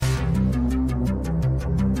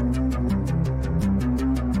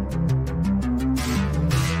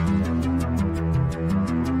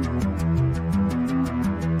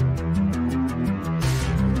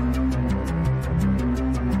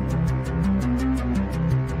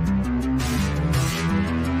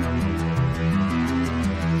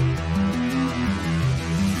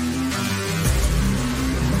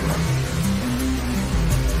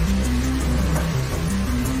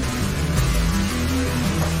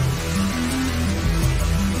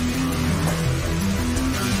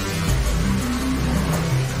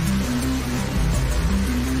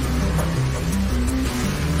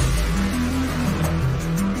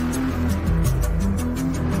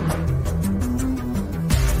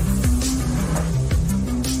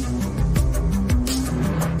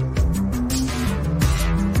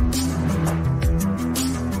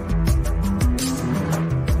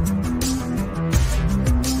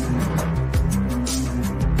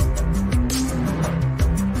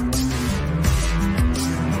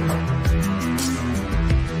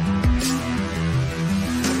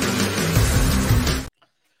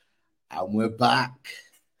And we're back.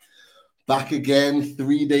 Back again,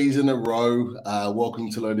 3 days in a row. Welcome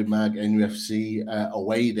to Loaded Mag NUFC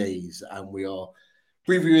away days. And we are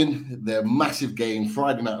previewing the massive game,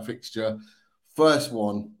 Friday night fixture. First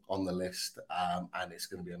one on the list. And it's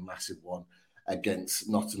going to be a massive one against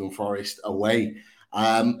Nottingham Forest away.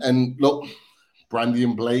 And look, Brandy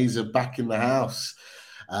and Blaze are back in the house.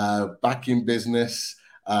 Back in business.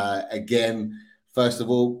 Again, first of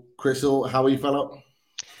all, Crystal, how are you, fella?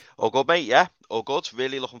 All good, mate. Yeah, all good.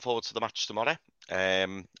 Really looking forward to the match tomorrow.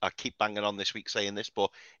 I keep banging on this week saying this,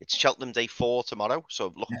 but it's Cheltenham Day 4 tomorrow,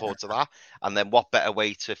 so looking forward to that. And then what better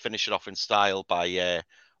way to finish it off in style by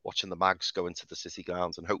watching the Mags go into the City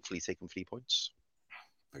grounds and hopefully taking 3 points.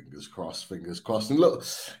 Fingers crossed, fingers crossed. And look,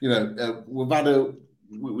 we've had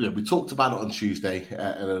we talked about it on Tuesday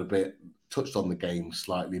a little bit, touched on the game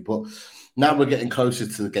slightly, but now we're getting closer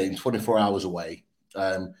to the game, 24 hours away.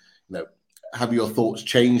 Have your thoughts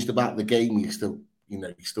changed about the game? You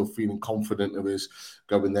still feeling confident of us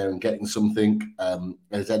going there and getting something?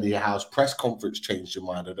 Has Eddie Howe's press conference changed your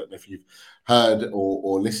mind? I don't know if you've heard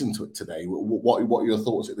or listened to it today. What are your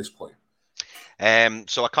thoughts at this point?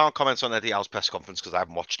 So I can't comment on Eddie Howe's press conference because I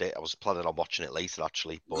haven't watched it. I was planning on watching it later,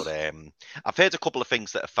 actually. But I've heard a couple of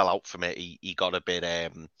things that fell out from it. He got a bit...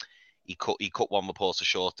 He cut one reporter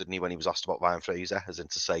short, didn't he, when he was asked about Ryan Fraser, as in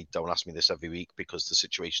to say, don't ask me this every week because the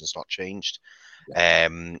situation's not changed. Yeah.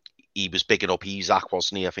 He was bigging up Isaac,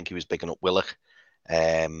 wasn't he? I think he was bigging up Willock.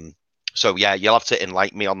 So, yeah, you'll have to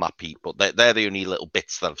enlighten me on that, Pete. But they're the only little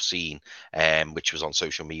bits that I've seen, which was on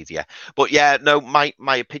social media. But, yeah, no, my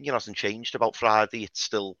opinion hasn't changed about Friday. It's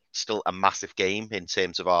still a massive game in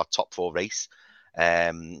terms of our top 4 race.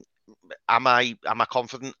 Am I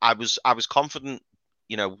confident? I was confident,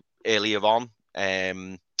 earlier on.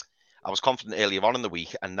 I was confident earlier on in the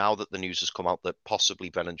week, and now that the news has come out that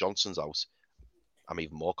possibly Brennan Johnson's out, I'm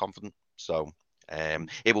even more confident. So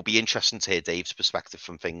it will be interesting to hear Dave's perspective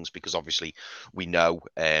from things, because obviously we know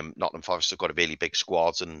Nottingham Forest have got a really big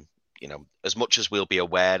squad, and as much as we'll be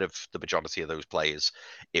aware of the majority of those players,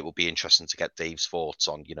 it will be interesting to get Dave's thoughts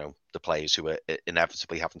on the players who are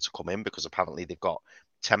inevitably having to come in, because apparently they've got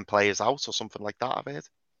 10 players out or something like that, I've heard.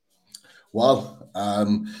 Well,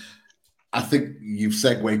 I think you've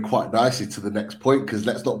segued quite nicely to the next point, because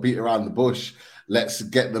let's not beat around the bush. Let's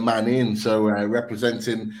get the man in. So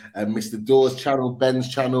representing Mr. Dawes' channel, Ben's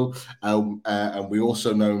channel, and we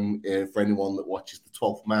also know, for anyone that watches the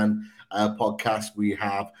 12th Man podcast, we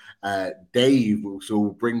have Dave. So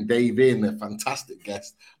we'll bring Dave in, a fantastic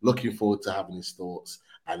guest. Looking forward to having his thoughts,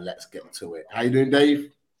 and let's get to it. How you doing,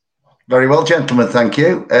 Dave? Very well, gentlemen. Thank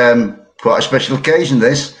you. Quite a special occasion,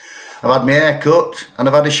 this. I've had my hair cut and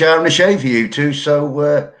I've had a shower and a shave for you two. So,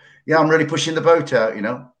 I'm really pushing the boat out,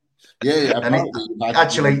 Yeah. And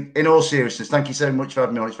actually, in all seriousness, thank you so much for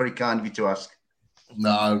having me on. It's very kind of you to ask.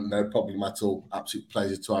 No problem at all. Absolute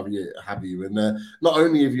pleasure to have you. And not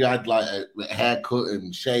only have you had like a haircut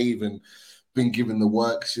and shave and been given the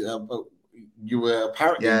works, but you were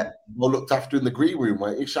apparently well looked after in the green room,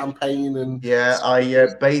 weren't you? Champagne and I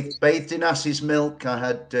bathed in ass's milk. I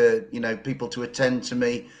had people to attend to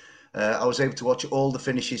me. I was able to watch all the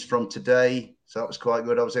finishes from today, so that was quite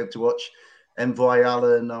good. I was able to watch Envoy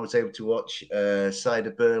Allen. I was able to watch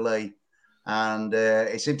Cider Burley, and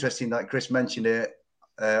it's interesting that Chris mentioned it.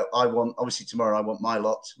 Obviously tomorrow I want my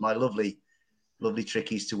lovely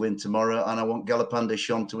trickies to win tomorrow, and I want Galopin Des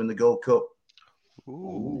Champs to win the Gold Cup.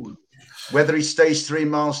 Ooh. Whether he stays 3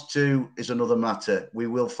 miles too is another matter. We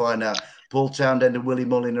will find out. Paul Townsend and Willie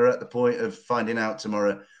Mullin are at the point of finding out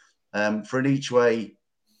tomorrow. For an each way,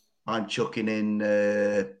 I'm chucking in.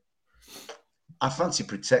 I fancy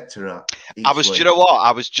Protectorat. Do you know what?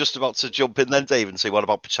 I was just about to jump in then, Dave, and say, what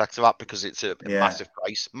about Protectorat? Because it's a massive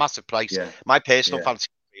price. Yeah. My personal fancy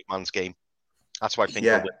man's game. That's why I think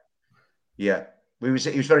he'll win. Yeah. He was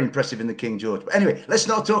very impressive in the King George. But anyway, let's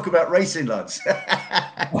not talk about racing, lads.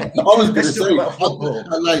 I was going to say,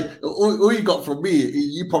 all you got from me,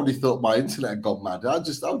 you probably thought my internet had gone mad. I'm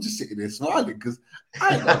just sitting there smiling because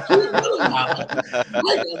I don't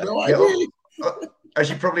know.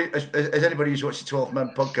 As anybody who's watched the 12th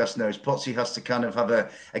Man podcast knows, Potsy has to kind of have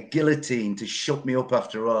a guillotine to shut me up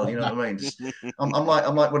after a while. You know what I mean? I'm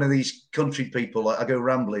like one of these country people. Like I go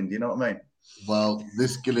rambling. Do you know what I mean? Well,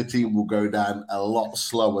 this guillotine will go down a lot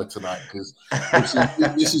slower tonight, because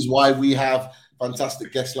this is why we have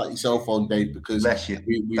fantastic guests like yourself on, Dave, because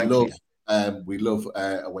we love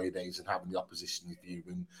away days and having the opposition with you.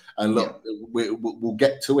 And look, we'll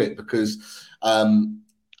get to it, because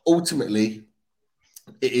ultimately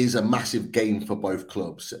it is a massive game for both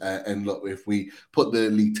clubs. And look, if we put the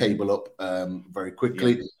league table up very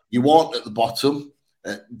quickly, you aren't at the bottom.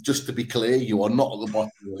 Just to be clear, you are not at the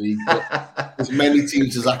bottom of the league, but as many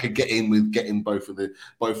teams as I could get in with getting both of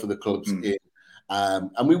the clubs in.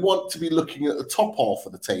 And we want to be looking at the top half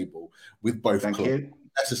of the table with both clubs,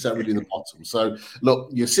 necessarily the bottom. So, look,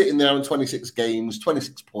 you're sitting there in 26 games,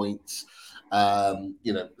 26 points,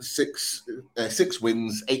 six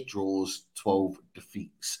wins, 8 draws, 12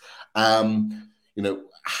 defeats.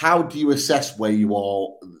 How do you assess where you are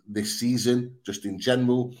this season, just in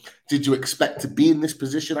general? Did you expect to be in this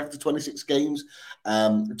position after 26 games?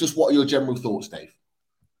 Just what are your general thoughts, Dave?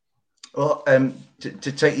 Well,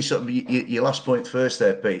 to take you sort of your last point first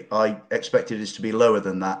there, Pete, I expected us to be lower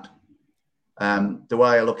than that. The way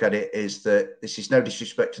I look at it is that this is no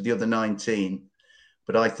disrespect to the other 19,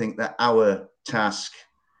 but I think that our task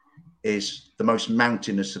is the most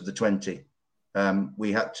mountainous of the 20.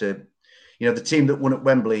 We had to, the team that won at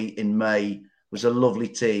Wembley in May was a lovely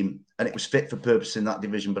team and it was fit for purpose in that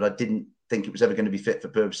division, but I didn't think it was ever going to be fit for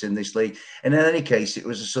purpose in this league. And in any case, it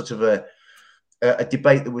was a sort of a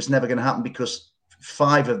debate that was never going to happen because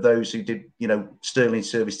 5 of those who did, sterling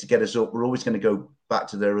service to get us up were always going to go back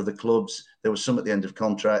to their other clubs. There was some at the end of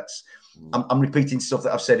contracts. I'm repeating stuff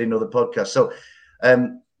that I've said in other podcasts. So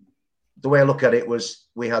the way I look at it was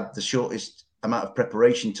we had the shortest amount of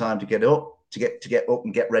preparation time to get up, to get up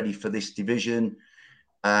and get ready for this division.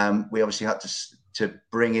 We obviously had to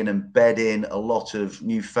bring in and bed in a lot of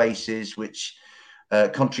new faces, which,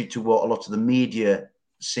 contrary to what a lot of the media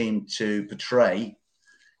seemed to portray,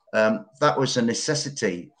 that was a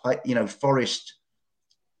necessity. Forest,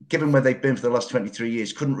 given where they've been for the last 23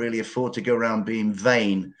 years, couldn't really afford to go around being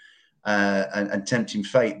vain and tempting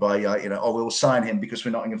fate by, we'll sign him because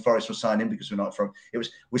we're Nottingham Forest, we'll sign him because we're not from.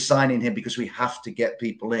 We're signing him because we have to get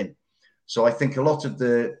people in. So I think a lot of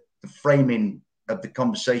the framing of the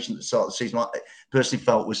conversation at the start of the season, I personally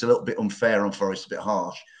felt was a little bit unfair on Forest, a bit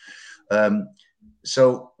harsh.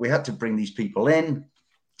 So we had to bring these people in.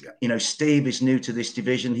 Yeah. Steve is new to this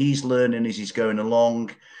division. He's learning as he's going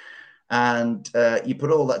along. And you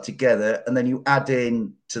put all that together and then you add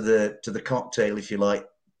in to the cocktail, if you like,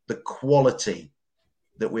 the quality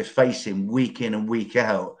that we're facing week in and week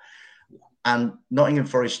out. And Nottingham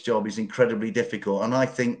Forest's job is incredibly difficult. And I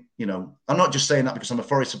think, I'm not just saying that because I'm a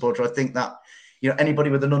Forest supporter. I think that, anybody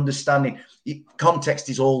with an understanding, context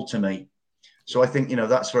is all to me. So I think,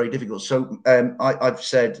 that's very difficult. So I've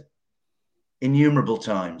said innumerable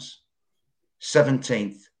times,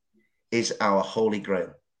 17th is our holy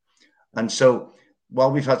grail. And so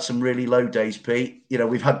while we've had some really low days, Pete,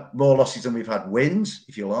 we've had more losses than we've had wins,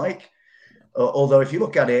 if you like. Although if you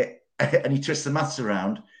look at it and you twist the maths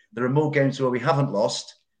around, there are more games where we haven't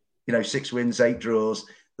lost, 6 wins, 8 draws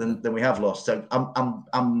than we have lost. So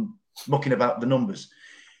I'm mucking about the numbers.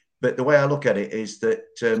 But the way I look at it is that,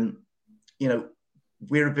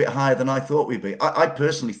 we're a bit higher than I thought we'd be. I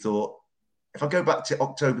personally thought, if I go back to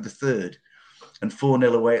October the 3rd and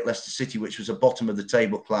 4-0 away at Leicester City, which was a bottom of the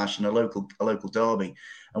table clash and a local derby,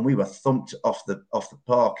 and we were thumped off the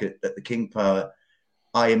park at the King Power,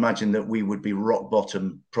 I imagine that we would be rock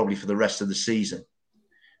bottom probably for the rest of the season.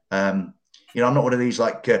 I'm not one of these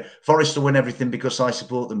like Forest will win everything because I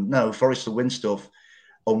support them. No, Forest will win stuff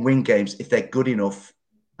on win games if they're good enough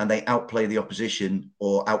and they outplay the opposition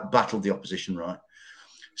or outbattle the opposition, right?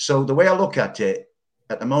 So the way I look at it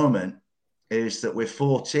at the moment is that we're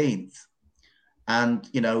 14th. And,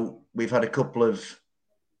 we've had a couple of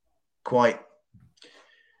quite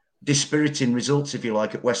dispiriting results, if you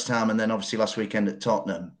like, at West Ham and then obviously last weekend at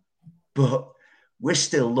Tottenham. But we're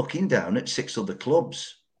still looking down at 6 other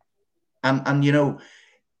clubs. And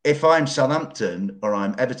if I'm Southampton or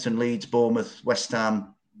I'm Everton, Leeds, Bournemouth, West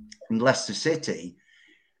Ham and Leicester City,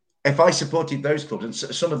 if I supported those clubs, and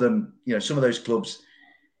some of them, some of those clubs,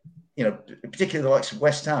 particularly the likes of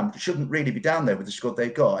West Ham, shouldn't really be down there with the squad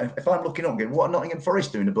they've got. If I'm looking up, going, what are Nottingham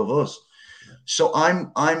Forest doing above us? So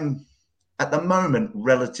I'm at the moment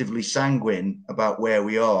relatively sanguine about where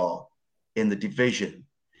we are in the division.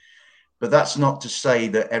 But that's not to say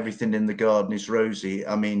that everything in the garden is rosy.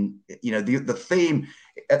 I mean, the theme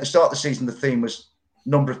at the start of the season, the theme was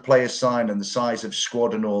number of players signed and the size of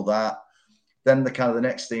squad and all that. Then the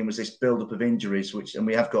next theme was this build-up of injuries, and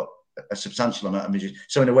we have got a substantial amount of injuries.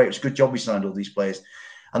 So in a way, it was a good job we signed all these players.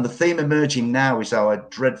 And the theme emerging now is our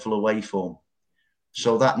dreadful away form.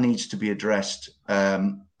 So that needs to be addressed.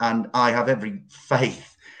 And I have every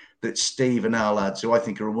faith that Steve and our lads, who I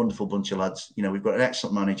think are a wonderful bunch of lads, we've got an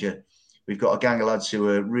excellent manager. We've got a gang of lads who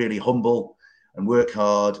are really humble and work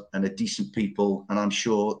hard and are decent people. And I'm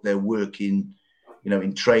sure they're working,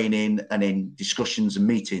 in training and in discussions and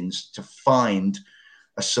meetings to find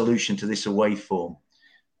a solution to this away form.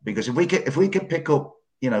 Because if we could pick up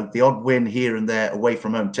the odd win here and there away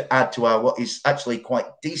from home to add to our what is actually quite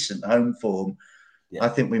decent home form, I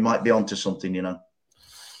think we might be onto something.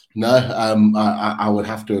 No, I would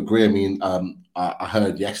have to agree. I mean, I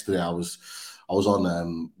heard yesterday I was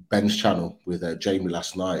on Ben's channel with Jamie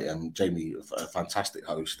last night, and Jamie, a fantastic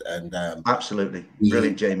host, and absolutely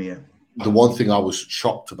brilliant, Jamie. Yeah. The one thing I was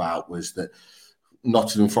shocked about was that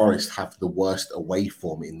Nottingham Forest have the worst away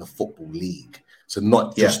form in the Football League. So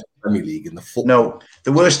not just the Premier League, in the football. No,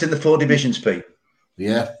 the worst in the 4 divisions, Pete.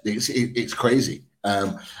 Yeah, it's crazy.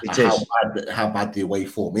 How bad the away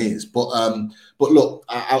form is. But look,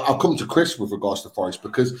 I'll come to Chris with regards to Forest,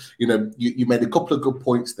 because you made a couple of good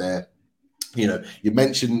points there. You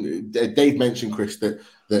mentioned, Dave mentioned, Chris, that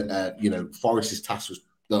Forest's task was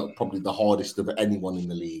probably the hardest of anyone in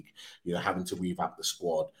the league. Having to revamp the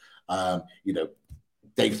squad.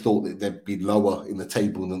 Dave thought that they'd be lower in the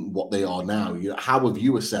table than what they are now. How have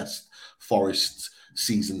you assessed Forest's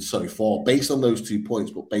season so far, based on those 2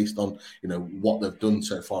 points, but based on what they've done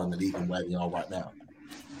so far in the league and where they are right now?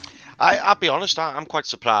 I'll be honest, I'm quite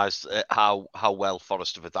surprised at how well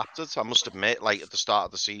Forest have adapted. I must admit, like at the start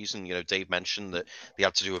of the season, Dave mentioned that they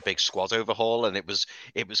had to do a big squad overhaul, and it was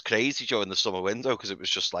crazy during the summer window, because it was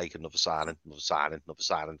just like another signing.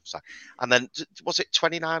 And then, was it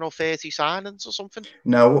 29 or 30 signings or something?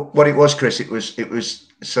 No, what it was, Chris, it was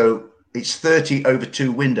so it's 30 over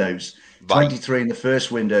 2 windows, right. 23 in the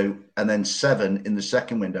first window, and then 7 in the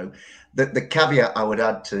second window. The caveat I would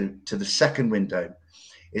add to the second window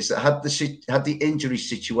is that had the injury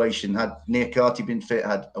situation, had Niakate been fit,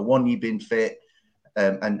 had Awoniyi been fit,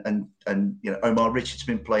 and Omar Richards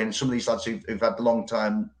been playing, and some of these lads who've had long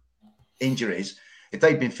time injuries, if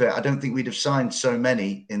they'd been fit, I don't think we'd have signed so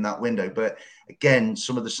many in that window. But again,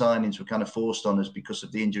 some of the signings were kind of forced on us because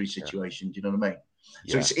of the injury situation. Do you know what I mean?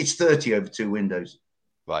 Yeah. So it's 30 over 2 windows.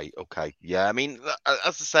 Right. Okay. Yeah. I mean, as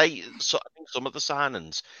I say, I think some of the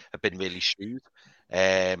signings have been really shrewd.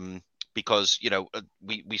 Because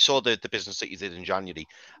we saw the business that you did in January,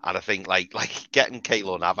 and I think like getting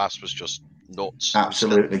Keylor Navas was just nuts.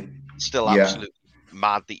 Absolutely, still absolutely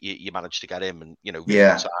mad that you managed to get him, and really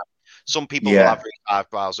good time. Some people will have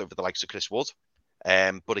eyebrows over the likes of Chris Wood,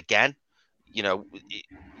 but again,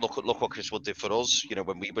 look what Chris Wood did for us.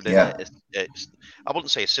 When we were in I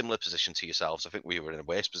wouldn't say a similar position to yourselves. I think we were in a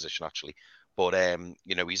worse position actually, but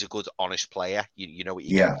he's a good, honest player. You know what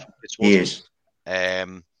you get from Chris Wood. He is.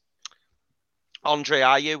 Andre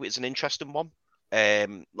Ayew is an interesting one.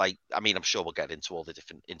 I'm sure we'll get into all the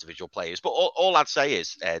different individual players, but all I'd say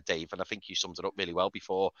is, Dave, and I think you summed it up really well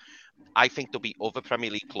before, I think there'll be other Premier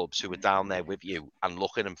League clubs who are down there with you and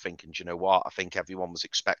looking and thinking, do you know what? I think everyone was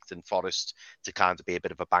expecting Forest to kind of be a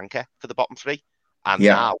bit of a banker for the bottom 3. And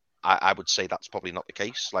now I would say that's probably not the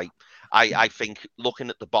case. Like, I think looking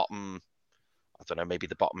at the bottom, I don't know, maybe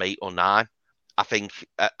the bottom 8 or 9, I think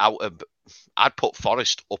I'd put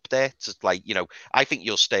Forest up there to I think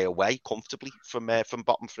you'll stay away comfortably from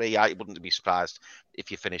bottom 3. I wouldn't be surprised if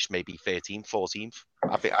you finish maybe 13th, 14th.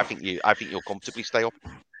 I think you'll comfortably stay up.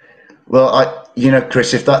 Well,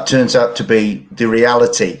 Chris, if that turns out to be the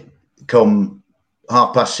reality come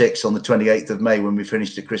 6:30 on the 28th of May when we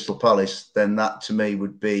finished at Crystal Palace, then that to me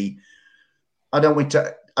would be, I don't want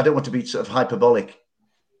to be sort of hyperbolic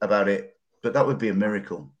about it, but that would be a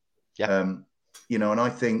miracle. Yeah. And I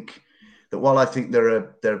think that while I think there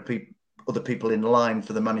are other people in line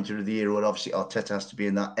for the manager of the year, or obviously Arteta has to be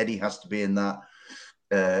in that, Eddie has to be in that,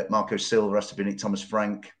 Marco Silva has to be in it, Thomas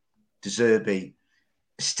Frank, De Zerbi.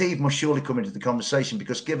 Steve must surely come into the conversation,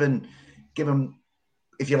 because given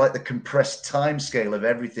if you like the compressed time scale of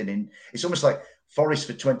everything, it's almost like Forest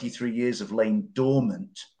for 23 years have lain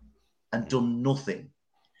dormant and done nothing,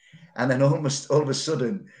 and then almost all of a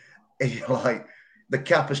sudden, you're like, the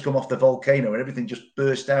cap has come off the volcano and everything just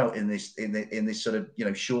burst out in this sort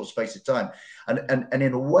of short space of time, and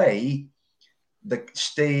in a way, the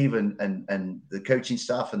Steve and the coaching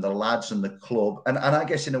staff and the lads and the club and I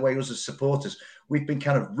guess in a way us as supporters, we've been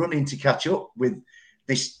kind of running to catch up with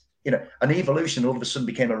this, an evolution all of a sudden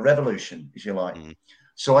became a revolution, if you like.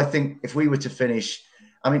 So I think if we were to finish,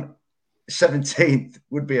 17th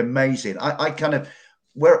would be amazing. I kind of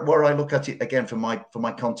where I look at it again for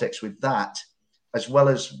my context with that, as well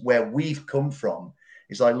as where we've come from,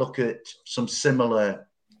 is I look at some similar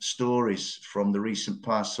stories from the recent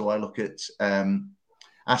past. So I look at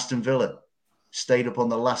Aston Villa, stayed up on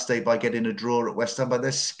the last day by getting a draw at West Ham by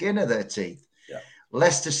the skin of their teeth. Yeah.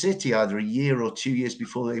 Leicester City, either a year or 2 years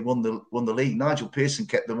before they won the league, Nigel Pearson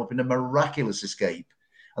kept them up in a miraculous escape,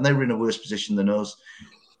 and they were in a worse position than us.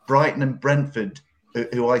 Brighton and Brentford,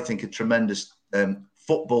 who I think are tremendous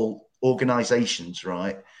football organisations,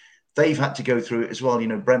 right? they've had to go through it as well. You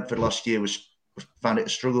know, Brentford last year found it a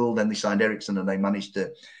struggle. Then they signed Ericsson and they managed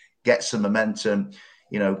to get some momentum.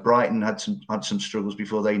 You know, Brighton had some struggles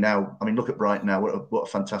before they now. I mean, look at Brighton now. What a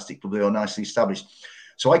fantastic club they are, nicely established.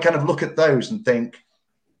 So I kind of look at those and think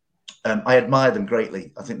I admire them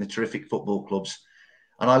greatly. I think they're terrific football clubs,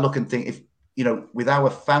 and I look and think if you know, with our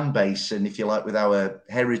fan base and if you like, with our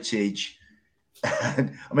heritage. I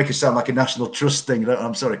make it sound like a national trust thing.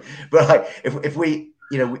 I'm sorry, but like, if we,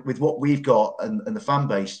 you know, with what we've got and the fan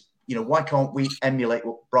base, you know, why can't we emulate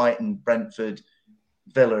what Brighton, Brentford,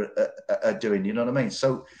 Villa are doing? You know what I mean?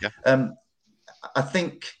 So, I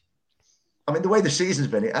think, I mean, the way the season's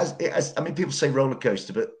been, it has. I mean, people say roller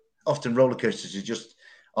coaster, but often roller coasters are just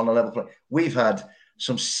on a level play. We've had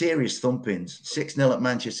some serious thumpings: 6-0 at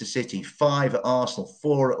Manchester City, 5 at Arsenal,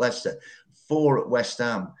 4 at Leicester, 4 at West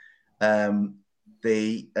Ham.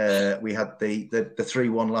 We had the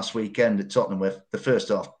 3-1 last weekend at Tottenham, where the first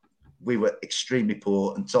half we were extremely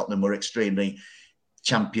poor and Tottenham were extremely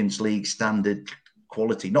Champions League standard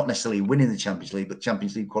quality, not necessarily winning the Champions League, but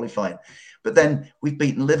Champions League qualifying. But then we've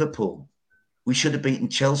beaten Liverpool. We should have beaten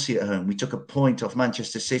Chelsea at home. We took a point off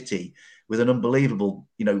Manchester City with an unbelievable,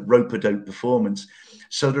 you know, rope-a-dope performance.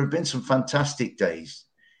 So there have been some fantastic days.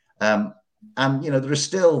 And, you know, there are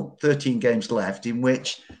still 13 games left in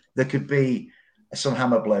which there could be some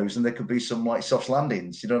hammer blows and there could be some like soft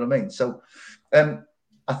landings. You know what I mean? So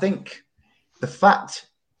I think the fact,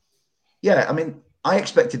 I mean, I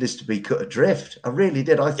expected this to be cut adrift. I really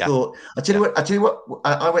did. I thought, I tell you what,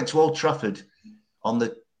 I went to Old Trafford on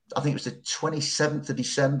I think it was the 27th of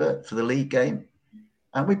December for the league game.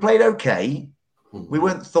 And we played okay. We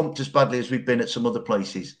weren't thumped as badly as we've been at some other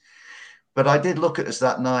places. But I did look at us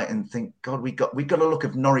that night and think, God, we got a look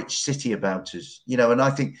of Norwich City about us, you know. And I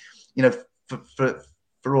think, you know,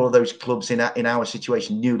 for all of those clubs in our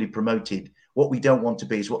situation, newly promoted, what we don't want to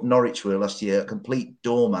be is what Norwich were last year, a complete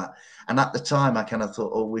doormat. And at the time, I kind of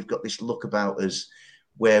thought, oh, we've got this look about us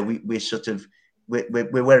where we're sort of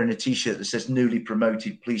we're wearing a T-shirt that says newly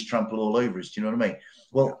promoted, please trample all over us. Do you know what I mean?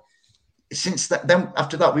 Well, since that, then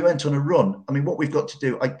after that, we went on a run. I mean, what we've got to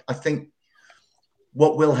do, I think.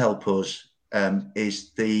 What will help us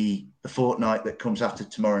is the fortnight that comes after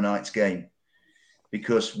tomorrow night's game,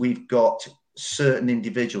 because we've got certain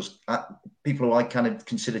individuals, people who I kind of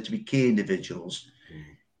consider to be key individuals,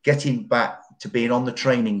 getting back to being on the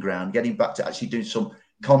training ground, getting back to actually doing some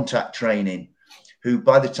contact training, who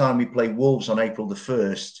by the time we play Wolves on April the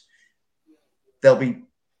 1st, they'll be,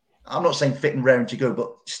 I'm not saying fit and raring to go,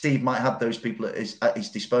 but Steve might have those people at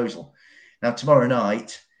his disposal. Now, tomorrow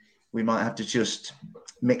night, we might have to just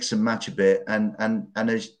mix and match a bit. And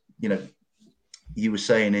as you know, you were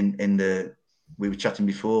saying we were chatting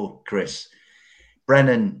before, Chris,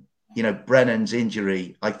 Brennan's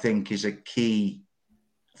injury, I think, is a key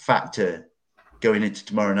factor going into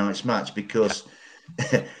tomorrow night's match, because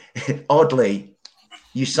oddly,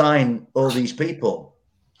 you sign all these people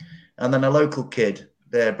and then a local kid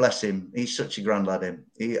there, bless him, he's such a grand lad.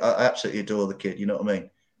 I absolutely adore the kid. You know what I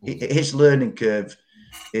mean? His learning curve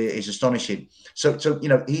is astonishing. So you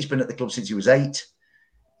know, he's been at the club since he was 8.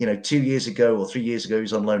 You know, 2 years ago or 3 years ago, he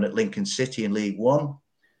was on loan at Lincoln City in League One.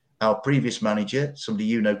 Our previous manager, somebody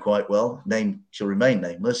you know quite well, name shall remain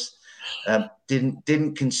nameless,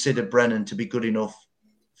 didn't consider Brennan to be good enough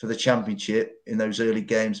for the Championship in those early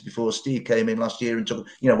games before Steve came in last year and took,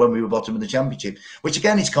 you know, when we were bottom of the Championship, which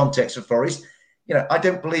again is context for Forest. You know, I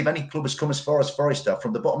don't believe any club has come as far as Forest are,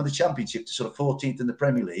 from the bottom of the Championship to sort of 14th in the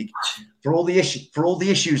Premier League. For all the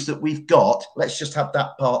issues that we've got, let's just have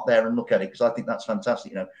that part there and look at it, because I think that's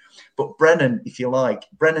fantastic, you know. But Brennan, if you like,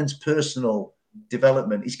 Brennan's personal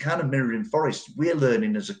development is kind of mirroring Forest. We're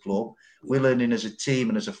learning as a club, we're learning as a team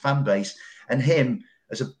and as a fan base, and him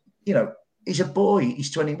as a, you know, he's a boy, he's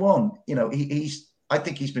 21, you know, I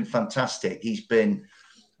think he's been fantastic. He's been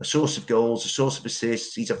a source of goals, a source of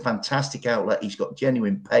assists. He's a fantastic outlet. He's got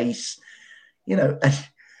genuine pace, you know. And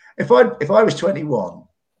if I was 21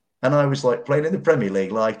 and I was like playing in the Premier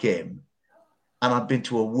League like him, and I'd been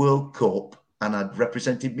to a World Cup and I'd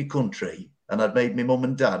represented my country and I'd made my mum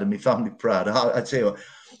and dad and my family proud, I'd tell you,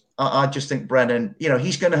 I just think Brennan, you know,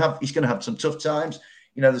 he's going to have some tough times.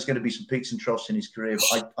 You know, there's going to be some peaks and troughs in his career,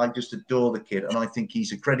 but I just adore the kid, and I think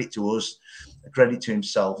he's a credit to us, a credit to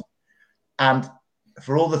himself, and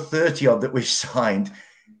for all the 30 odd that we've signed,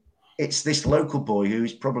 it's this local boy who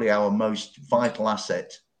is probably our most vital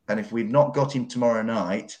asset. And if we've not got him tomorrow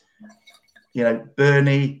night, you know,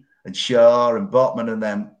 Bernie and Shah and Botman and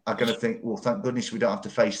them are going to think, well, thank goodness we don't have to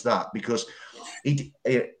face that, because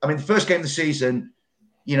the first game of the season,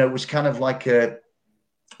 you know, was kind of like it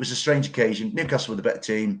was a strange occasion. Newcastle were the better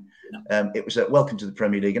team. It was a welcome to the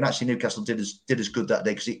Premier League, and actually Newcastle did as good that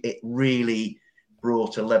day because it really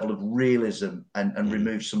brought a level of realism and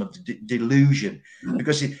removed some of the delusion.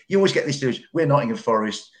 Because you always get this delusion: we're Nottingham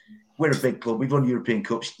Forest, we're a big club, we've won European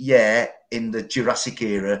Cups, in the Jurassic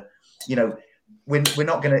era. We're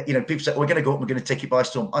not going to, people say, we're going to go up and we're going to take it by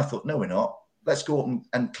storm. I thought, no, we're not. Let's go up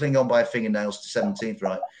and cling on by a fingernails to 17th,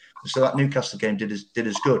 right? So that Newcastle game did as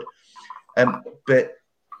good. But,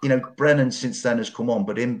 Brennan since then has come on,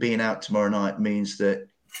 but him being out tomorrow night means that,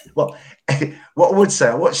 well, what I would say,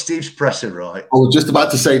 I watched Steve's presser, right? I was just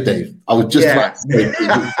about to say, Dave. I've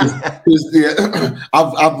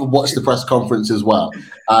watched the press conference as well.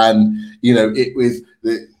 And,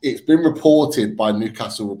 it's been reported by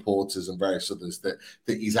Newcastle reporters and various others that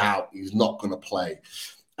he's out, he's not going to play.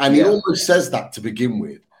 And he almost says that to begin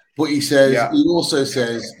with. But he also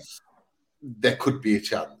says there could be a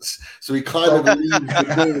chance. So he kind of leaves the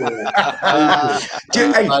door. Do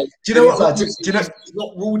you know what, lads? He's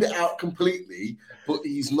not ruled it out completely, but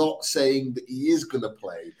he's not saying that he is going to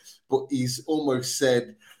play. But he's almost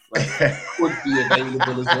said could be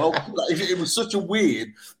available as well. It was such a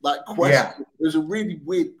weird question. Yeah. It was a really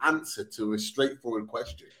weird answer to a straightforward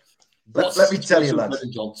question. Let me tell you, lads.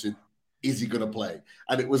 Johnson, is he going to play?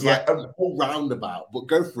 And it was like a whole roundabout. But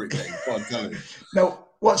go for it, Dave. Go on, tell him. No.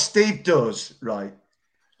 What Steve does, right,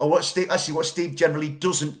 or what Steve generally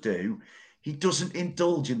doesn't do, he doesn't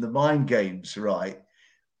indulge in the mind games, right?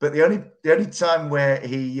 But the only time where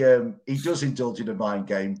he does indulge in a mind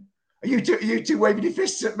game, are you two waving your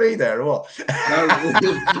fists at me there, or what? No,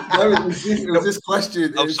 it was this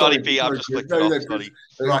question. Oh, sorry, Pete, I've just clicked off. Sorry.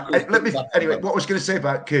 Right, anyway, what I was going to say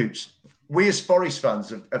about Coops, we as Forest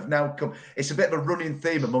fans have now come, it's a bit of a running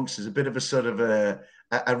theme amongst us, a bit of a sort of a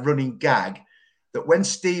running gag, that when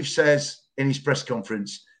Steve says in his press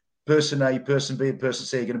conference, person A, person B, and person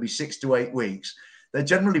C are going to be 6 to 8 weeks, they're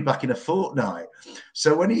generally back in a fortnight.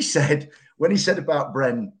 So when he said about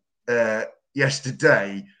Bren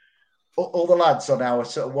yesterday, all the lads on our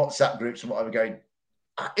sort of WhatsApp groups and whatever going,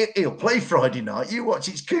 he'll play Friday night. You watch,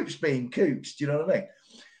 it's Coops being Coops. Do you know what I mean?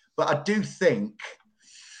 But I do think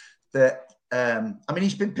that,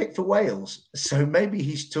 he's been picked for Wales. So maybe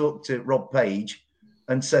he's talked to Rob Page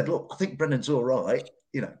and said, look, I think Brennan's all right,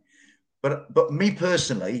 But me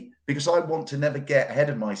personally, because I want to never get ahead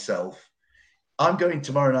of myself, I'm going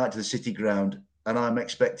tomorrow night to the City Ground and I'm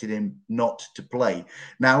expecting him not to play.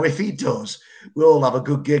 Now, if he does, we'll all have a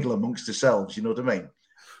good giggle amongst ourselves, you know what I mean?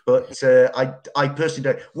 But I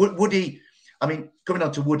personally don't. Woody, coming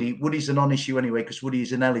on to Woody, Woody's a non-issue anyway because Woody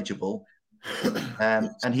is ineligible.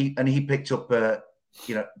 And he picked up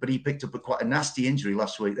but he picked up quite a nasty injury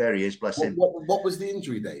last week. There he is, bless him. What was the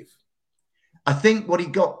injury, Dave? I think what he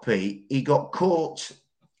got, Pete, he got caught.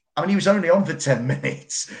 He was only on for 10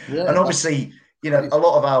 minutes. Yeah, and obviously, a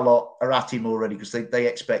lot of our lot are at him already because they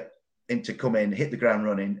expect him to come in, hit the ground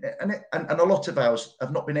running. And a lot of ours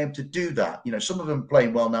have not been able to do that. Some of them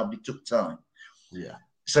playing well now, but it took time. Yeah.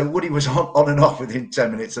 So Woody was on and off within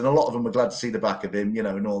 10 minutes, and a lot of them were glad to see the back of him,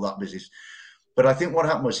 and all that business. But I think what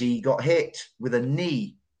happened was he got hit with a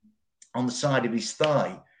knee on the side of his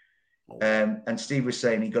thigh. And Steve was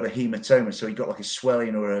saying he got a hematoma, so he got like a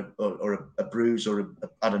swelling or a bruise or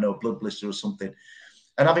a blood blister or something.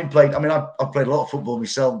 And having played, I've played a lot of football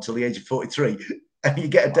myself until the age of 43, and you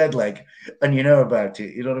get a dead leg and you know about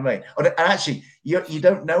it, you know what I mean? And actually, you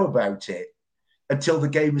don't know about it until the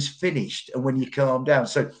game is finished and when you calm down.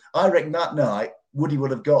 So I reckon that night, Woody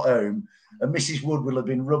would have got home and Mrs. Wood will have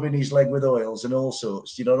been rubbing his leg with oils and all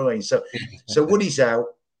sorts. Do you know what I mean? So Woody's out.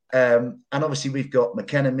 And obviously we've got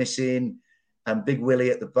McKenna missing and Big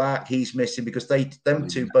Willie at the back. He's missing because them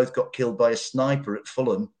two both got killed by a sniper at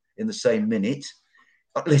Fulham in the same minute.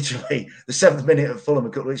 Literally, the 7th minute of Fulham a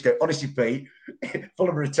couple of weeks ago. Honestly, Pete,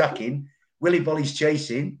 Fulham are attacking. Willie Bolly's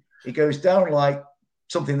chasing. He goes down like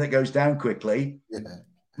something that goes down quickly. Yeah.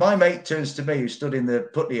 My mate turns to me, who stood in the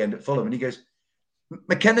Putney end at Fulham, and he goes,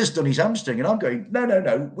 McKenna's done his hamstring. And I'm going,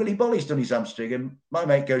 no. Willie Bolly's done his hamstring. And my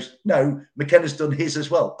mate goes, no, McKenna's done his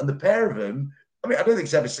as well. And the pair of them, I don't think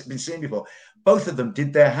it's ever been seen before. Both of them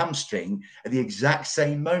did their hamstring at the exact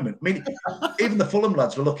same moment. Even the Fulham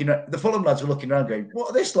lads were looking around going, what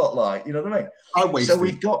are this lot like? You know what I mean? So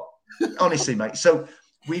we've got, honestly, mate, so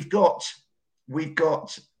we've got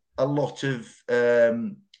a lot of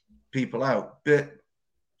people out. But,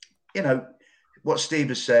 what Steve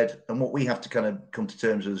has said and what we have to kind of come to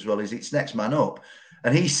terms with as well is it's next man up.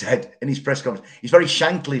 And he said in his press conference, he's very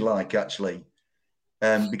Shankly-like, actually,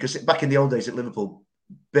 because back in the old days at Liverpool,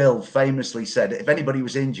 Bill famously said, if anybody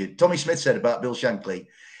was injured, Tommy Smith said about Bill Shankly,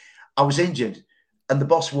 I was injured and the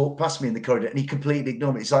boss walked past me in the corridor and he completely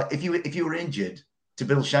ignored me. It's like, if you were injured, to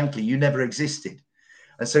Bill Shankly, you never existed.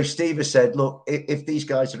 And so Steve has said, look, if these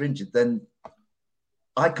guys are injured, then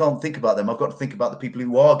I can't think about them. I've got to think about the people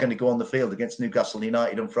who are going to go on the field against Newcastle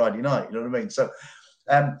United on Friday night. You know what I mean? So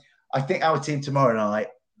I think our team tomorrow night,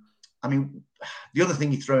 I mean, the other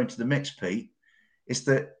thing you throw into the mix, Pete, is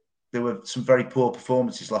that there were some very poor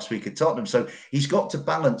performances last week at Tottenham. So he's got to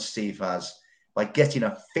balance, Steve has, by getting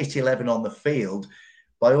a fit 11 on the field,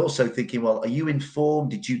 by also thinking, well, are you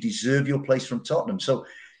informed? Did you deserve your place from Tottenham? So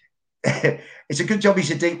it's a good job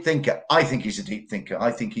he's a deep thinker. I think he's a deep thinker.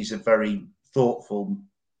 I think he's a very thoughtful,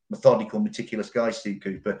 methodical, meticulous guy, Steve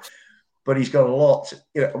Cooper. But he's got a lot.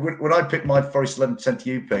 You know, when I picked my Forest 11 to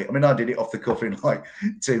you, Pete, I mean, I did it off the cuff in like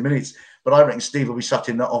 2 minutes. But I reckon Steve will be sat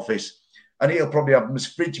in that office and he'll probably have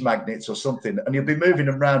fridge magnets or something, and he'll be moving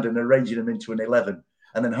them around and arranging them into an 11.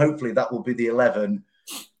 And then hopefully that will be the 11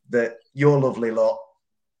 that your lovely lot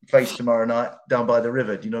face tomorrow night down by the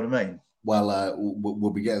river. Do you know what I mean? Well,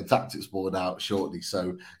 we'll be getting the tactics board out shortly,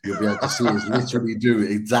 so you'll be able to see us literally do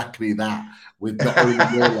exactly that with not only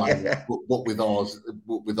your line, but with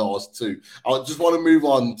ours too. I just want to move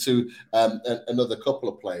on to another couple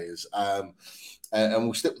of players, and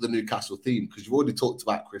we'll stick with the Newcastle theme because you've already talked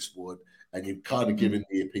about Chris Wood and you've kind of given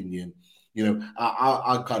the opinion. You know,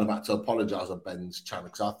 I kind of had to apologise on Ben's channel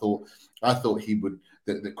because I thought he would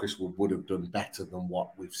that Chris Wood would have done better than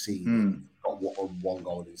what we've seen. Got one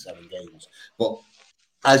goal in 7 games, but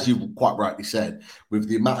as you quite rightly said, with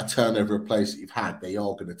the amount of turnover of players that you've had, they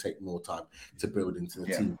are going to take more time to build into the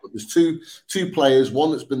team. But there's two players,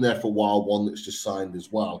 one that's been there for a while, one that's just signed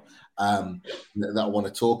as well, that I want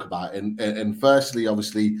to talk about. And firstly,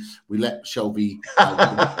 obviously, we let Shelby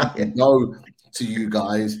go to you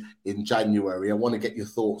guys in January. I want to get your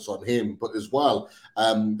thoughts on him, but as well,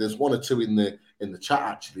 there's one or two in the chat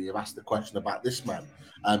actually have asked the question about this man,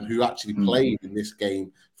 who actually played in this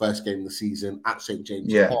game, first game of the season at St.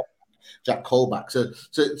 James's Park, Jack Colback. So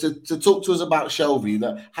to talk to us about Shelby,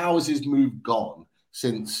 how has his move gone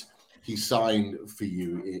since he signed for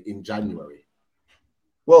you in January?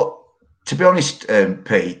 Well, to be honest,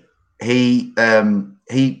 Pete, he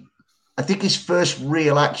I think his first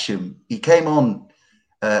real action, he came on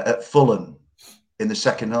at Fulham in the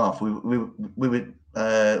second half. We were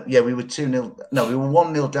 2-0. No, we were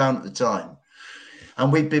 1-0 down at the time,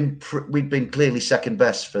 and we'd been clearly second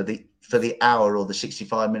best for the hour or the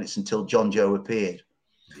 65 minutes until John Joe appeared.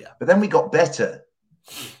 Yeah. But then we got better,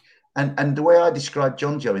 and the way I described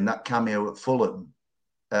John Joe in that cameo at Fulham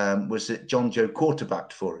was that John Joe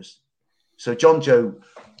quarterbacked for us. So John Joe,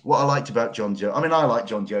 what I liked about John Joe, I mean, I like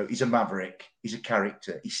John Joe. He's a maverick. He's a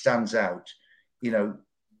character. He stands out. You know,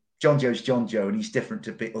 John Joe's John Joe, and he's different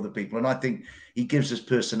to other people. And I think he gives us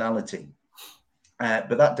personality.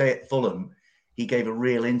 But that day at Fulham, he gave a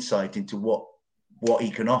real insight into what he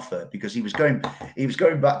can offer, because he was going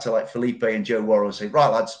back to like Felipe and Joe Worrell and saying, right,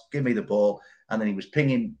 lads, give me the ball. And then he was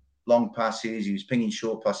pinging long passes. He was pinging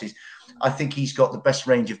short passes. I think he's got the best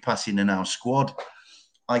range of passing in our squad.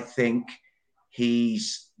 I think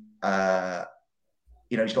he's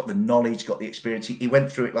he's got the knowledge, got the experience. He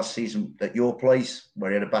went through it last season at your place,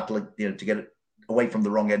 where he had a battle, to get it away from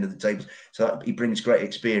the wrong end of the table. So he brings great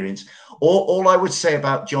experience. All I would say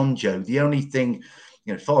about John Joe, the only thing,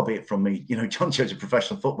 far be it from me, John Joe's a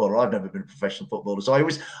professional footballer. I've never been a professional footballer, so I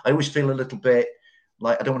always feel a little bit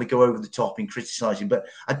like I don't want to go over the top in criticising. But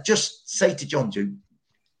I just say to John Joe,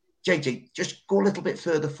 JJ, just go a little bit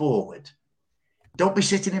further forward. Don't be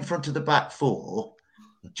sitting in front of the back four.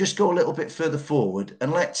 Just go a little bit further forward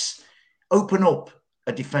and let's open up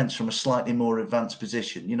a defence from a slightly more advanced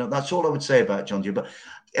position. That's all I would say about John Joe. But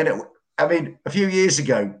a few years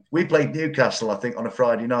ago, we played Newcastle, I think, on a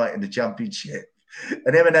Friday night in the Championship.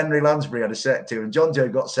 And him and Henry Lansbury had a set to, and John Joe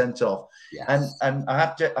got sent off. Yes. And I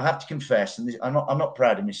have to confess, and I'm not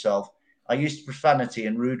proud of myself, I used profanity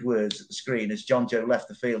and rude words at the screen as John Joe left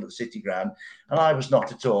the field at the City Ground, and I was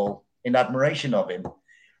not at all in admiration of him.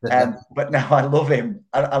 But now I love him,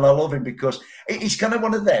 and I love him because he's kind of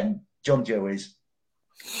one of them, John Joe is.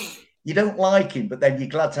 You don't like him, but then you're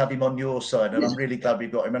glad to have him on your side, and I'm really glad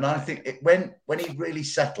we've got him. And I think when he really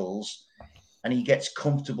settles and he gets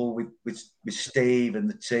comfortable with Steve and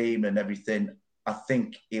the team and everything, I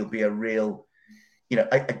think he'll be a real,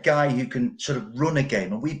 a guy who can sort of run a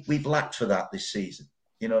game, and we've lacked for that this season.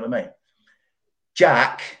 You know what I mean?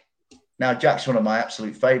 Jack's one of my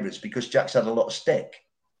absolute favourites because Jack's had a lot of stick.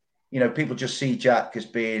 People just see Jack as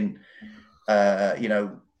being,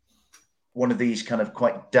 one of these kind of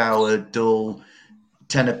quite dour, dull,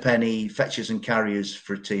 tenner penny fetchers and carriers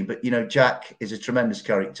for a team. But, Jack is a tremendous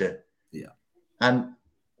character. Yeah. And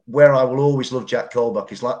where I will always love Jack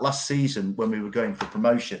Colback is like last season when we were going for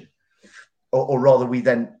promotion. or rather, we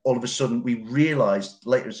then all of a sudden we realised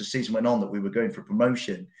later as the season went on that we were going for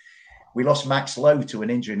promotion. We lost Max Lowe to an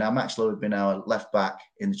injury. Now, Max Lowe had been our left back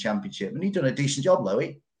in the Championship, and he'd done a decent job, Lowe.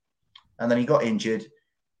 And then he got injured,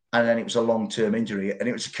 and then it was a long-term injury. And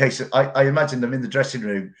it was a case of, I imagine them in the dressing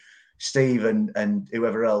room, Steve and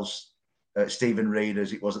whoever else, Stephen Reid,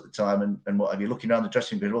 as it was at the time, and what have you, looking around the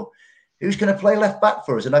dressing room, going, well, who's going to play left back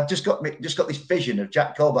for us? And I've just got this vision of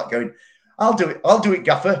Jack Colback going, I'll do it,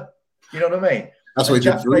 Gaffer. You know what I mean? That's what he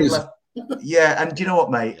did for us. Yeah, and do you know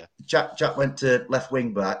what, mate? Jack went to left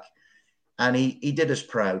wing back, and he did us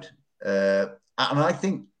proud. And I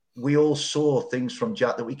think we all saw things from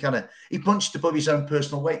Jack that he punched above his own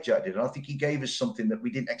personal weight, Jack did. And I think he gave us something that we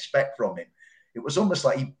didn't expect from him. It was almost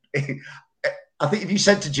like I think if you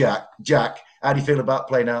said to Jack, how do you feel about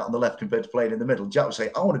playing out on the left compared to playing in the middle? Jack would say,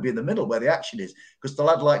 I want to be in the middle where the action is, because the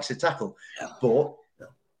lad likes to tackle. Yeah. But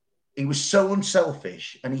he was so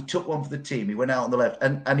unselfish, and he took one for the team. He went out on the left,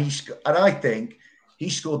 and I think he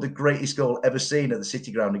scored the greatest goal ever seen at the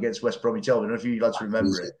City Ground against West Bromwich Albion. I don't know if you lads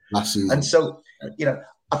remember it. And so,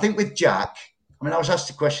 I think with Jack, I mean, I was asked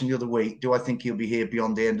a question the other week, do I think he'll be here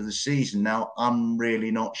beyond the end of the season? Now, I'm really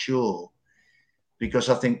not sure, because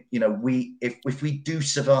I think, if we do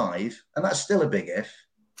survive, and that's still a big if,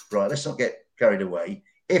 right, let's not get carried away.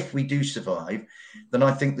 If we do survive, then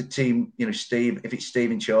I think the team, Steve, if it's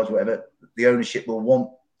Steve in charge, whatever, the ownership will want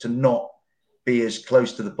to not be as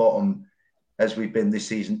close to the bottom as we've been this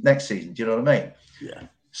season, next season. Do you know what I mean? Yeah.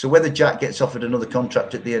 So whether Jack gets offered another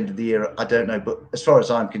contract at the end of the year, I don't know. But as far as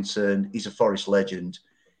I'm concerned, he's a Forest legend,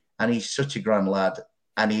 and he's such a grand lad.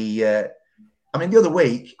 And the other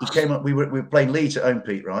week he came up. We were playing Leeds at home,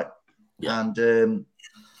 Pete, right? Yeah. And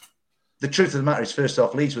the truth of the matter is, first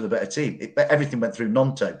off, Leeds were the better team. Everything went through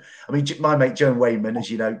Nonto. I mean, my mate Joe Wayman,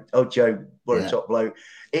 as you know, Joe, what a top bloke.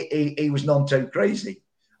 He was Nonto crazy,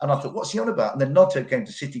 and I thought, what's he on about? And then Nonto came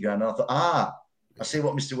to City Ground, and I thought, I see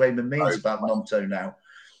what Mr. Wayman means about Nonto now.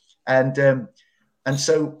 And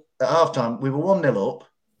so at halftime we were 1-0 up,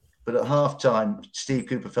 but at halftime Steve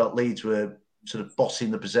Cooper felt Leeds were sort of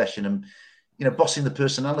bossing the possession and bossing the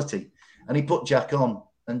personality, and he put Jack on,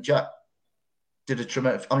 and Jack did a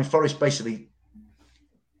tremendous. I mean, Forest basically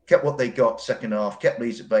kept what they got second half, kept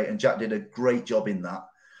Leeds at bay, and Jack did a great job in that.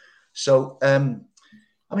 So,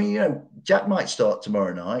 Jack might start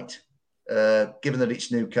tomorrow night, given that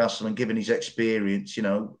it's Newcastle and given his experience.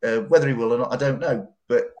 Whether he will or not, I don't know,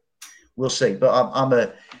 but we'll see. But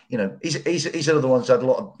he's another one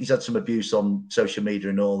who's he's had some abuse on social media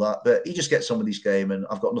and all that, but he just gets on with his game, and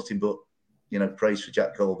I've got nothing but praise for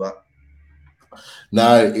Jack Colback.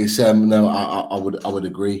 No, it's no. I would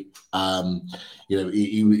agree.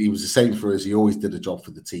 He was the same for us. He always did a job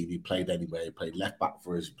for the team. He played anywhere. He played left back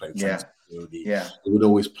for us. He played centre. He would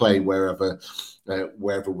always play wherever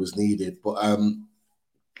was needed. But and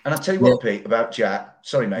I tell you what, Pete, about Jack.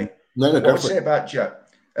 Sorry, mate. No, what I would say about Jack.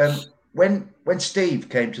 When Steve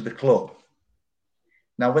came to the club.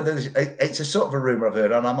 Now, whether it's a sort of a rumor I've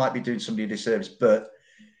heard, and I might be doing somebody a disservice, but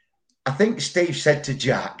I think Steve said to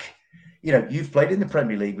Jack, you've played in the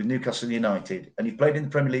Premier League with Newcastle United, and you've played in the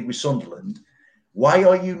Premier League with Sunderland. Why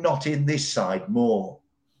are you not in this side more?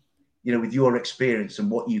 With your experience and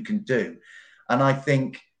what you can do. And I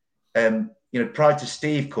think, prior to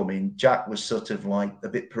Steve coming, Jack was sort of like a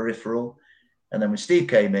bit peripheral. And then when Steve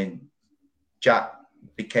came in, Jack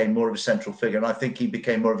became more of a central figure. And I think he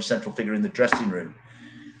became more of a central figure in the dressing room.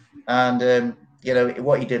 And,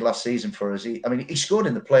 what he did last season for us, he scored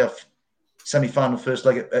in the playoff semi-final first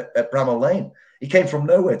leg at Bramall Lane. He came from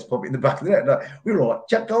nowhere to pop it in the back of the net. Like, we were all like,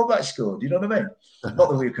 Jack Colback scored. You know what I mean? Not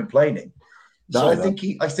that we were complaining. So I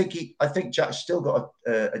think Jack's still got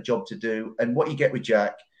a job to do. And what you get with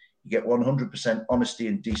Jack, you get 100% honesty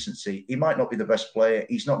and decency. He might not be the best player.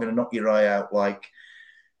 He's not going to knock your eye out like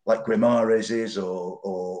Grimares is,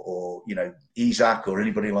 or Isaac or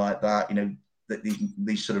anybody like that.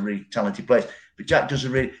 These sort of really talented players. But Jack does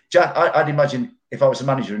I'd imagine if I was a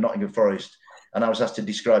manager in Nottingham Forest and I was asked to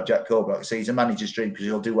describe Jack Colback, I'd say he's a manager's dream because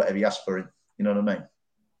he'll do whatever you ask for him. You know what I mean?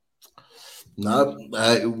 No,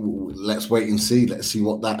 let's wait and see. Let's see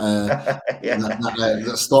what that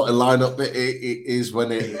that starting lineup is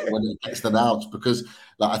when it gets announced, because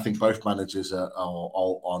I think both managers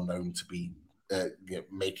are known to be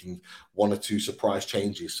making one or two surprise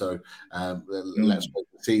changes. So let's wait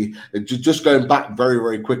and see. Just going back very,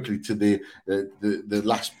 very quickly to the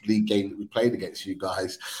last league game that we played against you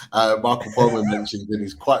guys, Michael Bowman mentioned, and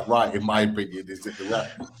he's quite right in my opinion, is that the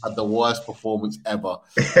ref had the worst performance ever.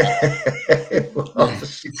 The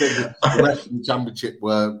rest of the championship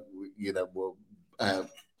were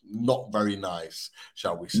not very nice,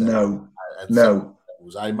 shall we say? No.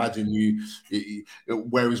 levels. I imagine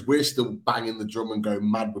whereas we're still banging the drum and going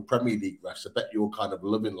mad with Premier League refs, I bet you're kind of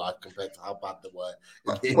loving life compared to how bad they were.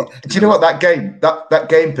 Well, do you know what, that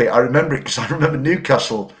game, Pete? I remember it because I remember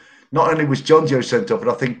Newcastle. Not only was John Joe sent off, but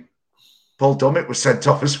I think Paul Dummett was sent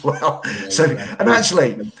off as well. Yeah, and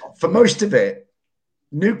actually, for most of it,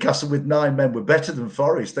 Newcastle with 9 men were better than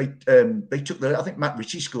Forest. They took I think Matt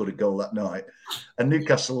Ritchie scored a goal that night, and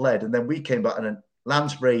Newcastle led, and then we came back, and then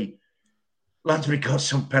Lansbury got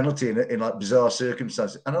some penalty in like bizarre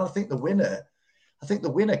circumstances, and I think the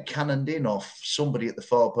winner cannoned in off somebody at the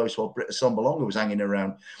far post while Britta Sombalonga was hanging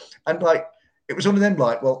around, and like. It was one of them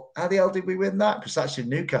like, well, how the hell did we win that? Because that's in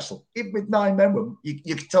Newcastle. Even with 9 men,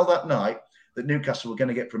 you could tell that night that Newcastle were going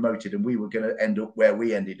to get promoted and we were going to end up where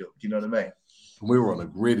we ended up. Do you know what I mean? We were on a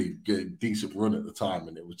really good, decent run at the time,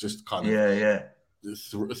 and it was just kind of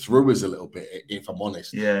threw us a little bit, if I'm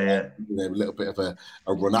honest. Yeah. A little bit of a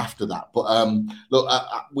run after that. But look,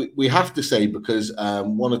 we have to say, because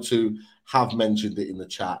one or two have mentioned it in the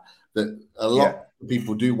chat, that a lot of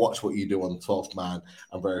people do watch what you do on 12th Man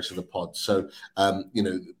and various other pods. So,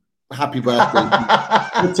 happy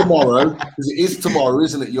birthday for tomorrow, because it is tomorrow,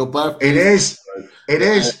 isn't it? Your birthday. It is.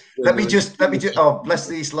 Let me just. Oh, bless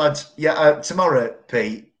these lads. Yeah, tomorrow,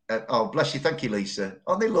 Pete. Oh, bless you. Thank you, Lisa.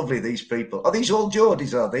 Aren't they lovely, these people? Are these all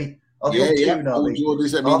Geordies, are they? Are they all tune, are they?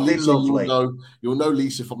 Geordies. I mean, aren't Lisa, they lovely? You'll know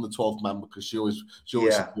Lisa from the 12th Man, because she always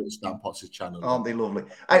supports Stan Potts' channel. Aren't they lovely?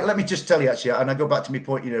 Hey, let me just tell you, actually, and I go back to my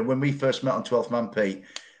point, when we first met on 12th Man, Pete,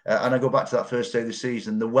 and I go back to that first day of the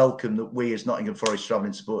season, the welcome that we as Nottingham Forest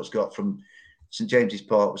travelling supporters got from St James's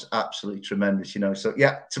Park was absolutely tremendous, So,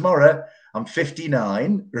 tomorrow I'm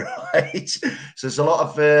 59, right? So there's a lot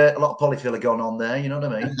of polyfiller going on there, you know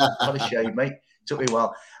what I mean? Had a shave, mate. Took me a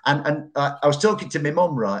while. And I was talking to my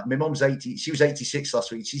mum, right? My mum's 80. She was 86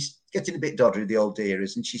 last week. She's getting a bit doddery, the old dear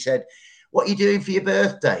is. And she said, "What are you doing for your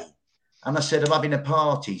birthday?" And I said, "I'm having a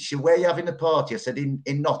party." She said, "Where are you having a party?" I said, in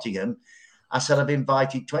Nottingham. I said, "I've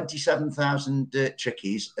invited 27,000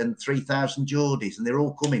 trickies and 3,000 Geordies, and they're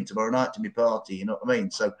all coming tomorrow night to my party." You know what I mean?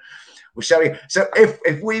 So we're showing. So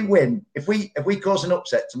if we win, if we cause an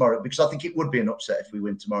upset tomorrow, because I think it would be an upset if we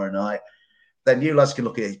win tomorrow night, then you lads can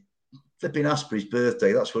look at it. Flipping Asprey's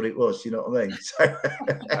birthday, that's what it was, you know what I mean?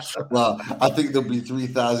 So, well, I think there'll be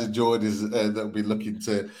 3,000 Geordies that'll be looking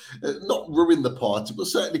to not ruin the party, but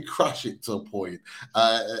certainly crash it to a point.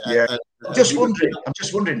 I'm just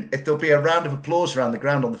wondering if there'll be a round of applause around the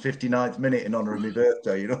ground on the 59th minute in honour of my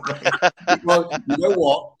birthday, you know what I mean? Well, you know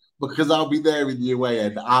what? Because I'll be there in the away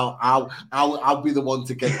end. I'll be the one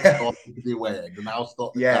to get started in the away end, and I'll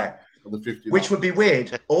start the count. Which would be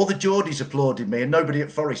weird. All the Geordies applauding me and nobody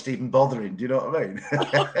at Forest even bothering. Do you know what I mean?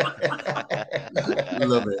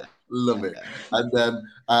 Love it. And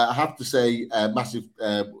I have to say massive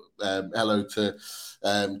hello to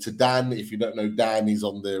Dan. If you don't know Dan, he's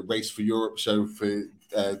on the Race for Europe show for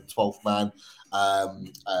 12th Man,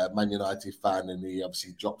 Man United fan, and he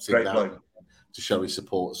obviously drops in now to show his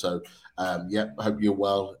support. So I hope you're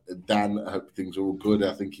well, Dan. I hope things are all good.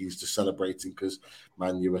 I think he's just celebrating because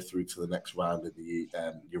Man U are through to the next round of the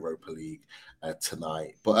Europa League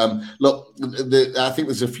tonight. But look, I think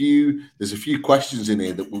there's a few questions in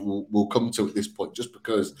here that we'll come to at this point, just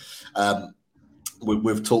because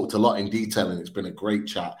we've talked a lot in detail and it's been a great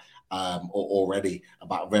chat already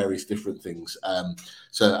about various different things.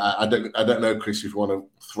 So I don't know, Chris, if you want to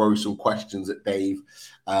throw some questions at Dave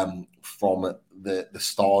from the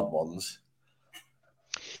starred ones.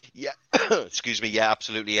 Yeah, excuse me. Yeah,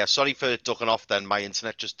 absolutely. Yeah, sorry for ducking off. Then my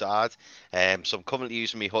internet just died, so I'm currently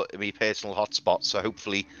using my personal hotspot. So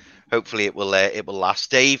hopefully it will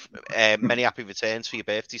last. Dave, many happy returns for your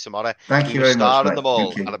birthday tomorrow. Thank you very much, mate. Them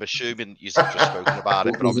all, and I'm assuming you've just spoken about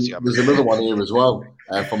it. But obviously, there's another one here as well.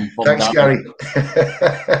 From Thanks, Gary.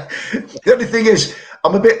 The only thing is,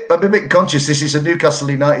 I'm a bit conscious. This is a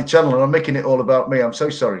Newcastle United channel, and I'm making it all about me. I'm so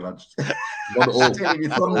sorry, lads. Not at all.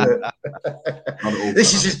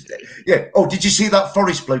 This is just, Oh, did you see that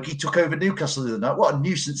Forest bloke? He took over Newcastle the other night. What a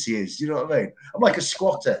nuisance he is. You know what I mean? I'm like a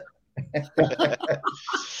squatter.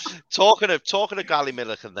 Talking of Gary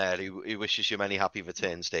Milliken there, who wishes you many happy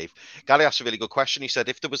returns, Dave. Gary asked a really good question. He said,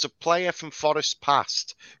 if there was a player from Forest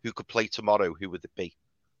past who could play tomorrow, who would it be?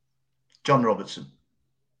 John Robertson.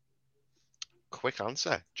 Quick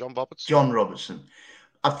answer. John Robertson. John Robertson.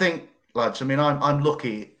 I think, lads, I mean, I'm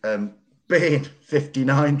lucky being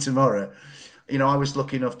 59 tomorrow. I was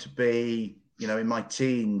lucky enough to be, in my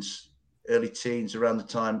teens, early teens, around the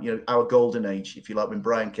time, our golden age, if you like, when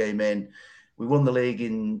Brian came in. We won the league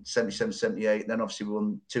in 77, 78. Then obviously we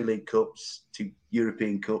won 2 League Cups, 2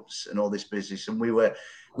 European Cups and all this business. And we were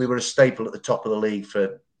a staple at the top of the league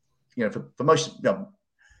for for most,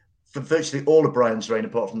 for virtually all of Brian's reign,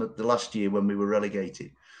 apart from the last year when we were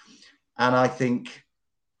relegated. And I think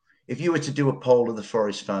if you were to do a poll of the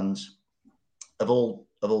Forest fans of all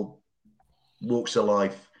walks of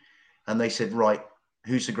life, and they said, right,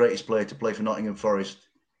 who's the greatest player to play for Nottingham Forest?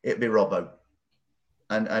 It'd be Robbo.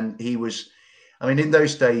 And he was, I mean, in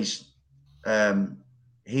those days,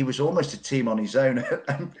 he was almost a team on his own.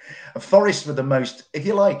 And Forest were the most, if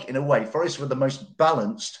you like, in a way, Forest were the most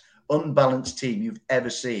unbalanced team you've ever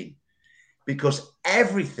seen, because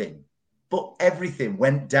everything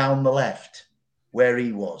went down the left where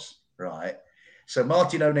he was, right? So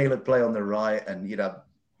Martin O'Neill would play on the right, and you'd have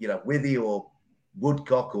Withy or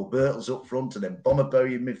Woodcock or Birtles up front, and then Bomber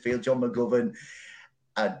Bowie in midfield, John McGovern,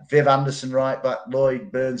 Viv Anderson right back,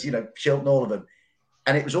 Lloyd Burns, Shilton, all of them.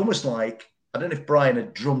 And it was almost like, I don't know if Brian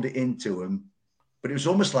had drummed it into him, but it was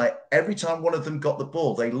almost like every time one of them got the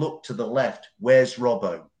ball, they looked to the left, where's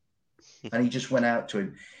Robbo? And he just went out to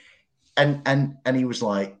him. And he was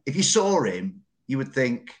like, if you saw him, you would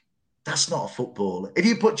think, that's not a footballer. If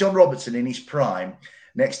you put John Robertson in his prime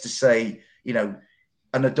next to, say, an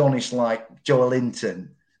Adonis like Joel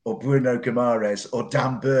Linton or Bruno Guimaraes or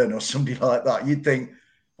Dan Burn or somebody like that, you'd think,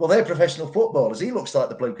 well, they're professional footballers. He looks like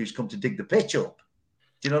the bloke who's come to dig the pitch up.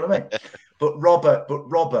 Do you know what I mean? But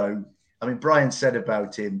Robbo, I mean, Brian said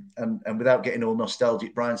about him, and without getting all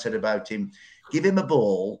nostalgic, Brian said about him, give him a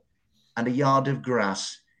ball and a yard of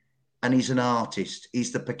grass, and he's an artist.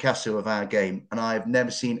 He's the Picasso of our game. And I've never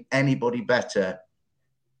seen anybody better,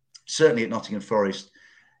 certainly at Nottingham Forest.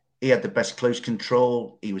 He had the best close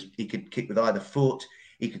control. He could kick with either foot.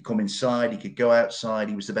 He could come inside. He could go outside.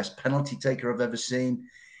 He was the best penalty taker I've ever seen.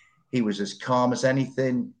 He was as calm as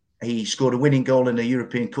anything. He scored a winning goal in a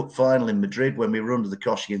European Cup final in Madrid when we were under the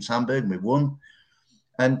cosh against Hamburg, and we won.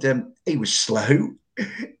 And he was slow.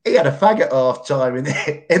 He had a fag at half time in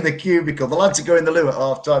the cubicle. The lads would go in the loo at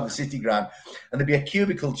half time, the City Ground, and there'd be a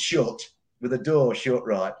cubicle shut with a door shut,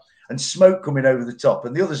 right, and smoke coming over the top.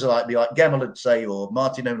 And the others are like Gemmell would say, or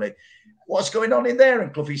Martin O'Neill, what's going on in there?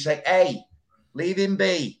 And Cloughie say, hey, leave him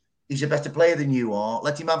be. He's a better player than you are.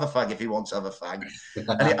 Let him have a fag if he wants to have a fag.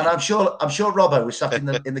 And I'm sure Robbo was sat in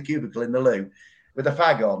the cubicle in the loo with a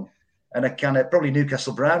fag on and a can of probably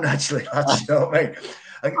Newcastle Brown, actually. That's, you know what I mean?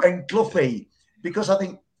 And Cloughie, because I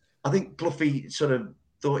think Cloughie sort of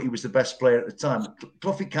thought he was the best player at the time,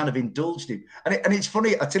 Cloughie kind of indulged him. And it's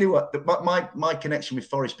funny, I tell you what, my connection with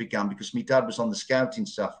Forest began because my dad was on the scouting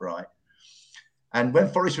staff, right? And when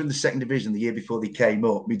Forest were in the second division the year before they came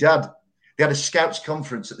up, they had a scouts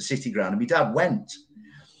conference at the City Ground, and my dad went.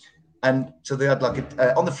 And so they had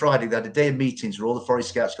on the Friday, they had a day of meetings where all the Forest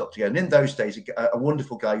scouts got together. And in those days, a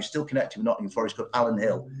wonderful guy who's still connected with Nottingham Forest called Alan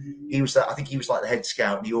Hill. He was I think he was like the head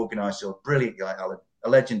scout, and he organised it. A brilliant guy, Alan, a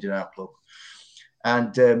legend in our club.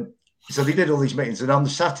 And so they did all these meetings. And on the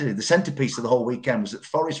Saturday, the centrepiece of the whole weekend was that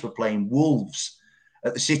Forest were playing Wolves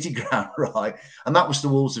at the City Ground, right? And that was the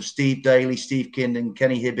Wolves of Steve Daly, Steve Kinnan,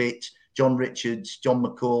 Kenny Hibbett, John Richards, John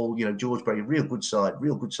McCall, George Brady, real good side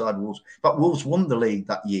Wolves. But Wolves won the league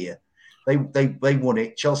that year. They won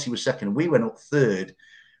it. Chelsea was second. We went up third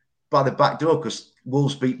by the back door because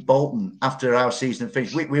Wolves beat Bolton after our season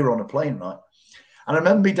finished. We were on a plane, right? And I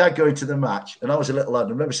remember my dad going to the match, and I was a little lad. I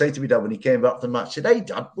remember saying to my dad when he came back from the match, I said, hey,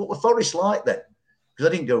 Dad, what were Forest like then?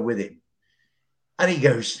 Because I didn't go with him. And he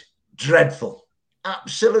goes, dreadful.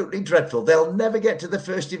 Absolutely dreadful. They'll never get to the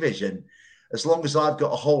first division as long as I've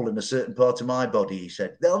got a hole in a certain part of my body, he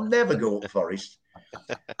said. They'll never go up Forest.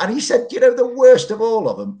 And he said, the worst of all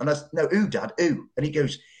of them. And I said, no, who, Dad, who? And he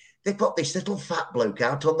goes, they've got this little fat bloke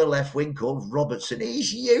out on the left wing called Robertson.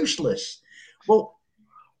 He's useless. Well,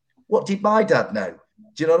 what did my dad know?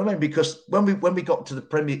 Do you know what I mean? Because when we got to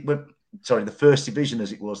the first division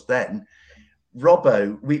as it was then,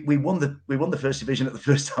 Robbo, we won the first division at the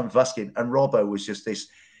first time of asking, and Robbo was just this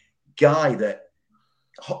guy that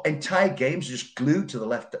entire games just glued to the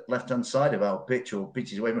left-hand side of our pitch or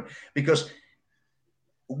pitches away from, because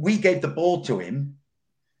we gave the ball to him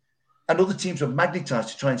and other teams were magnetised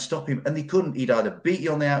to try and stop him, and they couldn't. He'd either beat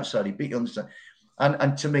you on the outside, he'd beat you on the side.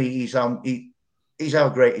 And to me, he's our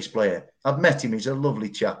greatest player. I've met him. He's a lovely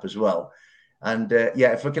chap as well. And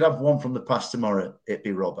if I could have one from the past tomorrow, it'd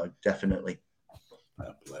be Robbo, definitely.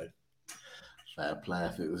 Fair play. I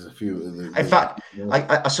think there's a few of them. In fact,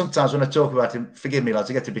 I sometimes when I talk about him, forgive me, lads,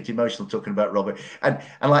 I get a bit emotional talking about Robbo. And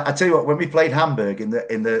like I tell you what, when we played Hamburg in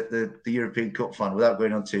the European Cup final, without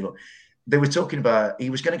going on too long, they were talking about he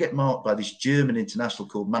was going to get marked by this German international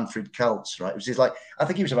called Manfred Kaltz, right? It was I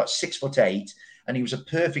think he was about 6'8", and he was a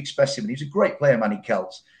perfect specimen. He was a great player, Manny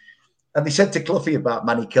Kaltz. And they said to Cloughie about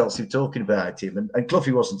Manny Kaltz, who were talking about him, and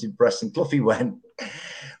Cloughie wasn't impressed. And Cloughie went,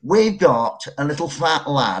 We've got a little fat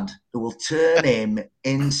lad who will turn him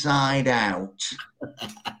inside out.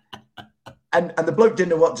 And the bloke didn't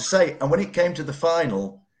know what to say. And when it came to the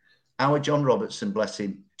final, our John Robertson, bless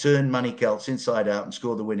him, turned Manny Kelts inside out and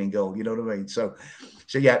scored the winning goal. You know what I mean? So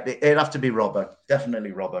yeah, it'd have to be Robbo.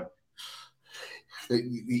 Definitely Robbo.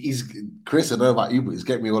 Chris, I know about you, but he's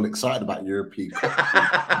getting me all excited about European.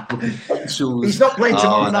 He's not playing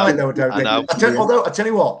tomorrow night, though, don't I know. Although I tell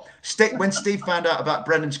you what, when Steve found out about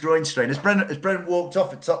Brennan's groin strain, as Brennan walked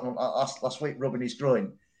off at Tottenham last week rubbing his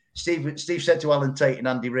groin, Steve said to Alan Tate and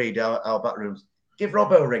Andy Reid, our back rooms, give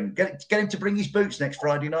Robbo a ring. Get him to bring his boots next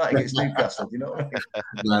Friday night against Newcastle. You know what I mean?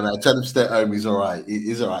 No. Tell him to stay at home. He's all right.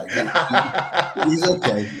 He's all right. He's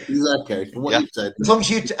okay. He's okay. From what you said. As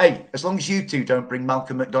long as you two don't bring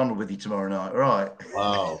Malcolm McDonald with you tomorrow night, all right?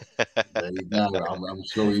 Wow. There you go. I'm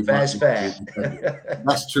sure you. Fair's fair.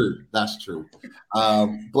 That's true. That's true.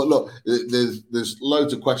 But look, there's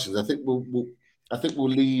loads of questions. I think we'll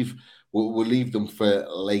leave them for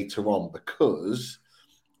later on because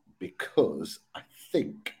I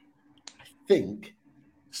think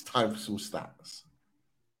it's time for some stats.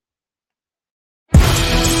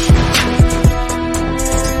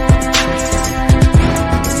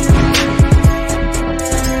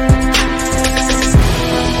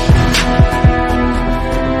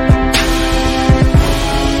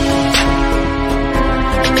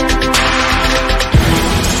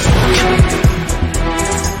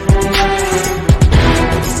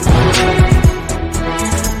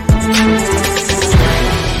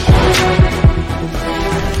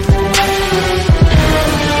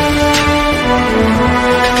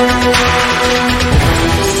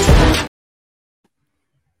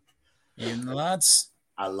 Lads,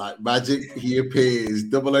 I like magic. He appears.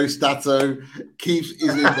 Double O Stato. Keith is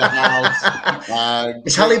in the house.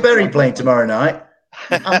 Is Halle Berry playing tomorrow night?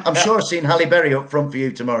 I'm sure I've seen Halle Berry up front for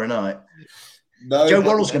you tomorrow night. No, Joe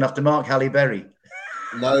Worrell's going to have to mark Halle Berry.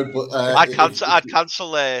 No, but I'd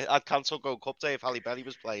cancel Gold Cup Day if Halle Berry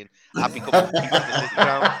was playing. I'd be coming to the City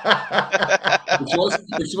Ground.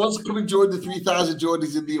 If she wants to come and join the 3,000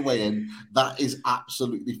 joiners in the away end, that is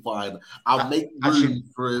absolutely fine. I'll make room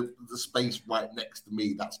for the space right next to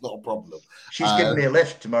me. That's not a problem. She's giving me a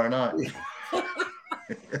lift tomorrow night.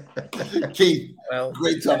 Keith,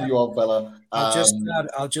 great to have you on, fella.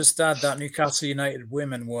 I'll just add that Newcastle United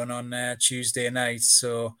women won on Tuesday night,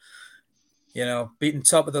 so. You know, beating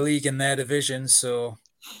top of the league in their division, so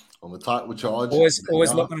on the title charge. Always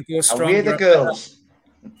looking to go strong. Away the girls.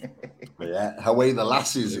 Yeah, away the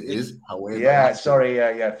lasses it is. Sorry,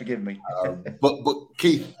 forgive me. But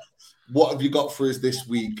Keith, what have you got for us this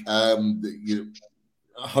week?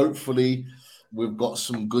 Hopefully we've got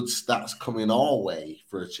some good stats coming our way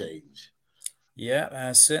for a change.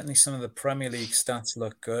 Yeah, certainly some of the Premier League stats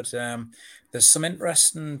look good. There's some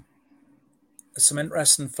interesting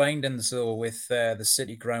findings though with the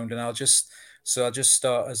City Ground, and I'll just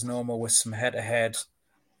start as normal with some head-to-head,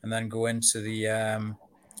 and then go into the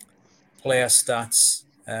player stats,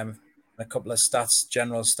 a couple of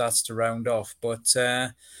general stats to round off. But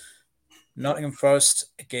Nottingham Forest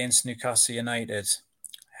against Newcastle United,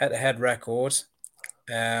 head-to-head record,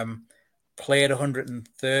 played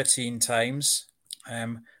 113 times.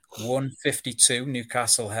 Won 52,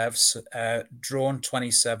 Newcastle have, drawn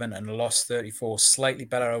 27 and lost 34. Slightly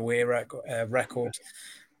better away record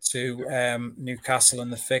to Newcastle in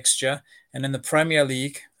the fixture. And in the Premier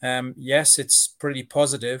League, yes, it's pretty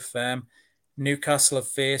positive. Newcastle have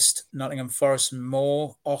faced Nottingham Forest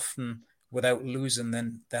more often without losing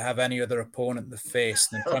than they have any other opponent they've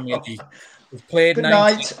faced in the Premier League. We've played Good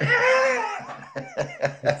night.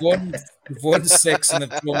 We've won 6 and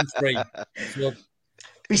they've drawn 3. So,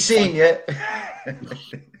 be seeing you.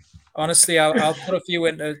 Honestly, I'll put a few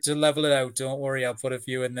in to level it out. Don't worry, I'll put a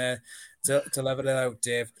few in there to level it out,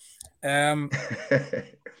 Dave.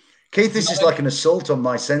 Keith, this is like an assault on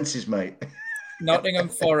my senses, mate. Nottingham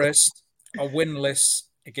Forest are winless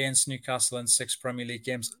against Newcastle in 6 Premier League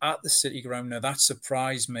games at the City Ground. Now, that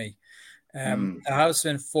surprised me. There has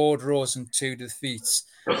been 4 draws and 2 defeats.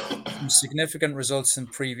 Some significant results in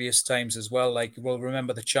previous times as well. Like, we'll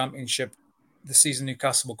remember the Championship. The season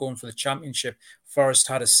Newcastle were going for the Championship, Forest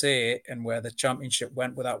had a say in where the Championship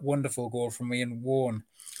went with that wonderful goal from Ian Warne.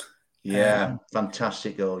 Yeah,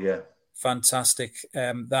 fantastic goal, yeah. Fantastic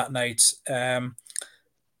that night.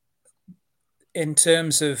 In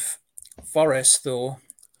terms of Forest, though,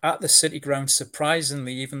 at the City Ground,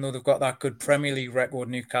 surprisingly, even though they've got that good Premier League record,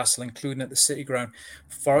 Newcastle, including at the City Ground,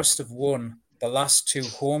 Forest have won the last 2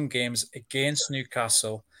 home games against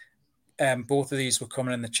Newcastle. Both of these were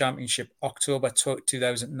coming in the Championship, October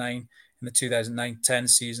 2009 in the 2009-10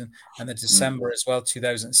 season, and the December as well,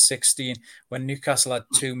 2016, when Newcastle had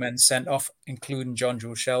 2 men sent off, including John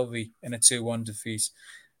Joe Shelby in a 2-1 defeat.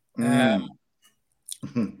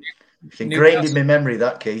 It's ingrained in my memory,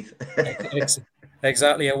 that, Keith.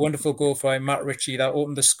 Exactly, a wonderful goal by Matt Ritchie that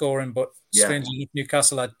opened the scoring, but strangely,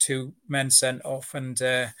 Newcastle had 2 men sent off, and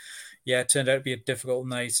it turned out to be a difficult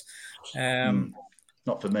night.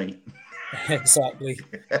 Not for me. Exactly.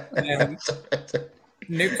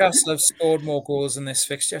 Newcastle have scored more goals in this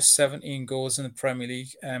fixture, 17 goals in the Premier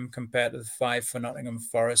League compared to the 5 for Nottingham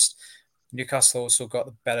Forest. Newcastle also got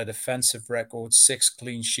the better defensive record, 6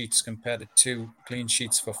 clean sheets compared to 2 clean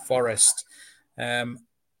sheets for Forest.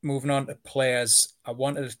 Moving on to players, I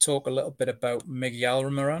wanted to talk a little bit about Miguel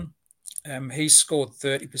Almiron. He scored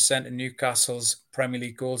 30% of Newcastle's Premier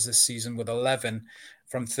League goals this season with 11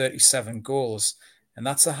 from 37 goals. And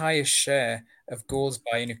that's the highest share of goals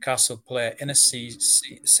by a Newcastle player in a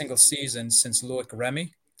single season since Loic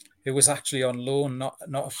Remy, who was actually on loan, not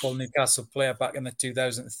a full Newcastle player back in the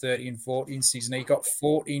 2013-14 season. He got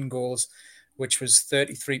 14 goals, which was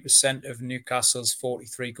 33% of Newcastle's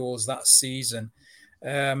 43 goals that season.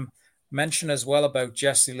 Mention as well about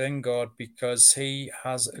Jesse Lingard, because he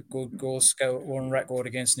has a good goal scoring record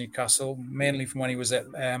against Newcastle, mainly from when he was at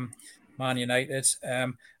Man United.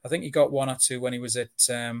 I think he got 1 or 2 when he was at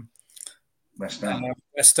West Ham.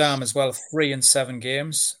 West Ham as well, 3 in 7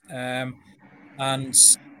 games. And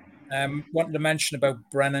wanted to mention about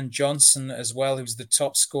Brennan Johnson as well, who's the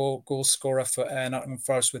top goal scorer for Nottingham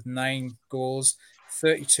Forest with 9 goals,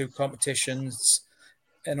 32 competitions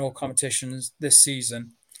in all competitions this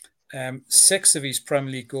season. 6 of his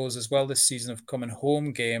Premier League goals as well this season have come in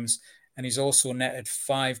home games, and he's also netted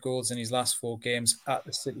 5 goals in his last 4 games at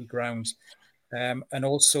the City Ground. And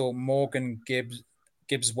also Morgan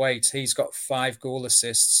Gibbs-White, he's got 5 goal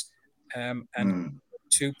assists and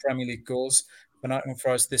 2 Premier League goals for Nottingham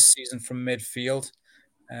Forest this season from midfield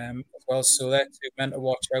as well. So they're 2 men to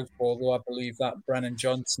watch out for, although I believe that Brennan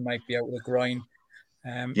Johnson might be out with a groin.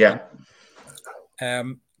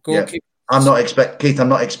 Goalkeeper. I'm not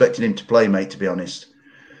expecting him to play, mate, to be honest.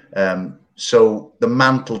 So the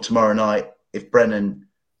mantle tomorrow night, if Brennan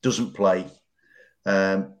doesn't play,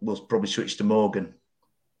 we'll probably switch to Morgan.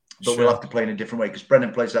 But we'll have to play in a different way, because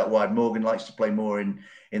Brennan plays that wide. Morgan likes to play more in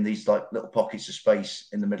these like little pockets of space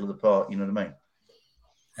in the middle of the park. You know what I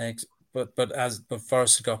mean? But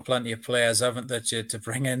Forest have got plenty of players, haven't they, to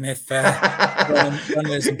bring in if Brennan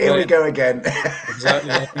isn't Here we go again.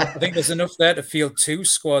 Exactly. I think there's enough there to field 2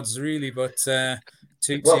 squads, really, but 2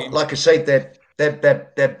 teams. Like I say, they're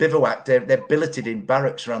bivouacked, they're billeted in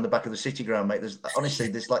barracks around the back of the City Ground, mate.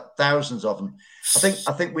 There's like thousands of them.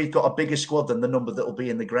 I think we've got a bigger squad than the number that will be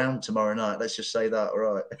in the ground tomorrow night. Let's just say that, all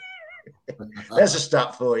right? There's a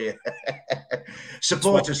stat for you.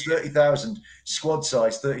 Supporters 30,000, squad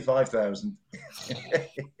size 35,000.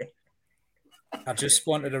 I just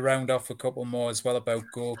wanted to round off a couple more as well about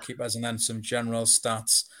goalkeepers and then some general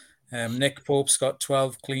stats. Nick Pope's got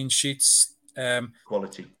 12 clean sheets.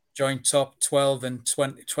 Quality. Joint top 12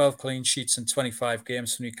 clean sheets in 25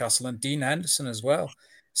 games for Newcastle, and Dean Henderson as well,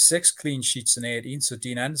 6 clean sheets in 18. So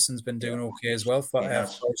Dean Henderson's been doing okay as well for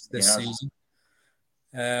this season.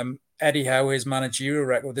 Eddie Howe, his managerial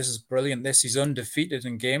record, this is brilliant. He's undefeated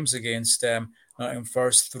in games against Nottingham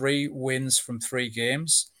Forest, 3 wins from 3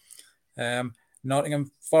 games.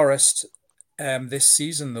 Nottingham Forest this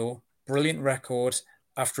season, though, brilliant record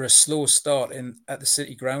after a slow start at the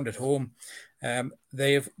City Ground at home.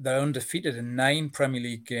 They're undefeated in 9 Premier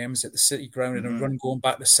League games at the City Ground in a run going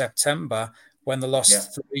back to September, when they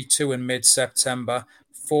lost 3-2 in mid-September.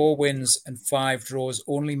 4 wins and 5 draws.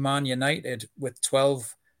 Only Man United, with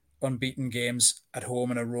 12 unbeaten games at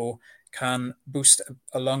home in a row, can boost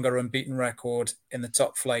a longer unbeaten record in the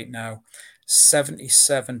top flight now.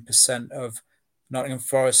 77% of Nottingham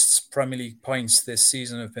Forest's Premier League points this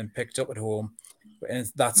season have been picked up at home,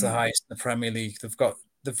 and that's the highest in the Premier League.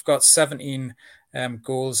 They've got 17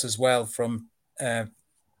 goals as well from the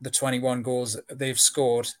 21 goals they've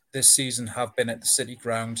scored this season have been at the City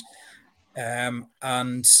Ground.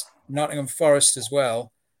 And Nottingham Forest as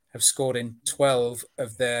well have scored in 12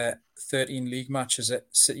 of their 13 league matches at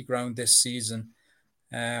City Ground this season.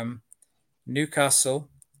 Newcastle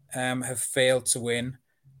have failed to win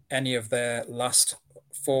any of their last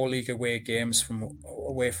 4 league away games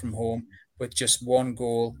away from home, with just 1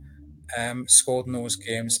 goal scored in those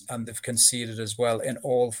games, and they've conceded as well in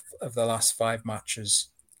all of the last 5 matches.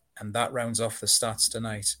 And that rounds off the stats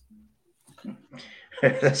tonight.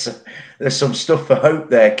 There's some stuff for hope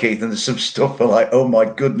there, Keith, and there's some stuff for like, oh my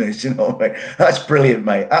goodness, you know, mate. That's brilliant,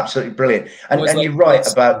 mate. Absolutely brilliant. And you're right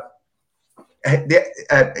about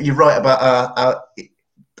You're right about our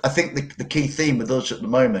I think the key theme with us at the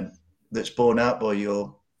moment that's borne out by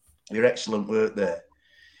your excellent work there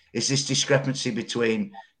is this discrepancy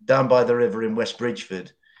between down by the river in West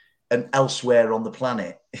Bridgford and elsewhere on the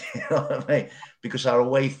planet. You know what I mean? Because our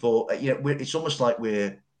away for, it's almost like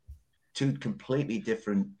we're two completely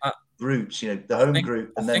different groups, the home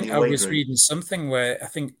group and then the away group. I was reading something where I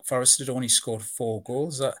think Forest had only scored 4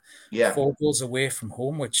 goals. 4 goals away from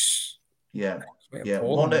home, which...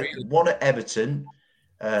 One at Everton,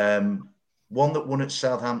 one that won at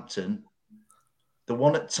Southampton, the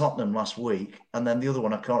one at Tottenham last week, and then the other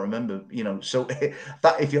one I can't remember. So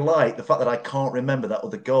that, if you like, the fact that I can't remember that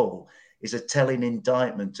other goal is a telling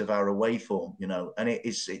indictment of our away form. And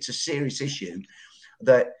it's a serious issue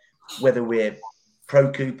that whether we're pro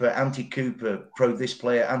Cooper, anti Cooper, pro this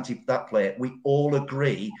player, anti that player, we all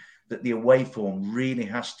agree that the away form really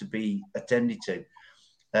has to be attended to.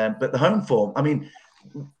 But the home form, I mean,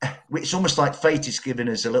 it's almost like fate is giving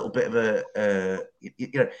us a little bit of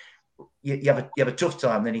you have a tough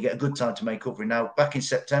time, then you get a good time to make up for it. Now, back in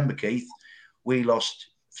September, Keith, we lost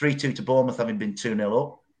 3-2 to Bournemouth, having been 2-0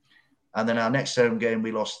 up. And then our next home game,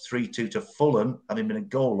 we lost 3-2 to Fulham, having been a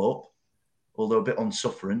goal up, although a bit on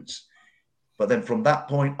sufferance. But then from that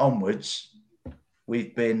point onwards,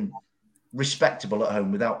 we've been respectable at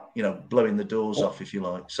home without, blowing the doors off, if you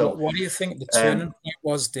like. So, what do you think the turning point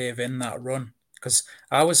was, Dave, in that run? Because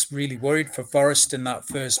I was really worried for Forest in that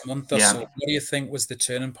first month or so. What do you think was the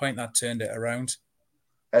turning point that turned it around?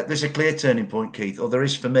 There's a clear turning point, Keith, or there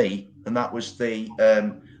is for me, and that was the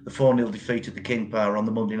 4-0 defeat at the King Power on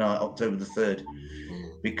the Monday night, October the 3rd,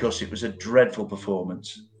 because it was a dreadful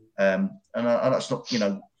performance. And that's not,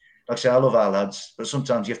 like I say, I love our lads, but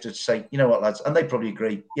sometimes you have to say, you know what, lads, and they probably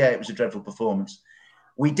agree, yeah, it was a dreadful performance.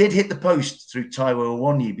 We did hit the post through Taiwo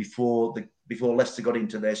Awoniyi before Leicester got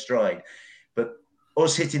into their stride. But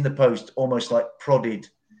us hitting the post almost like prodded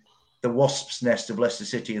the wasp's nest of Leicester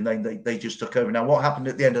City, and they just took over. Now, what happened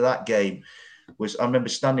at the end of that game was, I remember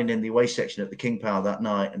standing in the away section at the King Power that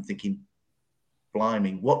night and thinking,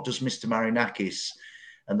 blimey, what does Mr. Marinakis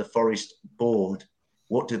and the Forest board,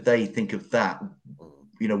 what do they think of that?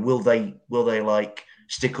 Will they like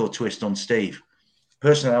stick or twist on Steve?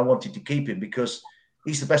 Personally, I wanted to keep him because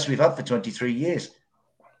he's the best we've had for 23 years.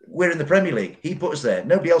 We're in the Premier League. He put us there.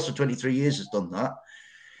 Nobody else for 23 years has done that.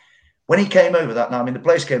 When he came over that night, the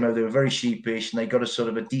players came over, they were very sheepish and they got a sort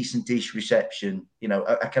of a decent-ish reception,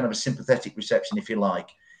 a kind of a sympathetic reception, if you like.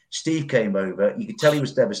 Steve came over. You could tell he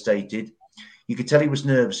was devastated. You could tell he was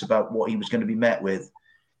nervous about what he was going to be met with.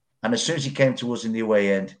 And as soon as he came to us in the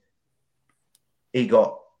away end, they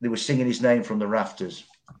were singing his name from the rafters.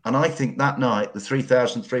 And I think that night, the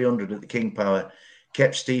 3,300 at the King Power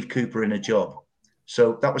kept Steve Cooper in a job.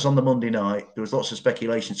 So that was on the Monday night. There was lots of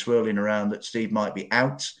speculation swirling around that Steve might be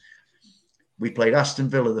out. We played Aston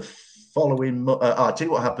Villa the following... I'll tell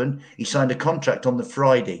you what happened. He signed a contract on the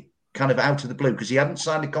Friday, kind of out of the blue, because he hadn't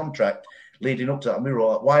signed a contract leading up to that. And we were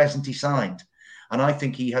all like, why hasn't he signed? And I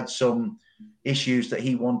think he had some issues that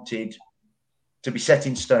he wanted to be set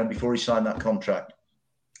in stone before he signed that contract.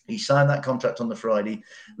 He signed that contract on the Friday.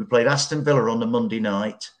 We played Aston Villa on the Monday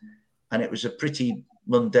night, and it was a pretty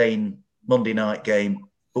mundane Monday night game,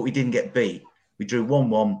 but we didn't get beat. We drew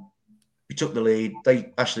 1-1. We took the lead.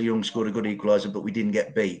 Ashley Young scored a good equaliser, but we didn't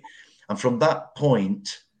get beat. And from that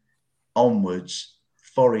point onwards,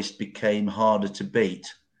 Forest became harder to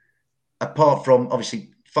beat. Apart from,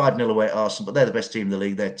 obviously, 5-0 away at Arsenal, but they're the best team in the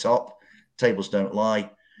league. They're top. Tables don't lie.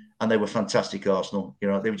 And they were fantastic, Arsenal. They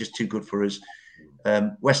were just too good for us.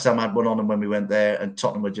 West Ham had one on them when we went there, and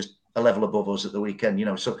Tottenham were just a level above us at the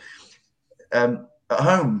weekend. So at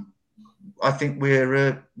home, I think we're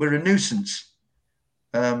a nuisance.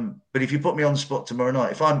 But if you put me on the spot tomorrow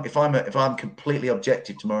night, if I'm completely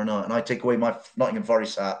objective tomorrow night, and I take away my Nottingham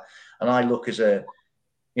Forest hat, and I look as a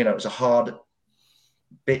hard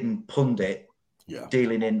bitten pundit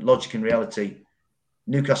dealing in logic and reality,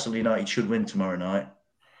 Newcastle United should win tomorrow night.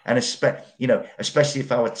 And especially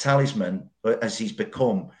if our talisman, as he's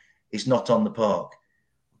become, is not on the park.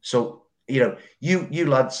 So, you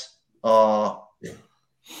lads are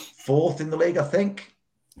fourth in the league, I think.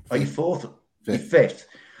 Are you fourth? Fifth.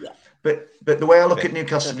 Yeah. But the way I look at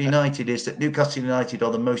Newcastle United is that Newcastle United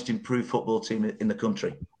are the most improved football team in the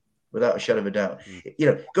country, without a shadow of a doubt.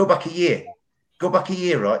 Go back a year,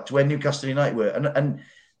 right, to where Newcastle United were. And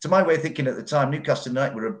to my way of thinking at the time, Newcastle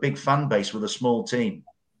United were a big fan base with a small team.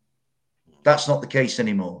 That's not the case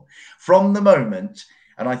anymore. From the moment,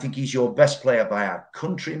 and I think he's your best player by a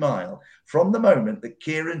country mile, from the moment that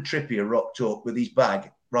Kieran Trippier rocked up with his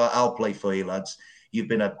bag, right, I'll play for you, lads. You've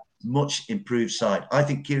been a much improved side. I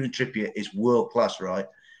think Kieran Trippier is world class, right?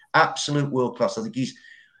 Absolute world class. I think he's,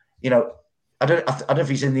 you know, I don't know if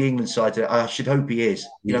he's in the England side. I should hope he is.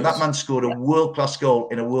 You know, that man scored a world class goal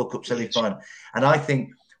in a World Cup semi-final, and I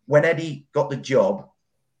think when Eddie got the job,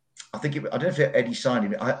 I don't know if Eddie signed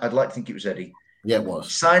him. I'd like to think it was Eddie. Yeah, it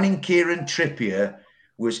was. Signing Kieran Trippier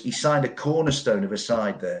he signed a cornerstone of a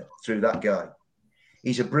side there through that guy.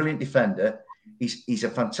 He's a brilliant defender. He's a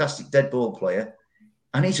fantastic dead ball player.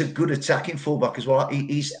 And he's a good attacking fullback as well.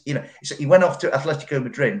 He went off to Atletico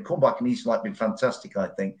Madrid and come back, and he's been fantastic, I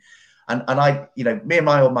think. And I, me and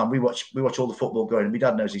my old man, we watch all the football going, and my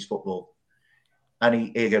dad knows his football.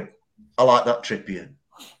 And he go, I like that Trippier.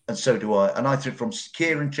 And so do I. And I think from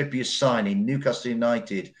Kieran Trippier's signing, Newcastle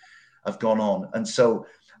United have gone on. And so,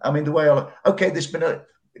 I mean, the way there's been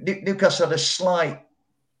Newcastle had a slight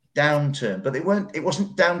downturn, but it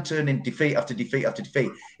wasn't downturn in defeat after defeat after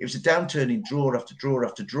defeat. It was a downturn in draw after draw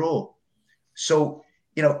after draw. So,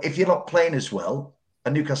 if you're not playing as well,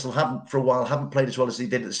 and Newcastle haven't played as well as they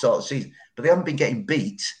did at the start of the season, but they haven't been getting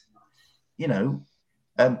beat,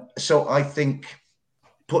 so I think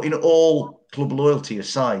putting all club loyalty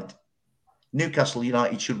aside, Newcastle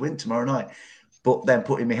United should win tomorrow night. But then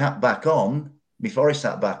putting my Forest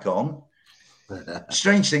hat back on,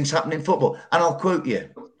 strange things happen in football. And I'll quote you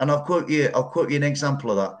an example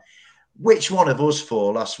of that. Which one of us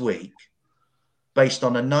four last week, based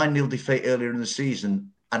on a 9-0 defeat earlier in the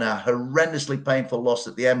season and a horrendously painful loss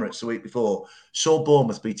at the Emirates the week before, saw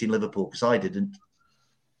Bournemouth beating Liverpool? Because I didn't.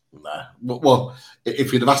 Nah. Well,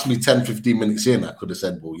 if you'd have asked me 10, 15 minutes in, I could have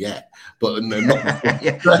said, well, yeah. But no, not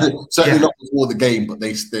before. Certainly not before the game, but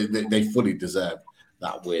they fully deserve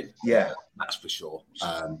that win. Yeah. That's for sure.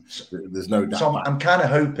 There's no doubt. So I'm kind of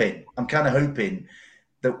hoping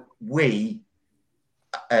that we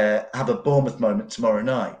have a Bournemouth moment tomorrow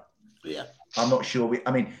night. Yeah. I'm not sure.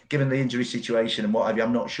 Given the injury situation and what have you,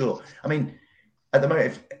 I'm not sure. At the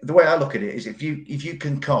moment, the way I look at it is if you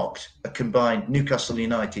concoct a combined Newcastle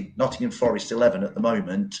United, Nottingham Forest 11 at the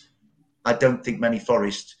moment, I don't think many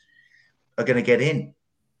Forest are going to get in,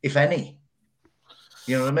 if any.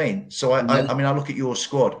 You know what I mean? So I look at your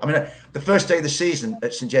squad. The first day of the season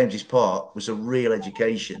at St James's Park was a real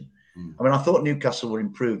education. I thought Newcastle were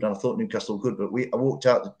improved and I thought Newcastle were good, but I walked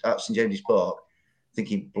out St James's Park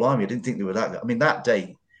thinking, blimey, I didn't think they were that good. That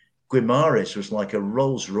day, Guimarães was like a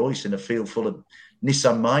Rolls Royce in a field full of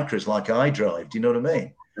Nissan Micras like I drive. Do you know what I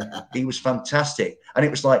mean? He was fantastic. And it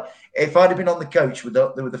was like, if I'd have been on the coach with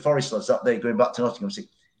the Forest lads up there going back to Nottingham, I'd say,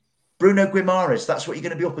 Bruno Guimarães, that's what you're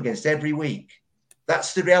going to be up against every week.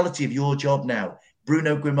 That's the reality of your job now.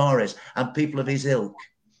 Bruno Guimarães and people of his ilk.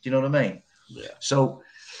 Do you know what I mean? Yeah. So,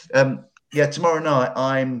 tomorrow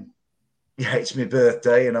night it's my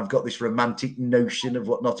birthday and I've got this romantic notion of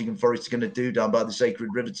what Nottingham Forest are going to do down by the Sacred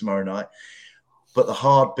River tomorrow night. But the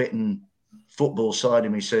hard-bitten football side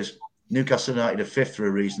of me says Newcastle United are 5th for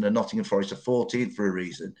a reason and Nottingham Forest are 14th for a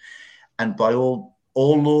reason. And by all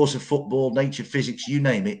laws of football, nature, physics, you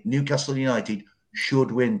name it, Newcastle United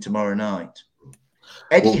should win tomorrow night.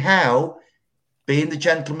 Eddie Howe, being the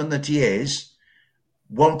gentleman that he is,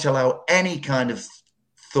 won't allow any kind of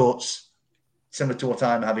thoughts similar to what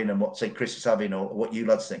I'm having and what, say, Chris is having or what you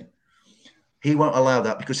lads think. He won't allow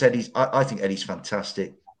that because I think Eddie's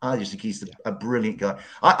fantastic. I just think he's a brilliant guy.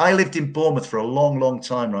 I lived in Bournemouth for a long, long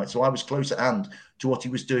time, right? So I was close at hand to what he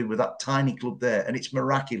was doing with that tiny club there, and it's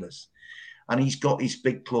miraculous. And he's got his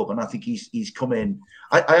big club, and I think he's come in.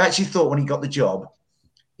 I actually thought when he got the job,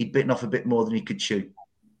 he'd bitten off a bit more than he could chew.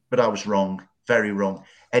 But I was wrong, very wrong.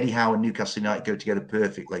 Eddie Howe and Newcastle United go together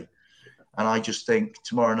perfectly. And I just think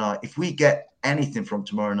tomorrow night, if we get anything from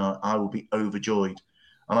tomorrow night, I will be overjoyed.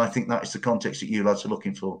 And I think that is the context that you lads are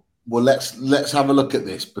looking for. Well, let's have a look at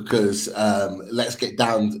this because let's get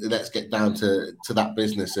down to that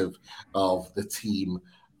business of the team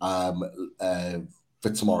for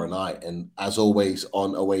tomorrow night. And as always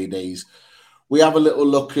on away days, we have a little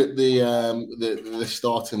look at the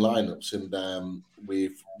starting lineups, and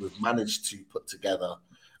we've managed to put together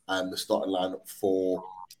the starting lineup for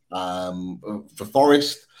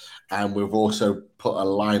Forest, and we've also put a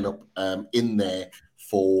lineup in there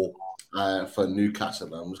for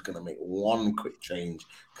Newcastle. I'm just going to make one quick change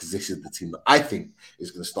because this is the team that I think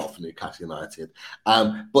is going to start for Newcastle United.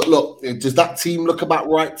 But look, does that team look about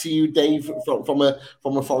right to you, Dave, from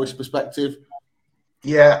a Forest perspective?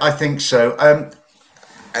 Yeah, I think so.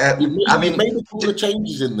 You've made a couple of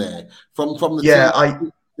changes in there from the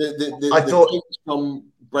team. I thought change from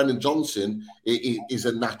Brennan Johnson is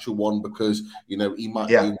a natural one because he might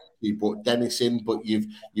be. You brought Dennis in, but you've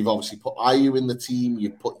obviously put Ayew in the team. You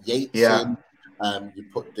put Yates in. You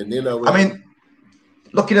put Danilo in.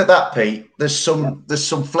 looking at that, Pete, there's some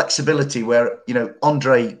flexibility where, you know,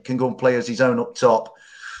 Andre can go and play as his own up top,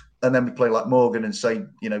 and then we play like Morgan and say,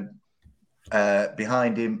 you know,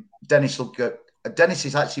 behind him, Dennis will go. Dennis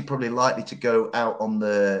is actually probably likely to go out on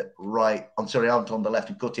the right. Out on the left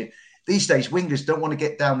and cut in. These days, wingers don't want to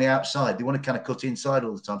get down the outside; they want to kind of cut inside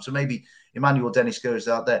all the time. So maybe Emmanuel Dennis goes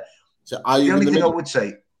out there. So the only thing I would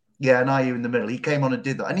say, yeah, and Ayew in the middle. He came on and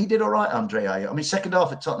did that, and he did all right, Andre Ayew. I mean, second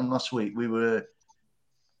half at Tottenham last week, we were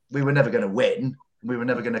never going to win. We were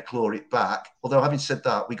never going to claw it back. Although, having said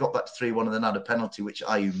that, we got back to 3-1 and then had a penalty, which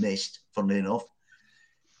Ayew missed, funnily enough.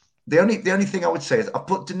 The only thing I would say is I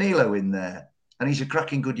put Danilo in there, and he's a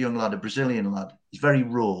cracking good young lad, a Brazilian lad. He's very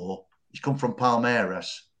raw. He's come from Palmeiras.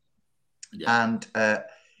 Yeah. And I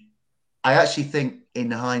actually think,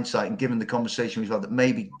 in hindsight, and given the conversation we've had, that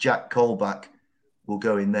maybe Jack Colback will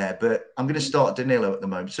go in there. But I'm going to start Danilo at the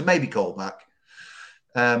moment. So maybe Colback.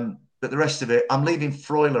 But the rest of it, I'm leaving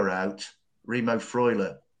Freuler out, Remo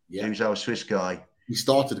Freuler, who's our Swiss guy. He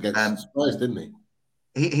started against Spurs, didn't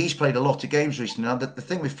he? He's played a lot of games recently. Now, the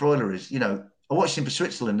thing with Freuler is, you know, I watched him for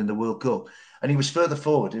Switzerland in the World Cup, and he was further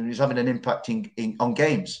forward and he was having an impact on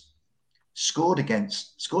games. Scored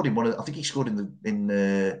in one of, I think he scored in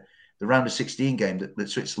the round of 16 game that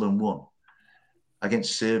Switzerland won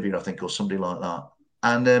against Serbia, I think, or somebody like that.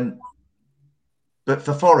 And but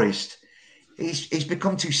for Forest, he's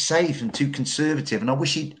become too safe and too conservative, and I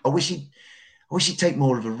wish he'd take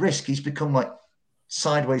more of a risk. He's become like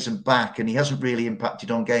sideways and back, and he hasn't really impacted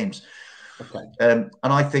on games. Okay. And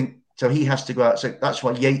I think so. He has to go out. So that's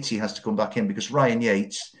why Yatesy has to come back in, because Ryan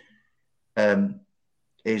Yates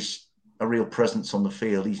is a real presence on the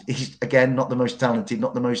field. He's again not the most talented,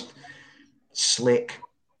 not the most slick,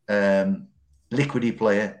 liquidy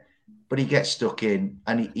player, but he gets stuck in.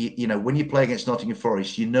 And he, you know, when you play against Nottingham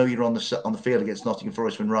Forest, you know you're on the field against Nottingham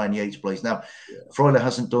Forest when Ryan Yates plays. Now, Freuler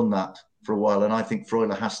hasn't done that for a while, and I think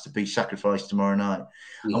Freuler has to be sacrificed tomorrow night.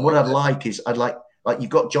 Yeah. And what I'd like is, like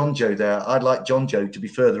you've got John Joe there. I'd like John Joe to be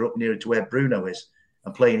further up nearer to where Bruno is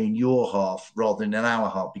and playing in your half rather than in our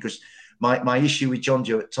half, because my issue with John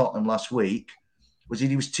Joe at Tottenham last week was that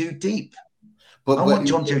he was too deep. But I want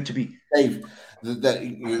John Joe to be... Dave,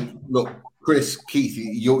 look, Chris, Keith,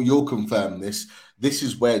 you'll confirm this. This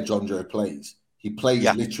is where John Joe plays. He plays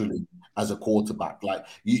literally as a quarterback. Like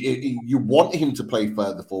you want him to play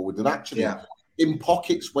further forward, and actually in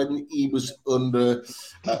pockets when he was under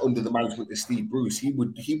the management of Steve Bruce, he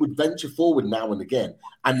would venture forward now and again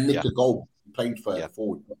and nick a goal. He played further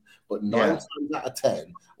forward, but 9 times out of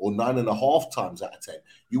 10, or 9.5 times out of 10,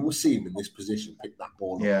 you will see him in this position pick that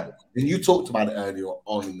ball up. Yeah. And you talked about it earlier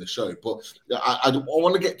on in the show, but I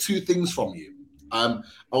want to get two things from you.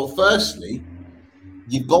 Well, firstly,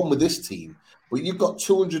 you've gone with this team, but you've got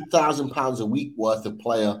 £200,000 a week worth of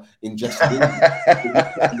player in Jesse Lingard.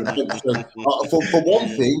 For one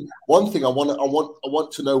thing, I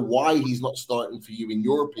want to know why he's not starting for you, in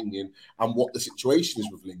your opinion, and what the situation is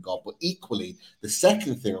with Lingard. But equally, the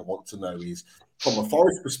second thing I want to know is, from a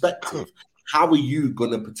Forest perspective, how are you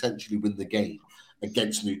going to potentially win the game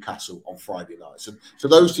against Newcastle on Friday night? So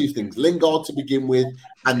those two things, Lingard to begin with,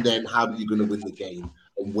 and then how are you going to win the game,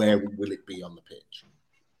 and where will it be on the pitch?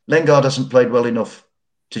 Lingard hasn't played well enough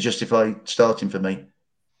to justify starting for me.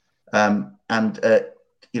 You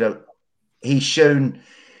know, he's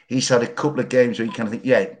had a couple of games where you kind of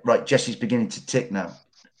think, Jesse's beginning to tick now.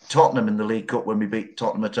 Tottenham in the League Cup, when we beat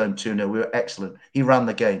Tottenham at home 2-0, we were excellent. He ran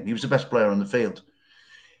the game. He was the best player on the field.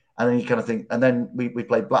 And then you kind of think, and then we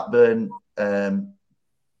played Blackburn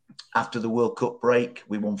after the World Cup break.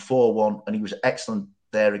 We won 4-1, and he was excellent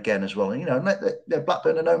there again as well. And, you know,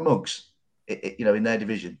 Blackburn are no mugs, you know, in their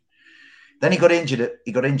division. Then he got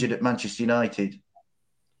injured at Manchester United,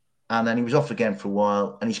 and then he was off again for a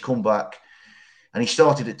while, and he's come back, and he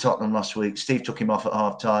started at Tottenham last week. Steve took him off at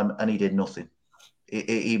half time, and he did nothing.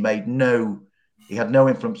 He had no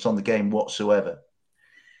influence on the game whatsoever,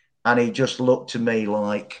 and he just looked to me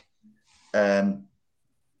like, you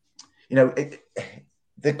know,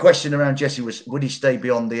 the question around Jesse was, would he stay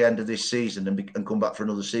beyond the end of this season and come back for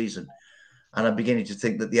another season? And I'm beginning to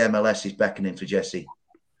think that the MLS is beckoning for Jesse.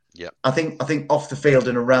 Yeah, I think off the field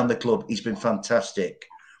and around the club, he's been fantastic.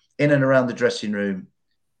 In and around the dressing room,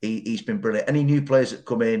 he's been brilliant. Any new players that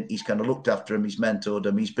come in, he's kind of looked after them, he's mentored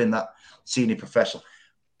them, he's been that senior professional.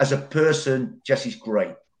 As a person, Jesse's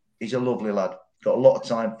great. He's a lovely lad. Got a lot of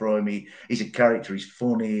time for him. He's a character. He's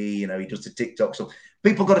funny. You know, he does the TikTok stuff.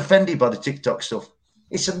 People got offended by the TikTok stuff.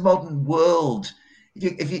 It's a modern world.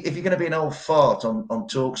 If you're going to be an old fart on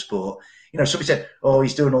TalkSport, you know, somebody said, "Oh,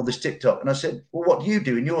 he's doing all this TikTok," and I said, "Well, what do you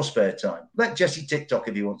do in your spare time? Let Jesse TikTok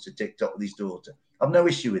if he wants to TikTok with his daughter. I've no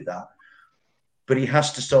issue with that. but he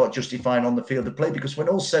has to start justifying on the field of play, because when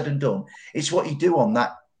all's said and done, it's what you do on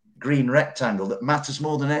that green rectangle that matters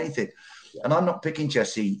more than anything. And I'm not picking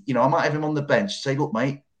Jesse. You know, I might have him on the bench, say, look,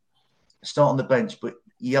 mate, start on the bench, but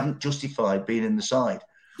you haven't justified being in the side.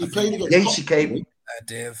 He played against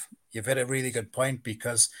Dave, you've hit a really good point,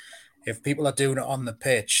 because if people are doing it on the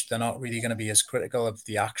pitch, they're not really going to be as critical of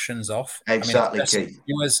the actions off. Exactly, Keith.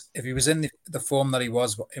 If he was in the form that he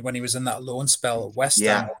was when he was in that loan spell at West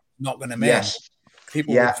Ham, not going to in,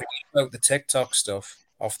 people would forget about the TikTok stuff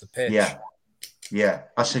off the pitch. Yeah,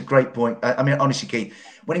 that's a great point. I mean, honestly, Keith,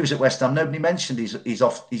 when he was at West Ham, nobody mentioned his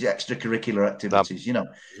extracurricular activities, you know.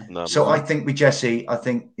 So I think with Jesse, I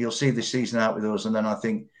think he'll see the season out with us, and then I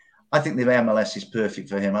think the MLS is perfect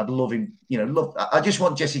for him. I'd love him, I just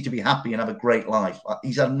want Jesse to be happy and have a great life.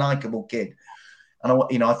 He's a likable kid,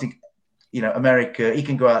 and I think, America, he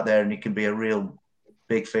can go out there and he can be a real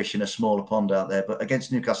big fish in a smaller pond out there. But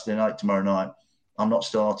against Newcastle United tomorrow night, I'm not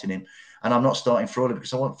starting him. And I'm not starting Freuler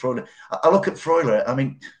because I want Freuler. I look at Freuler. I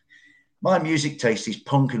mean, my music taste is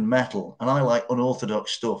punk and metal, and I like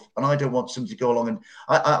unorthodox stuff. And I don't want somebody to go along and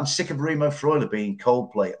I'm sick of Remo Freuler being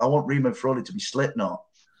Coldplay. I want Remo Freuler to be Slipknot.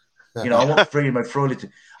 I want Remo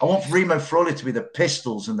Freuler to be the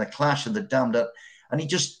Pistols and the Clash and the Damned. And he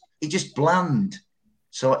just bland.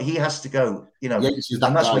 So he has to go. And that's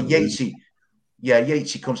where Yatesy. Yeah,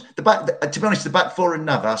 Yatesy comes. To be honest, the back four and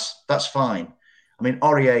Navas, that's fine. I mean,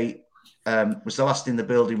 Aurier was the last in the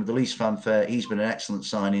building with the least fanfare. He's been an excellent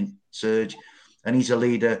signing, Serge, and he's a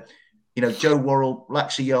leader. Joe Worrell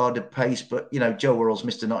lacks a yard of pace, but Joe Worrell's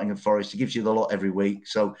Mr. Nottingham Forest. He gives you the lot every week.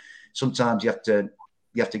 So sometimes you have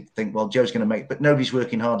to think, well, Joe's going to make, but nobody's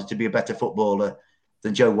working harder to be a better footballer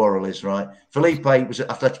than Joe Worrell is, right? Felipe was at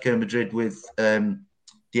Atletico Madrid with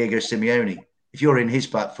Diego Simeone. If you're in his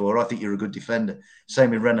back four, I think you're a good defender.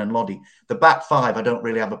 Same with Renan Lodi. The back five, I don't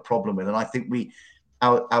really have a problem with, and I think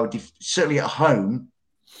certainly at home,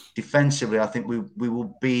 defensively, I think we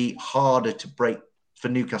will be harder to break for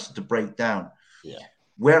Newcastle to break down. Yeah.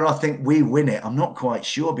 Where I think we win it, I'm not quite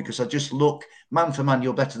sure, because I just look man for man,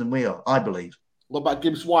 you're better than we are, I believe. What about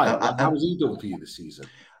Gibbs White? How has he done for you this season?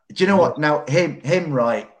 Do you know what? Now him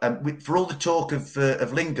right? For all the talk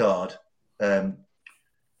of Lingard,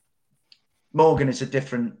 Morgan is a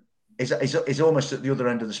different. Is almost at the other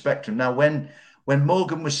end of the spectrum. Now, when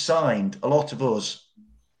Morgan was signed, a lot of us,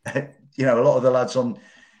 a lot of the lads and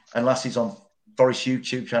lassies on Forest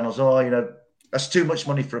YouTube channels, that's too much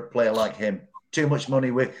money for a player like him. Too much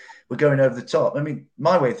money. We're going over the top. I mean,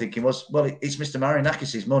 my way of thinking was, well, it's Mr.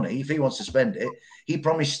 Marinakis' money. If he wants to spend it, he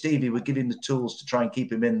promised Stevie would give him the tools to try and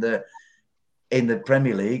keep him in the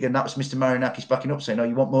Premier League, and that was Mr. Marinakis backing up, saying, "No,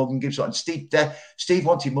 you want Morgan Gibbs White." And Steve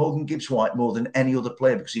wanted Morgan Gibbs White more than any other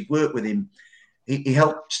player because he'd worked with him. He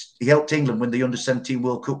helped England win the Under-17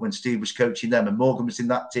 World Cup when Steve was coaching them, and Morgan was in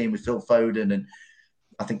that team with Phil Foden and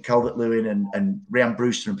I think Calvert-Lewin and Ryan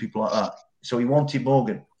Brewster and people like that. So he wanted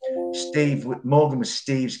Morgan. Morgan was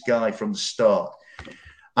Steve's guy from the start,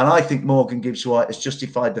 and I think Morgan Gibbs White has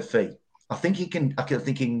justified the fee. I think he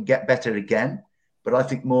can get better again. But I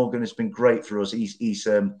think Morgan has been great for us. He's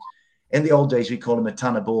in the old days we call him a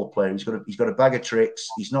Tanner ball player. He's got a bag of tricks.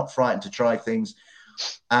 He's not frightened to try things.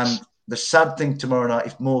 And the sad thing tomorrow night,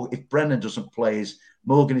 if Brennan doesn't play, is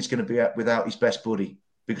Morgan is going to be without his best buddy,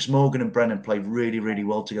 because Morgan and Brennan play really, really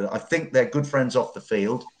well together. I think they're good friends off the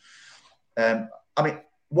field. I mean,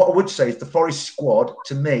 what I would say is the Forest squad,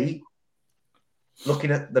 to me,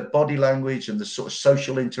 looking at the body language and the sort of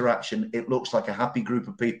social interaction, it looks like a happy group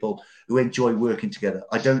of people who enjoy working together.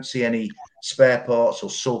 I don't see any spare parts or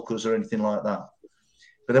sulkers or anything like that.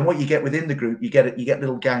 But then what you get within the group, you get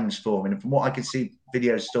little gangs forming. And from what I can see,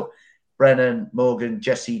 videos stuff, Brennan, Morgan,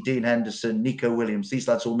 Jesse, Dean Henderson, Nico Williams, these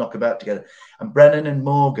lads all knock about together. And Brennan and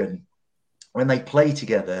Morgan, when they play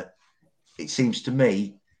together, it seems to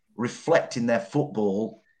me, reflecting their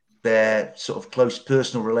football, their sort of close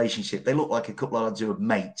personal relationship, they look like a couple of lads who are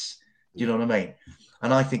mates. Do you know what I mean?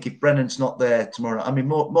 And I think if Brennan's not there tomorrow, I mean,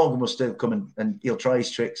 Morgan will still come and he'll try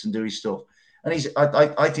his tricks and do his stuff. And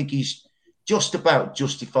I think he's just about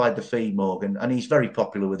justified the fee, Morgan, and he's very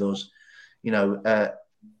popular with us.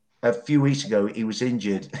 A few weeks ago, he was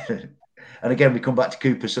injured. And again, we come back to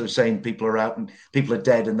Cooper sort of saying people are out and people are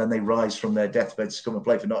dead, and then they rise from their deathbeds to come and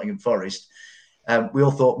play for Nottingham Forest. We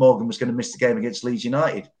all thought Morgan was going to miss the game against Leeds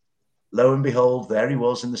United. Lo and behold, there he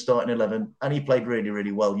was in the starting 11, and he played really,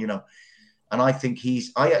 really well, And I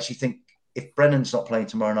actually think if Brennan's not playing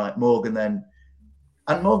tomorrow night, Morgan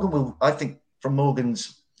will, I think from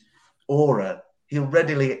Morgan's aura, he'll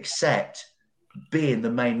readily accept being the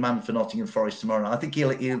main man for Nottingham Forest tomorrow night. I think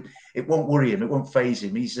it won't worry him. It won't faze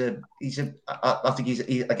him. I think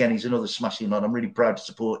he's another smashing lad. I'm really proud to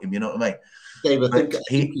support him. You know what I mean? Dave,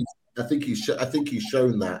 I think he's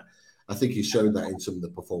shown that. I think he's shown that in some of the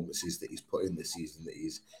performances that he's put in this season that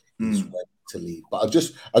he's ready to lead. But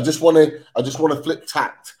I just want to flip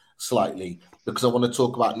tact slightly because I want to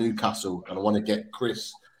talk about Newcastle and I want to get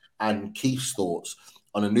Chris and Keith's thoughts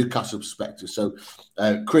on a Newcastle perspective. So,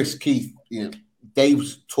 Chris, Keith,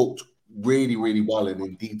 Dave's talked really, really well and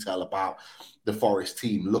in detail about the Forest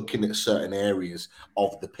team, looking at certain areas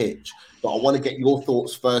of the pitch. But I want to get your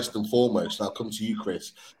thoughts first and foremost. And I'll come to you,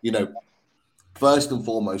 Chris. First and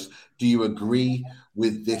foremost, do you agree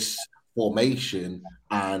with this formation?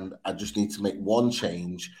 And I just need to make one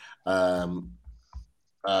change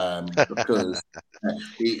because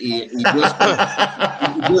he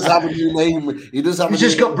does have a new name. He does have. You've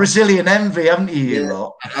just got Brazilian envy, haven't you? Yeah,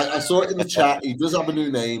 lot? I saw it in the chat. He does have a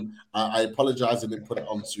new name. I apologise I didn't put it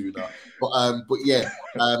on sooner. But yeah,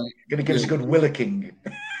 going to give us a good Willicking.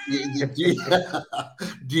 Do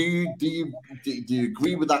you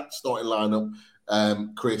agree with that starting lineup,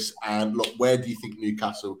 Chris? And look, where do you think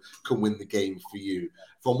Newcastle can win the game for you?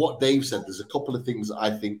 From what Dave said, there's a couple of things that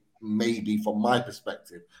I think maybe from my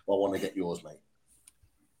perspective, but I want to get yours, mate.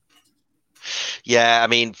 Yeah, I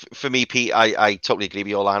mean, for me, Pete, I totally agree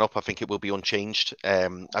with your lineup. I think it will be unchanged. I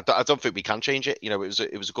don't think we can change it. It was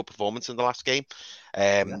a good performance in the last game,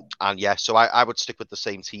 and so I would stick with the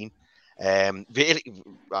same team. Really,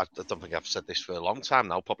 I don't think I've said this for a long time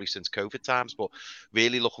now, probably since COVID times, but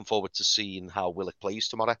really looking forward to seeing how Willock plays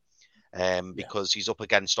tomorrow. Because he's up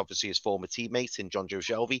against obviously his former teammate in John Joe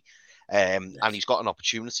Shelby, and he's got an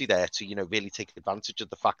opportunity there to really take advantage of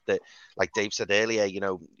the fact that, like Dave said earlier,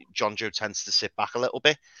 John Joe tends to sit back a little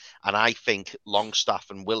bit, and I think Longstaff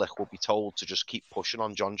and Willock will be told to just keep pushing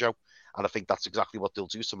on John Joe, and I think that's exactly what they'll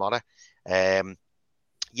do tomorrow.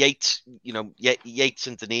 Yates, Yates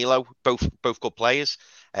and Danilo, both good players,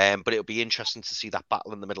 but it'll be interesting to see that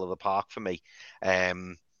battle in the middle of the park for me.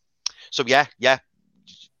 So yeah.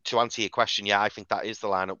 To answer your question, I think that is the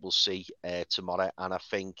lineup we'll see tomorrow, and I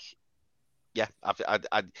think, I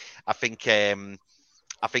think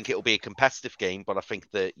it'll be a competitive game, but I think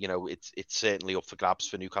that it's certainly up for grabs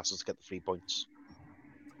for Newcastle to get the 3 points.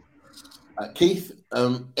 Keith,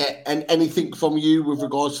 and anything from you with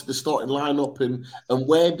regards to the starting lineup, and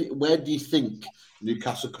where do you think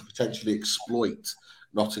Newcastle could potentially exploit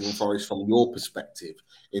Nottingham Forest from your perspective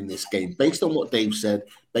in this game, based on what Dave said,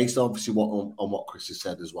 based on obviously on what Chris has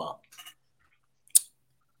said as well?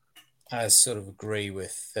 I sort of agree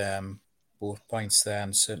with both points there,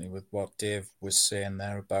 and certainly with what Dave was saying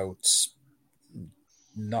there about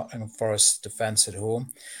Nottingham Forest defence at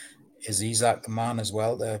home. Is Isak the man as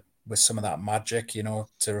well with some of that magic,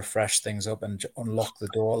 to refresh things up and unlock the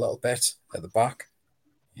door a little bit at the back,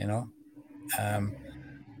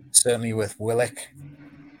 certainly with Willock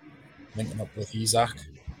linking up with Isak,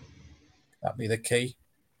 that'd be the key.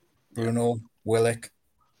 Bruno, Willock,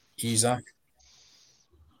 Isak.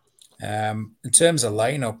 In terms of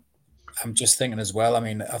lineup, I'm just thinking as well. I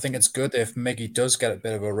mean, I think it's good if Miggy does get a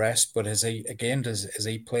bit of a rest, but has he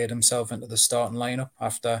played himself into the starting lineup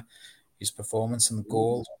after his performance and the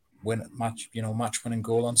goal, match-winning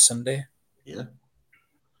goal on Sunday? Yeah,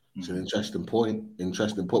 it's an interesting point.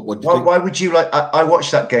 Why would you like? I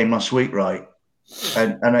watched that game last week, right?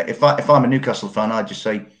 And if I'm a Newcastle fan, I'd just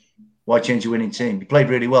say, why change your winning team? He played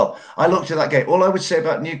really well. I looked at that game. All I would say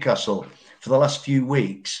about Newcastle for the last few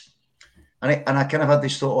weeks, and I kind of had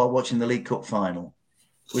this thought while watching the League Cup final,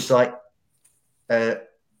 was like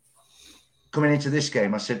coming into this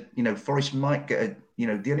game, I said, Forest might get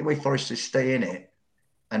the only way Forest to stay in it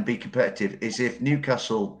and be competitive is if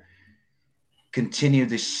Newcastle continue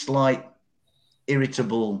this slight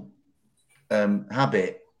irritable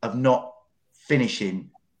habit of not finishing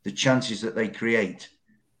the chances that they create.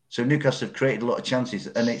 So Newcastle have created a lot of chances,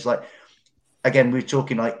 and it's like, again, we're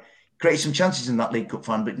talking like created some chances in that League Cup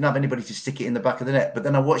final, but didn't have anybody to stick it in the back of the net. But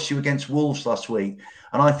then I watched you against Wolves last week,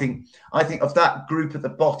 and I think of that group at the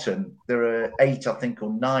bottom, there are 8, I think,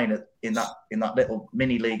 or 9 in that little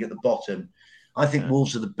mini league at the bottom. I think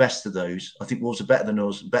Wolves are the best of those. I think Wolves are better than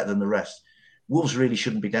us, better than the rest. Wolves really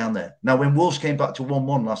shouldn't be down there. Now, when Wolves came back to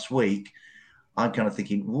 1-1 last week, I'm kind of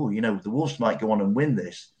thinking, the Wolves might go on and win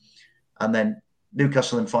this. And then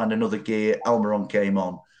Newcastle then find another gear. Almiron came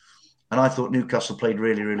on. And I thought Newcastle played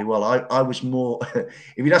really, really well. I was more,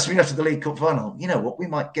 if you'd asked me after the League Cup final, we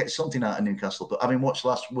might get something out of Newcastle. But having watched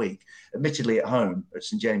last week, admittedly at home at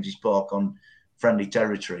St James's Park on friendly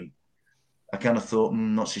territory, I kind of thought,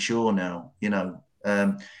 not so sure now.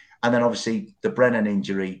 And then obviously the Brennan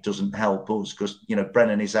injury doesn't help us because,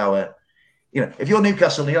 Brennan is our, if you're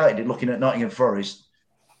Newcastle United looking at Nottingham Forest,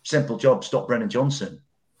 simple job, stop Brennan Johnson.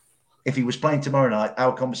 If he was playing tomorrow night,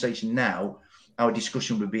 our conversation now, our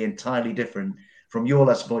discussion would be entirely different. From your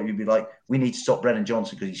last point, we'd be like, we need to stop Brennan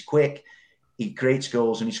Johnson because he's quick, he creates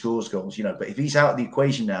goals and he scores goals, But if he's out of the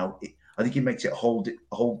equation now, I think it makes it a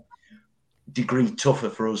whole degree tougher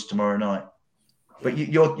for us tomorrow night. But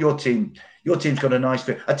your team's got a nice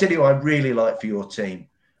fit. I tell you what I really like for your team,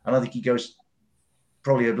 and I think he goes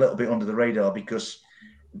probably a little bit under the radar because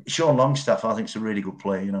Sean Longstaff, I think, is a really good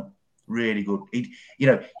player, really good.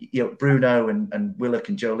 Bruno and Willock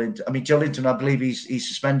and Joe Linton. I mean, Joe Linton, I believe he's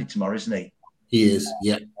suspended tomorrow, isn't he? He is,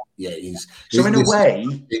 yeah. He's so in a way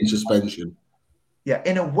in suspension. Yeah,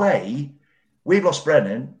 in a way, we've lost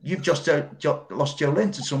Brennan. You've just lost Joe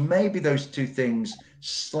Linton. So maybe those two things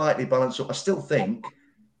slightly balance up. I still think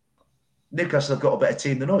Newcastle have got a better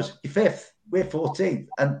team than us. You're fifth, we're 14th,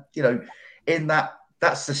 and in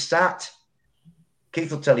that's the stat.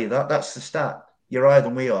 Keith will tell you that. That's the stat. You're higher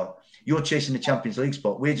than we are. You're chasing the Champions League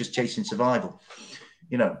spot. We're just chasing survival.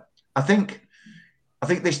 I think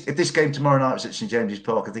if this game tomorrow night was at St James's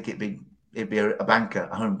Park, I think it'd be a banker,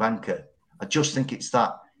 a home banker. I just think it's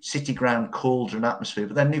that City ground cauldron atmosphere.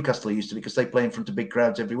 But then Newcastle are used to because they play in front of big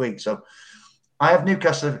crowds every week. So I have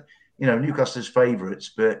Newcastle, Newcastle's favourites,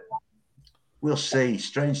 but we'll see.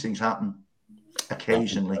 Strange things happen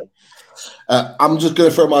occasionally. I'm just going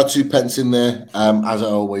to throw my 2 pence in there, as I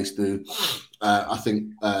always do. I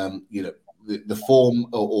think, the form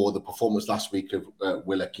or the performance last week of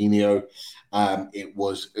Will Aquino, he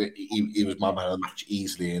was my man of the match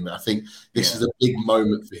easily. And I think this is a big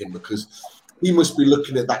moment for him because he must be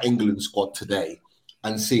looking at that England squad today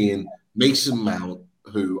and seeing Mason Mount,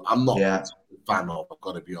 who I'm not a fan of, I've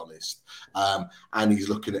got to be honest. And he's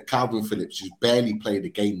looking at Calvin Phillips, who's barely played a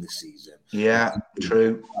game this season. Yeah,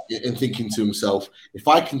 true. And thinking to himself, if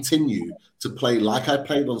I continue to play like I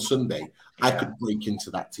played on Sunday, I could break into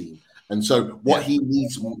that team. And so what he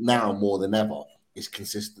needs now more than ever is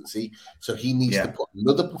consistency. So he needs to put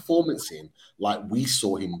another performance in like we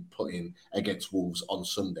saw him put in against Wolves on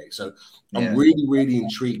Sunday. So I'm really, really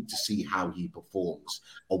intrigued to see how he performs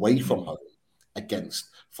away from home against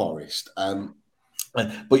Forest. But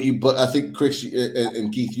I think, Chris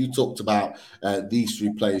and Keith, you talked about these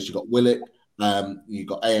 3 players. You got Willock, you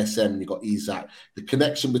got ASM, you got Isak. The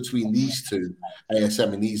connection between these two,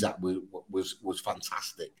 ASM and Isak, was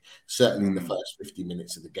fantastic. Certainly in the first 50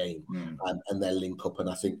 minutes of the game, and their link up. And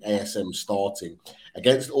I think ASM starting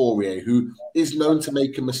against Aurier, who is known to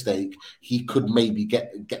make a mistake, he could maybe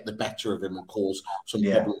get the better of him and cause some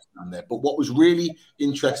problems down there. But what was really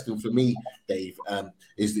interesting for me, Dave,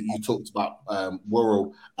 is that you talked about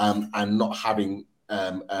Worrell and not having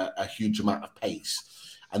a huge amount of pace.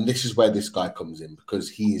 And this is where this guy comes in because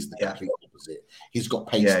he is the complete opposite. He's got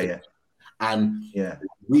pace. And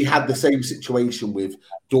we had the same situation with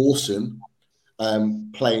Dawson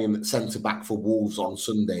playing centre-back for Wolves on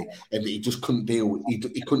Sunday, and he just couldn't deal with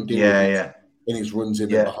he couldn't deal with in his runs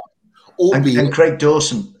in and behind. And Craig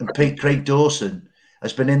Dawson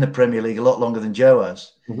has been in the Premier League a lot longer than Joe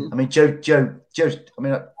has. I mean, Joe. I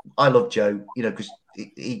mean, I love Joe, because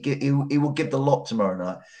he will give the lot tomorrow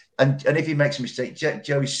night. And if he makes a mistake,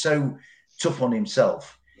 Joe is so tough on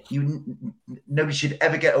himself. Nobody should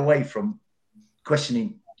ever get away from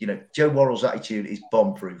questioning. Joe Worrell's attitude is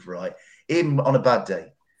bomb-proof, right? Even on a bad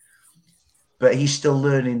day. But he's still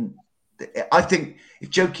learning. I think if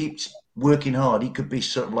Joe keeps working hard, he could be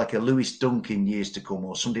sort of like a Lewis Dunk in years to come,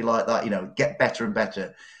 or somebody like that. Get better and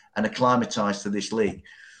better and acclimatise to this league.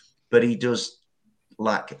 But he does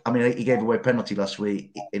lack. I mean, he gave away a penalty last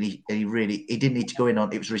week, and he didn't need to go in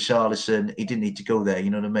on. It was Richarlison. He didn't need to go there. You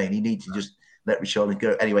know what I mean? He needed to just let Richarlison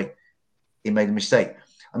go. Anyway, he made a mistake.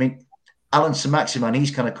 I mean, Alan Saint-Maximin, he's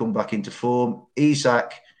kind of come back into form.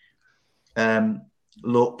 Isak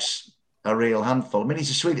looks a real handful. I mean,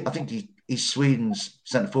 he's a Swedish. I think he's Sweden's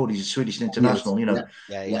centre forward. He's a Swedish international.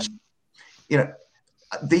 Yeah.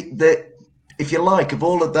 If you like, of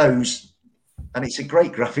all of those, and it's a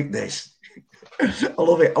great graphic. This, I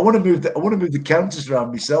love it. I want to move the counters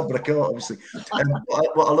around myself, but I can't obviously.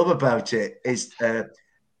 What I love about it is,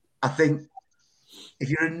 I think, if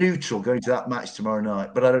you're a neutral going to that match tomorrow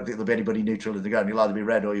night, but I don't think there'll be anybody neutral in the game. You'll either be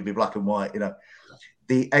red or you'll be black and white.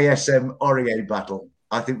 The ASM Aurier battle,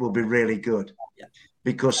 I think, will be really good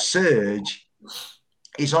because Serge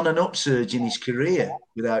is on an upsurge in his career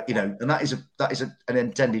without, and that is an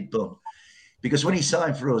intended pun. Because when he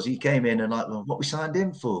signed for us, he came in and what we signed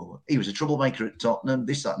him for? He was a troublemaker at Tottenham,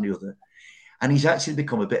 this, that, and the other. And he's actually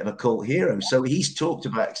become a bit of a cult hero. So he's talked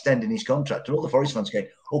about extending his contract, and all the Forest fans going,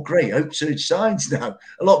 "Oh, great! Hope Serge signs now."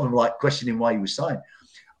 A lot of them like questioning why he was signed.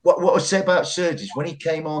 What I'd say about Serge is when he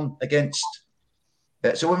came on against.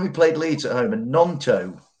 So when we played Leeds at home, and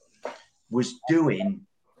Nonto was doing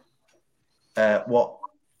what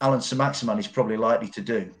Alan Saint-Maximin is probably likely to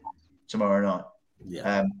do tomorrow night.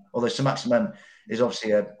 Yeah. Although Saint-Maximin is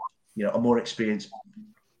obviously a more experienced,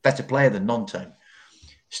 better player than Nonto.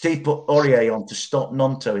 Steve put Aurier on to stop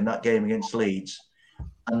Nonto in that game against Leeds,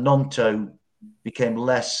 and Nonto became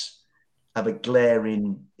less of a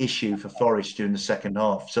glaring issue for Forest during the second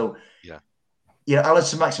half. So, Alan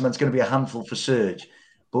Saint-Maximin's going to be a handful for Serge,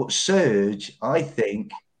 but Serge, I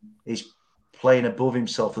think, is playing above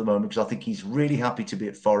himself at the moment because I think he's really happy to be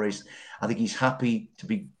at Forest. I think he's happy to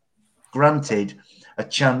be granted a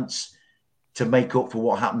chance to make up for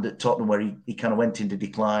what happened at Tottenham, where he kind of went into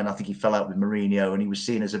decline. I think he fell out with Mourinho and he was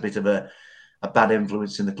seen as a bit of a bad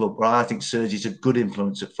influence in the club. But I think Serge is a good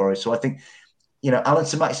influence at Forest. So I think, Alan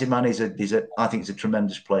Saint-Maximin I think is a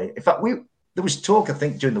tremendous player. In fact, there was talk, I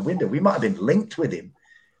think, during the window, we might have been linked with him.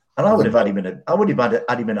 And I would have had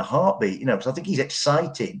him in a heartbeat, because I think he's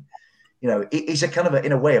exciting. He's a kind of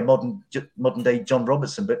in a way, a modern day John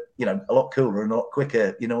Robertson, but, a lot cooler and a lot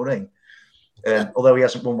quicker, you know what I mean? Although he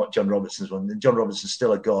hasn't won what John Robertson's won, and John Robertson's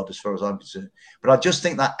still a god as far as I'm concerned. But I just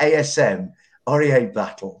think that ASM Aurier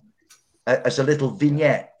battle as a little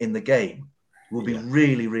vignette in the game will be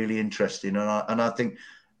really, really interesting. And I think,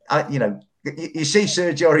 you see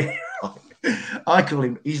Serge Aurier, I call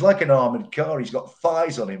him. He's like an armored car. He's got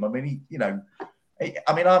thighs on him. I mean, I'm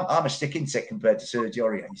a stick insect compared to Serge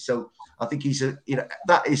Aurier. So I think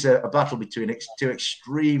that is a battle between two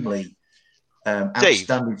extremely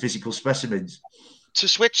outstanding physical specimens. To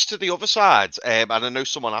switch to the other side, and I know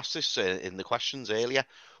someone asked this in the questions earlier,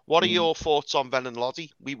 what are your thoughts on Renan Lodi?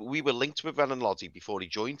 We were linked with Renan Lodi before he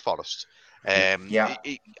joined Forest. How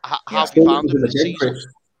have you found him this season?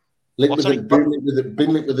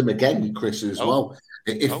 Been linked with him again, Chris, as well.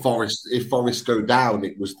 If Forest go down,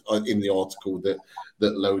 it was in the article that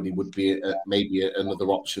Lodi would be maybe another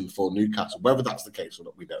option for Newcastle. Whether that's the case or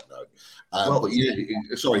not, we don't know.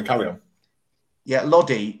 But sorry, carry on. Yeah,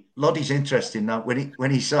 Lodi's interesting now.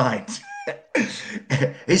 When he signed,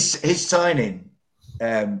 his signing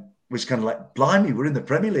was kind of like, blimey, we're in the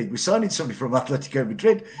Premier League. We're signing somebody from Atletico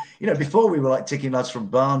Madrid. Before we were like taking lads from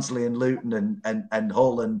Barnsley and Luton and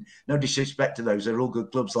Hull, and no disrespect to those, they're all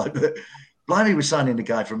good clubs. But blimey, we're signing a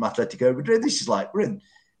guy from Atletico Madrid. This is like we're in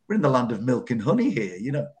the land of milk and honey here,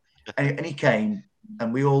 And he came,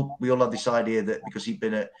 and we all had this idea that because he'd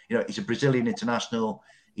been he's a Brazilian international.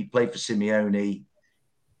 He played for Simeone,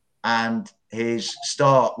 and his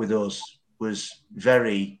start with us was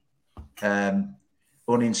very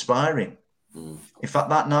uninspiring. In fact,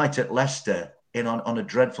 that night at Leicester, on a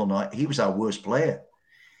dreadful night, he was our worst player.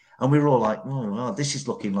 And we were all like, oh, this is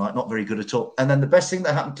looking like not very good at all. And then the best thing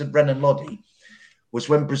that happened to Renan Lodi was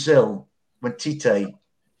when Tite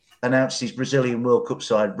announced his Brazilian World Cup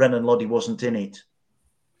side, Renan Lodi wasn't in it.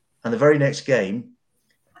 And the very next game,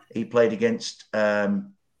 he played against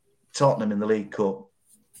Tottenham in the League Cup,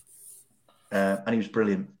 and he was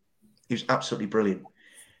brilliant. He was absolutely brilliant.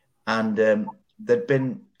 And there'd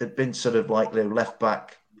been sort of like left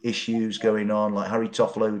back issues going on. Like Harry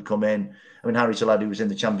Toffolo would come in. I mean, Harry's a lad who was in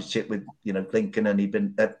the Championship with Lincoln, and he'd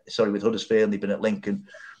been with Huddersfield. And he'd been at Lincoln.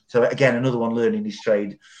 So again, another one learning his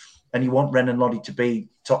trade. And you want Renan Lodi to be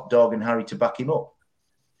top dog and Harry to back him up.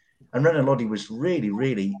 And Renan Lodi was really,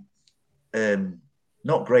 really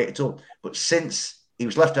not great at all. But since he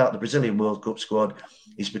was left out of the Brazilian World Cup squad,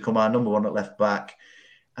 he's become our number one at left back.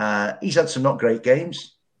 He's had some not great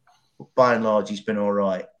games, but by and large, he's been all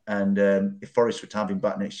right. And if Forest were to have him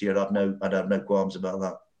back next year, I'd have no qualms about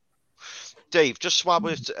that. Dave, just while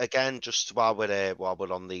we're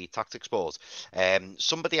on the tactics board,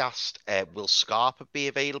 somebody asked, will Scarpa be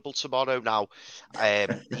available tomorrow? Now,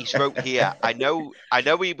 he wrote here, I know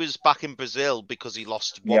he was back in Brazil because he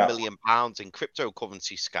lost £1 million in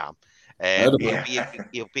cryptocurrency scam.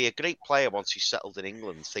 He'll be a great player once he's settled in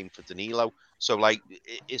England. Same for Danilo. So,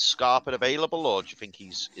 is Scarpa available, or do you think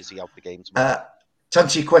is he out the game tomorrow? To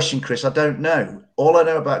answer your question, Chris, I don't know. All I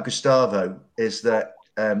know about Gustavo is that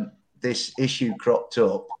this issue cropped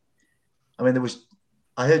up. I mean,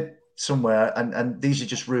 I heard somewhere, and these are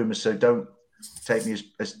just rumours, so don't take me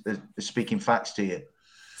as speaking facts to you,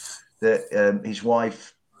 that his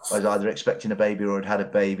wife was either expecting a baby or had a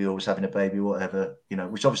baby or was having a baby or whatever,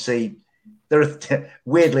 which obviously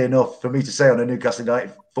weirdly enough, for me to say on a Newcastle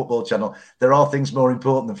United football channel, there are things more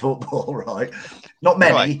important than football, right? Not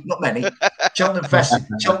many, Right. not many.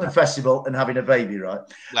 Cheltenham Festival and having a baby, right?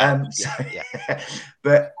 Well,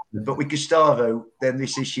 But with Gustavo, then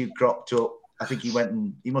this issue cropped up. I think he went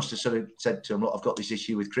and he must have sort of said to him, "Look, I've got this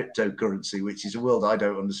issue with cryptocurrency, which is a world I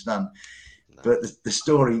don't understand." No. But the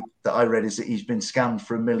story that I read is that he's been scammed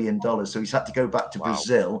for $1 million, so he's had to go back to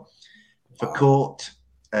Brazil for court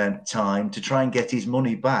time to try and get his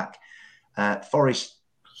money back. Forest,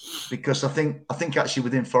 because I think actually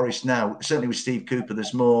within Forest now, certainly with Steve Cooper,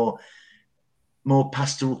 there's more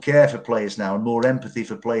pastoral care for players now and more empathy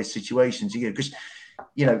for players' situations. Because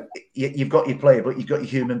you've got your player, but you've got your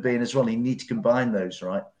human being as well. You need to combine those,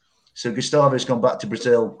 right? So Gustavo's gone back to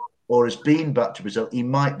Brazil, or has been back to Brazil. He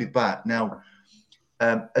might be back now.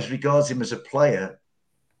 As regards him as a player,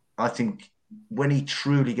 I think when he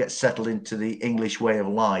truly gets settled into the English way of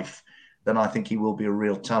life, then I think he will be a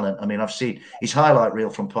real talent. I mean, I've seen his highlight reel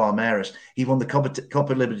from Palmeiras. He won the Copa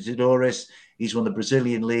Libertadores. He's won the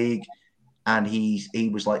Brazilian League. And he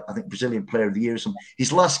was like, I think, Brazilian Player of the Year or something.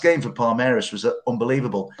 His last game for Palmeiras was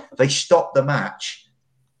unbelievable. They stopped the match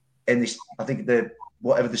in this, I think,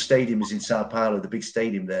 whatever the stadium is in Sao Paulo, the big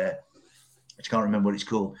stadium there. I can't remember what it's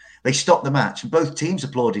called. They stopped the match and both teams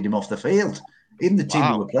applauded him off the field, even the team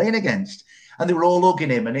they were playing against. And they were all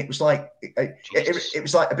hugging him. And it was like, it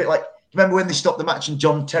was like a bit like, remember when they stopped the match and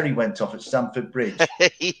John Terry went off at Stamford Bridge?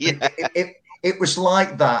 It was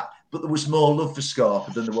like that, but there was more love for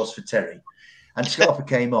Scarpa than there was for Terry. And Scarpa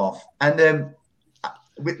came off. And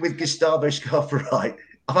with Gustavo Scarpa, right,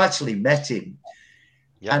 I've actually met him.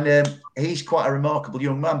 Yeah. And he's quite a remarkable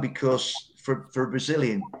young man because for a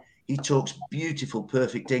Brazilian, he talks beautiful,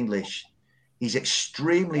 perfect English. He's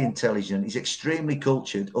extremely intelligent. He's extremely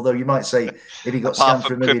cultured. Although you might say if he got scammed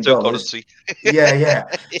for $1 million. Yeah.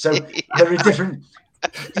 So there are different,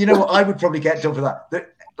 what, I would probably get done for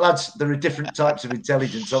that. Lads, there are different types of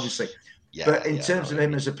intelligence, obviously. Yeah, but in terms of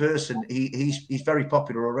him as a person, he's very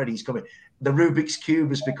popular already. He's coming. The Rubik's Cube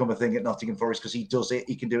has become a thing at Nottingham Forest because he does it.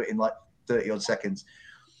 He can do it in like 30 odd seconds.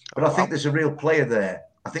 But I think there's a real player there.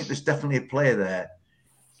 I think there's definitely a player there.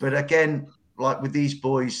 But again, like with these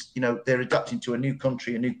boys, they're adapting to a new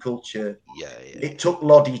country, a new culture. Yeah. It took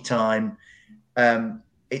Lodi time.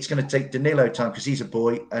 It's going to take Danilo time because he's a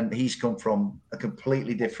boy and he's come from a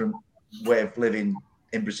completely different way of living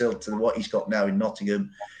in Brazil to what he's got now in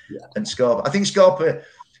Nottingham. Yeah. And Scarpa. I think Scarpa,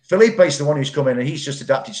 Felipe's the one who's come in and he's just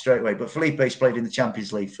adapted straight away. But Felipe's played in the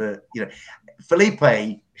Champions League for,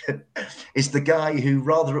 Felipe is the guy who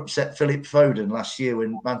rather upset Philip Foden last year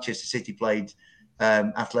when Manchester City played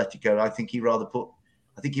Atletico. I think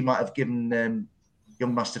he might have given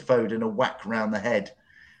young Master Foden a whack round the head.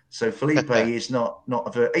 So Felipe is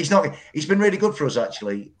he's been really good for us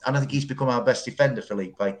actually. And I think he's become our best defender,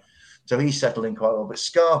 Felipe. So he's settled in quite well. But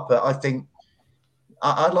Scarpa, I think,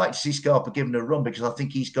 I'd like to see Scarpa given a run because I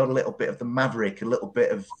think he's got a little bit of the maverick, a little bit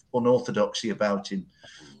of unorthodoxy about him.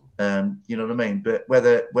 You know what I mean? But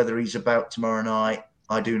whether he's about tomorrow night,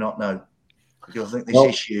 I do not know. Because I think this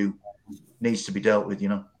issue needs to be dealt with,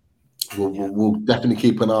 We'll definitely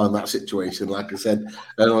keep an eye on that situation. Like I said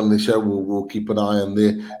earlier on the show, we'll keep an eye on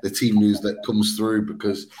the team news that comes through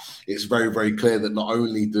because it's very, very clear that not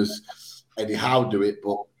only does Eddie Howe do it,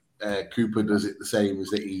 but Cooper does it the same as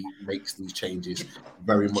that he makes these changes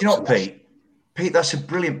very much. Do you know what, Pete, that's a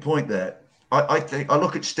brilliant point there. I think I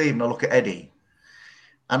look at Steve and I look at Eddie,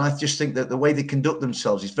 and I just think that the way they conduct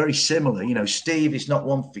themselves is very similar. Steve is not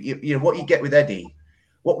one for you. What you get with Eddie,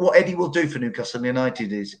 what Eddie will do for Newcastle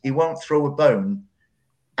United is he won't throw a bone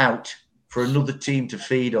out for another team to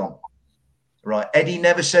feed on. Right? Eddie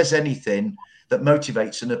never says anything that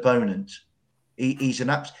motivates an opponent. He's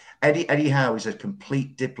an Eddie Howe is a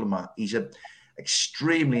complete diplomat. He's an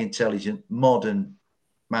extremely intelligent, modern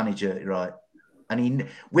manager, right? And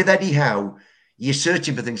with Eddie Howe, you're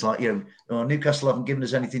searching for things like, Newcastle haven't given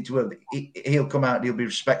us anything to work. He'll come out and he'll be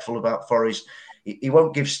respectful about Forest. He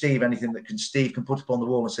won't give Steve anything that Steve can put up on the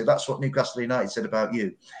wall and say, that's what Newcastle United said about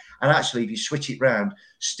you. And actually, if you switch it round,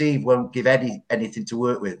 Steve won't give Eddie anything to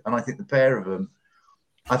work with. And I think the pair of them,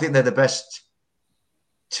 I think they're the best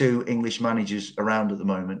two English managers around at the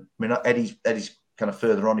moment. I mean, Eddie's kind of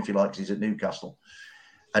further on, if you like, because he's at Newcastle,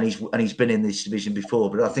 and he's been in this division before.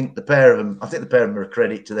 But I think the pair of them are a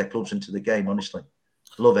credit to their clubs and to the game. Honestly,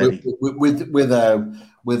 love Eddie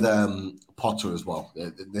with Potter as well.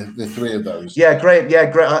 The three of those. Yeah, Graham. Yeah,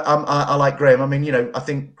 I like Graham. I mean, I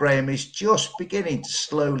think Graham is just beginning to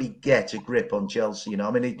slowly get a grip on Chelsea.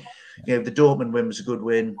 I mean, the Dortmund win was a good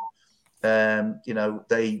win.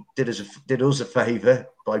 They did us a favour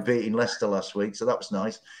by beating Leicester last week, so that was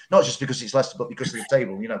nice. Not just because it's Leicester, but because of the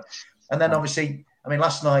table, And then obviously,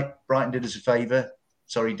 last night Brighton did us a favour.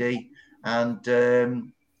 Sorry, D, and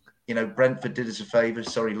Brentford did us a favour.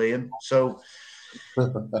 Sorry, Liam. So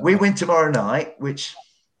we win tomorrow night, which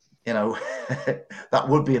that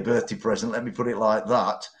would be a birthday present. Let me put it like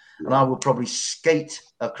that. And I will probably skate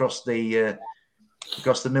across the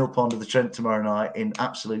mill pond of the Trent tomorrow night in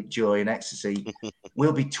absolute joy and ecstasy.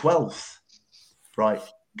 We'll be 12th, right,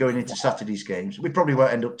 going into Saturday's games. We probably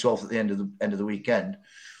won't end up 12th at the end of the weekend.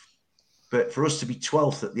 But for us to be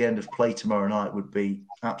 12th at the end of play tomorrow night would be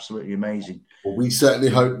absolutely amazing. Well, we certainly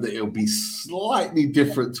hope that it'll be slightly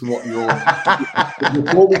different to what you're.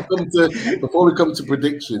 Before we come to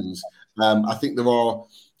predictions, I think there are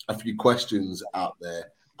a few questions out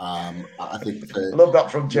there. I think love that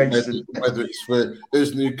from Jason. Whether it's for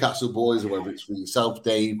us Newcastle boys or whether it's for yourself,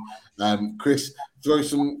 Dave, Chris, throw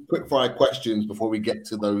some quick fire questions before we get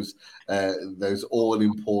to those all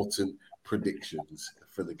important predictions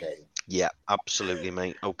for the game. Yeah, absolutely,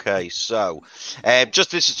 mate. Okay, so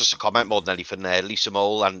this is just a comment more than anything. Lisa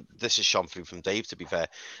Mole, and this is shone through from Dave, to be fair.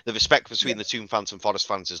 The respect between the Toon fans and Forest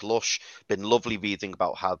fans is lush. Been lovely reading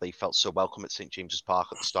about how they felt so welcome at St James's Park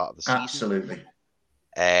at the start of the season. Absolutely.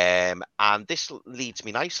 And this leads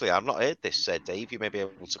me nicely. I've not heard this, Dave. You may be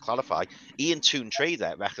able to clarify. Ian Toon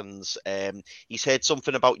Trader reckons he's heard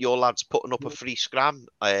something about your lads putting up a free scram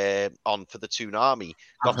on for the Toon Army.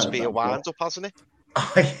 Got to be a wind up, hasn't it?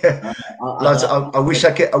 Lads, I wish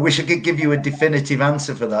I could give you a definitive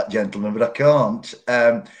answer for that, gentlemen, but I can't.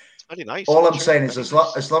 It's very nice. All I'm saying is, as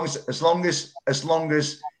long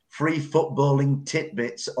as free footballing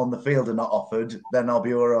tidbits on the field are not offered, then I'll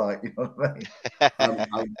be all right. You know what I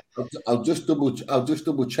mean? I'll just double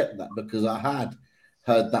check that, because I had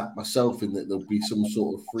heard that myself, in that there'll be some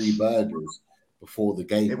sort of free burgers before the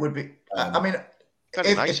game. It would be.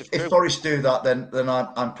 If Forest do that, then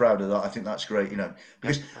I'm proud of that. I think that's great,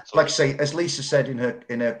 because like I say, as Lisa said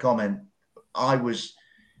in her comment, I'd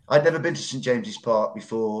never been to St James's Park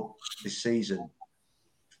before this season.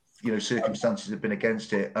 Circumstances have been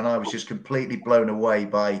against it, and I was just completely blown away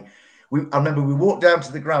by. I remember we walked down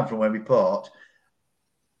to the ground from where we parked,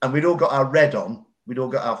 and we'd all got our red on, we'd all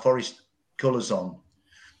got our Forest colours on,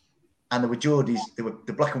 and there were Geordies, there were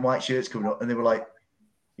the black and white shirts coming up, and they were like,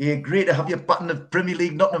 "Yeah, great to have your button of Premier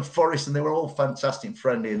League Nottingham Forest," and they were all fantastic and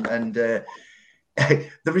friendly. And the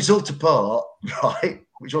result apart, right,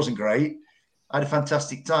 which wasn't great, I had a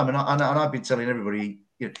fantastic time. And I've been telling everybody,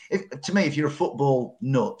 if you're a football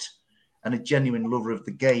nut and a genuine lover of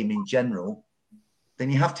the game in general,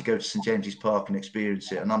 then you have to go to St James's Park and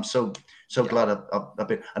experience it. And I'm so glad I've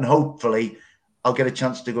been, and hopefully I'll get a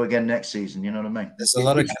chance to go again next season. You know what I mean? There's a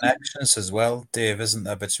lot of connections as well, Dave, isn't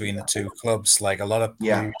there, between the two clubs? Like, a lot of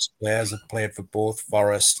players have played for both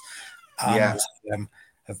Forest and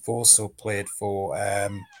have also played for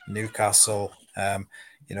Newcastle.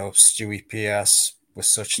 Stewie Pearce was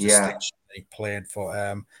such distinction. He played for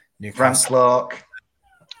Newcastle.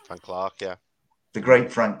 Frank Clark, yeah. The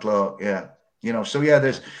great Frank Clark, yeah.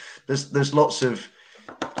 There's lots of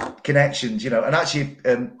connections, and actually,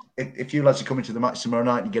 if you lads are coming to the match tomorrow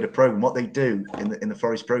night and you get a program, what they do in the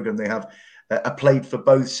Forest program, they have a played for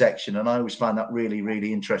both section, and I always find that really,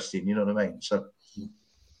 really interesting. You know what I mean? So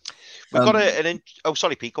we've got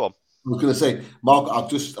sorry, Pete, go on. I was going to say, Mark, I've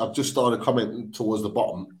just started commenting towards the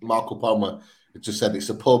bottom. Marco Palmer just said it's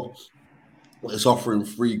a pub that's offering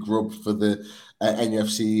free grub for the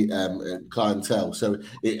NUFC clientele. So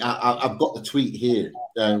I've got the tweet here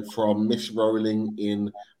from Miss Rolling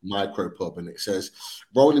in Micropub, and it says,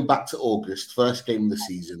 rolling back to August, first game of the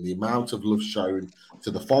season, the amount of love shown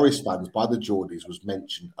to the Forest fans by the Geordies was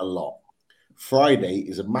mentioned a lot. Friday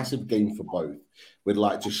is a massive game for both. We'd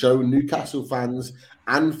like to show Newcastle fans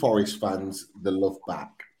and Forest fans the love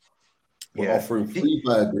back. We're offering free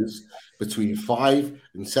burgers between 5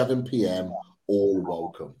 and 7 p.m. All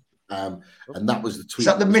welcome. And that was the tweet. Is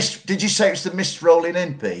that the mist? Did you say it's the mist rolling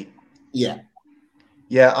in, Pete? Yeah.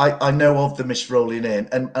 Yeah, I know of the mist rolling in,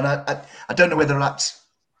 and I don't know whether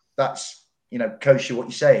that's kosher what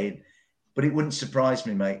you're saying, but it wouldn't surprise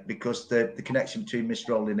me, mate, because the connection between mist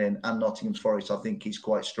rolling in and Nottingham Forest, I think, is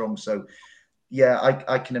quite strong. So, yeah,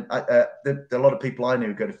 I can. There are a lot of people I know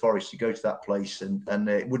who go to Forest, who go to that place, and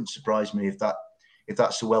it wouldn't surprise me if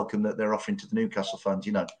that's the welcome that they're offering to the Newcastle fans.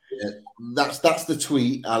 Yeah, that's the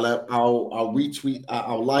tweet. I'll retweet.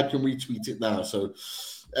 I'll like and retweet it now, so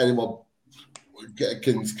anyone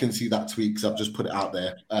can see that tweet, because I've just put it out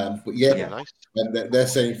there. But nice. And they're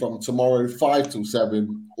saying from tomorrow 5 till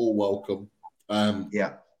 7, all welcome.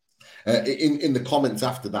 In the comments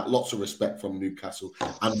after that, lots of respect from Newcastle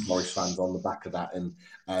and Forest fans on the back of that, and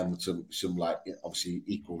some like obviously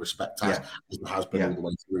equal respect as it has been all the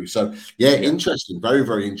way through. So interesting, very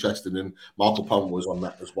very interesting, and Michael Palmer was on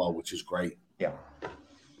that as well, which is great. Yeah.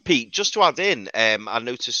 Pete, just to add in, I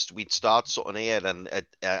noticed we'd start something here, and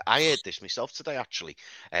I heard this myself today, actually,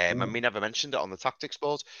 and we never mentioned it on the Tactics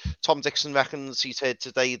board. Tom Dixon reckons he's heard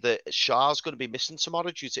today that Shah's going to be missing tomorrow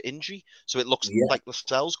due to injury, so it looks like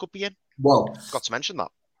Lascelles could be in. Well, got to mention that.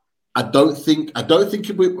 I don't think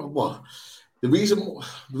it will. Well, the reason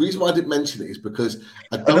why I didn't mention it is because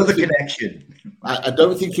I don't think he'll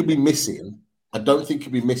be missing. I don't think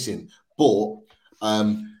he'll be missing, but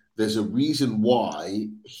there's a reason why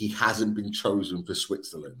he hasn't been chosen for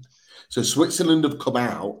Switzerland. So Switzerland have come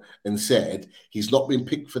out and said he's not been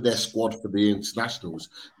picked for their squad for the internationals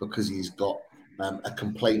because he's got a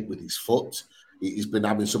complaint with his foot. He's been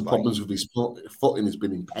having some problems with his foot and has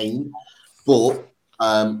been in pain. But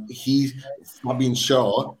Fabian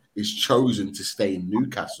Schär is chosen to stay in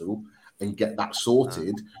Newcastle and get that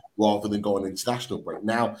sorted rather than go on international break.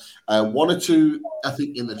 Now, one or two, I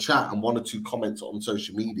think, in the chat and one or two comments on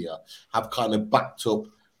social media have kind of backed up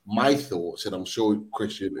my thoughts, and I'm sure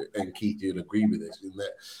Christian and Keith, you'll agree with this, in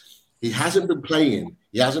that he hasn't been playing.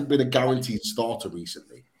 He hasn't been a guaranteed starter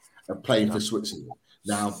recently and playing for Switzerland.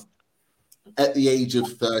 Now, at the age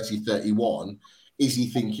of 30, 31, is he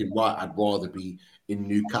thinking, right, I'd rather be in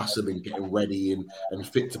Newcastle and getting ready and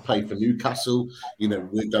fit to play for Newcastle? You know,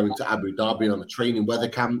 we're going to Abu Dhabi on a training weather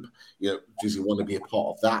camp. You know, does he want to be a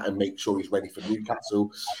part of that and make sure he's ready for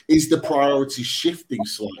Newcastle? Is the priority shifting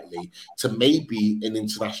slightly to maybe an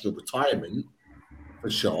international retirement for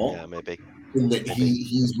sure? Yeah, maybe. In that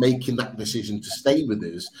he's making that decision to stay with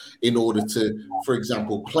us in order to, for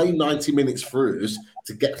example, play 90 minutes for us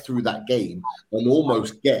to get through that game and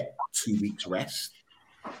almost get 2 weeks rest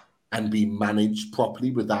and be managed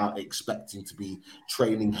properly without expecting to be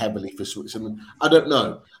training heavily for Switzerland. I don't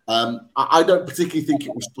know. I don't particularly think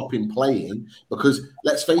it will stop him playing because,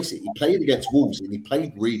 let's face it, he played against Wolves and he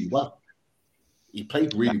played really well. He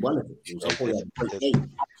played really well.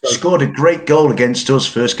 Scored a great goal against us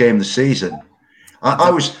first game of the season. I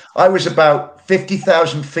was about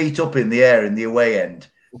 50,000 feet up in the air in the away end,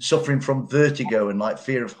 suffering from vertigo and like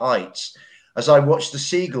fear of heights as I watched the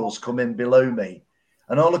seagulls come in below me.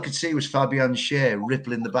 And all I could see was Fabian Schär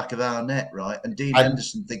rippling the back of our net, right? And Dean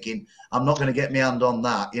Henderson thinking, I'm not going to get my hand on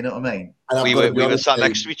that. You know what I mean? We were sat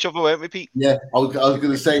next to each other, weren't we, Pete? Yeah, I was going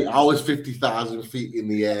to say, I was 50,000 feet in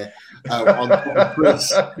the air on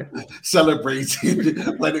Chris celebrating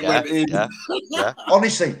when it went in. Yeah.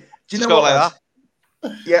 Honestly, do you know what? Like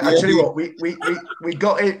that? Yeah, I tell you what, we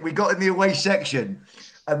got in the away section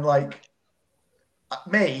and like,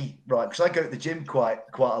 me, right, because I go to the gym quite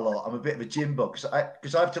a lot. I'm a bit of a gym bug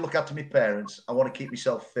because I have to look after my parents. I want to keep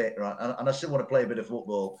myself fit, right? And I still want to play a bit of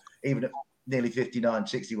football, even at nearly 59,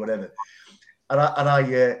 60, whatever. And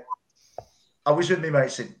I was with me,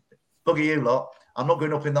 mate, said, bugger you lot, I'm not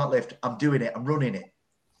going up in that lift. I'm doing it. I'm running it.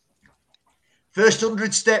 First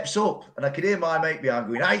 100 steps up, and I could hear my mate behind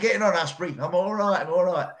going, how you getting on, Asprey? I'm all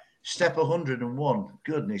right. Step 101.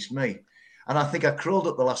 Goodness me. And I think I crawled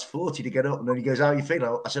up the last 40 to get up. And then he goes, how are you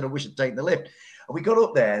feeling? I said, I wish I'd taken the lift. And we got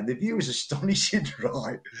up there and the view was astonishing,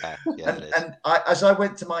 right? And as I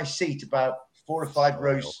went to my seat about 4 or 5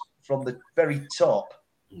 rows from the very top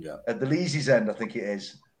at the Leesy's end, I think it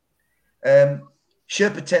is, Sherpa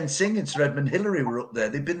Tenzing and Sir Edmund Hillary were up there.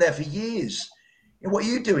 They've been there for years. And what are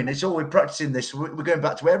you doing? It's all we're practicing this. We're going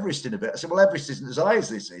back to Everest in a bit. I said, well, Everest isn't as high as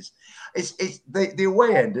this is. It's the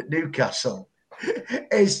away end at Newcastle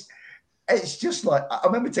is... It's just like, I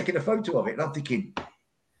remember taking a photo of it and I'm thinking,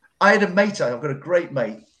 I've got a great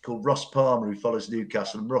mate called Ross Palmer who follows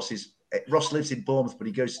Newcastle. And Ross lives in Bournemouth, but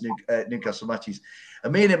he goes to Newcastle matches.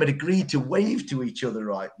 And me and him had agreed to wave to each other,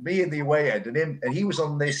 right? Me in the away end and him, and he was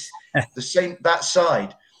on that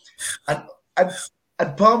side. And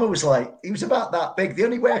Palmer was like, he was about that big. The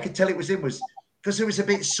only way I could tell it was him was because it was a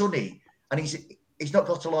bit sunny and he's not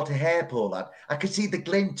got a lot of hair, poor lad. I could see the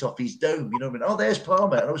glint off his dome, you know what I mean? Oh, there's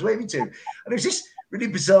Palmer. And I was waving to him. And it was this really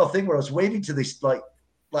bizarre thing where I was waving to this like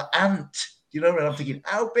ant, you know, and I'm thinking,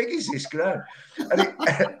 how big is this ground? And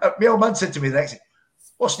my old man said to me the next day,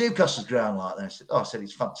 what's Newcastle's ground like? And I said,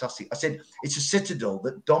 it's fantastic. I said, it's a citadel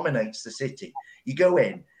that dominates the city. You go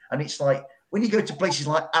in and it's like, when you go to places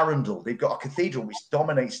like Arundel, they've got a cathedral which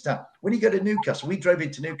dominates town. When you go to Newcastle, we drove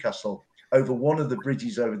into Newcastle over one of the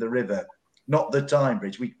bridges over the river, not the Tyne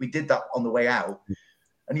Bridge. We did that on the way out.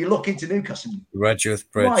 And you look into Newcastle.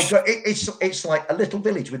 Redgeworth Bridge. My God, it's like a little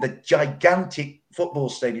village with a gigantic football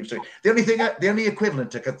stadium. So the only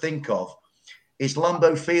equivalent I could think of is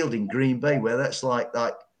Lambeau Field in Green Bay, where that's like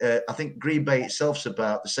I think Green Bay itself's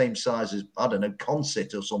about the same size as, I don't know,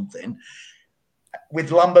 Consett or something, with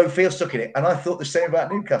Lambeau Field stuck in it. And I thought the same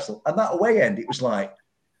about Newcastle. And that away end, it was like,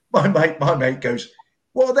 my mate goes,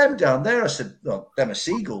 what are them down there? I said, well, them are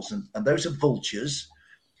seagulls, and those are vultures,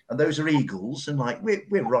 and those are eagles. And like,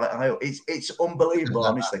 we're right high up. It's unbelievable,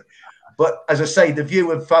 honestly. But as I say, the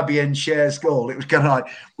view of Fabien Cher's goal, it was kind of like,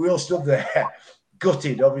 we all stood there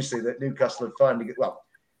gutted, obviously, that Newcastle had finally,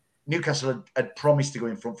 Newcastle had promised to go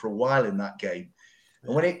in front for a while in that game.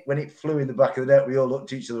 And when it flew in the back of the net, we all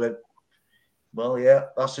looked at each other and went, well, yeah,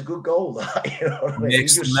 that's a good goal. That, you know what I mean?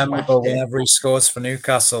 Makes it memorable whenever he scores for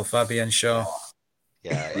Newcastle, Fabien Cher.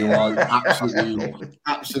 Yeah, you are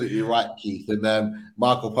absolutely right, Keith. And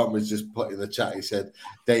Michael Palmer's just put in the chat. He said,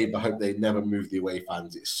 "Dave, I hope they never move the away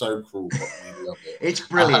fans. It's so cruel, but we love it. It's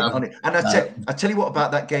brilliant, and I tell you what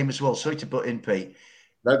about that game as well. Sorry to butt in, Pete.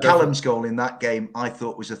 Callum's goal in that game, I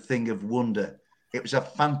thought, was a thing of wonder. It was a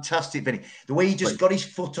fantastic finish. The way he just got his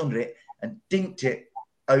foot under it and dinked it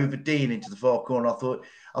over Dean into the far corner. I thought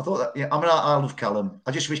that. Yeah, I mean, I love Callum.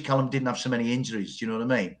 I just wish Callum didn't have so many injuries. Do you know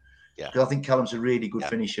what I mean? Yeah. Because I think Callum's a really good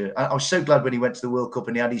finisher. I was so glad when he went to the World Cup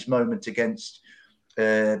and he had his moment against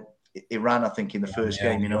Iran, I think, in the first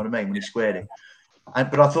game. You know what I mean? When he squared it.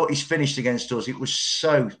 But I thought his finish against us, it was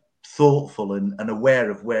so thoughtful and aware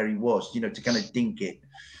of where he was. You know, to kind of dink it.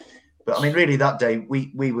 But I mean, really, that day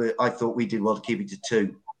I thought we did well to keep it to 2.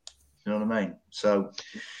 You know what I mean? So.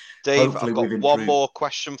 Dave, I've got one more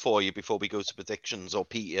question for you before we go to predictions, or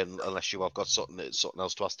Pete, unless you have got something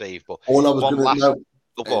else to ask Dave. But all I was going to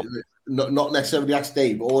not necessarily ask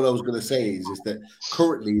Dave. All I was going to say is that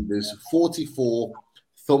currently there's 44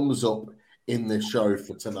 thumbs up in the show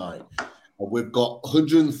for tonight. We've got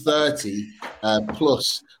 130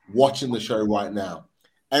 plus watching the show right now.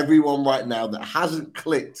 Everyone right now that hasn't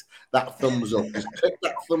clicked that thumbs up, just click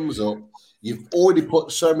that thumbs up. You've already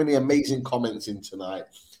put so many amazing comments in tonight.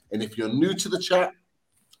 And if you're new to the chat,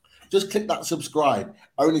 just click that subscribe.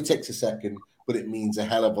 Only takes a second, but it means a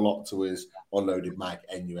hell of a lot to us on Loaded Mag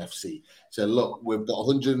NUFC. So look, we've got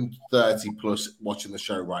 130 plus watching the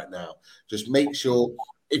show right now. Just make sure,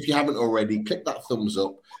 if you haven't already, click that thumbs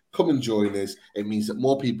up. Come and join us. It means that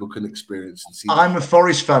more people can experience and see. I'm a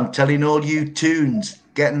Forest fan, telling all you tunes,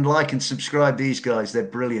 get and like and subscribe these guys. They're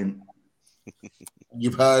brilliant.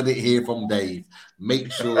 You've heard it here from Dave.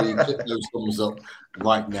 Make sure you click those thumbs up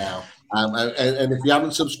right now. And if you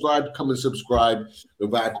haven't subscribed, come and subscribe.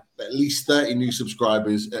 We've had at least 30 new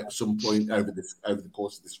subscribers at some point over the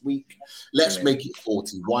course of this week. Let's make it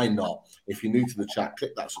 40. Why not? If you're new to the chat,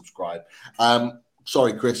 click that subscribe.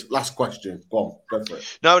 Sorry, Chris. Last question. Go on. Go for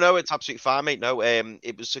it. No, it's absolutely fine, mate. No,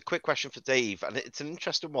 it was a quick question for Dave, and it's an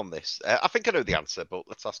interesting one. This, I think I know the answer, but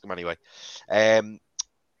let's ask him anyway.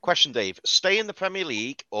 Question, Dave: stay in the Premier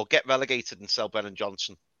League or get relegated and sell Ben and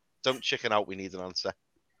Johnson? Don't chicken out. We need an answer.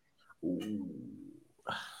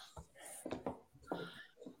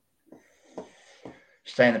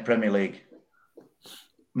 Stay in the Premier League.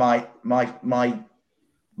 My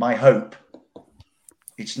hope.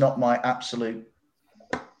 It's not my absolute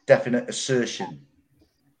definite assertion.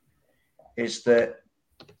 Is that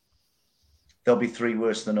there'll be 3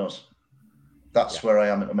 worse than us. That's where I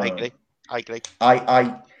am at the moment. I agree.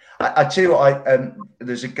 I tell you what,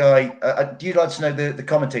 there's a guy. Do you like to know the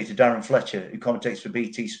commentator Darren Fletcher, who commentates for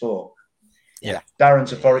BT Sport? Yeah,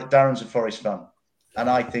 Darren's a Forest fan, and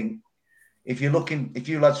I think if you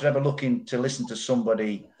lads are ever looking to listen to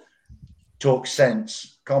somebody talk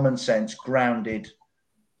sense, common sense, grounded,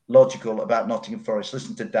 logical about Nottingham Forest,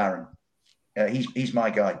 listen to Darren. He's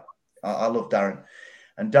my guy. I love Darren,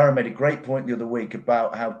 and Darren made a great point the other week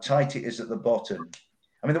about how tight it is at the bottom.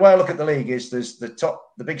 I mean, the way I look at the league is there's the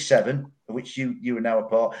big 7, of which you are now a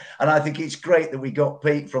part, and I think it's great that we got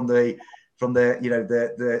Pete from the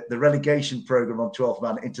relegation program on 12th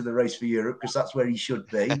man into the race for Europe, because that's where he should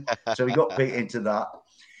be. So we got Pete into that.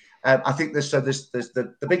 I think there's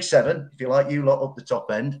the big 7, if you like, you lot up the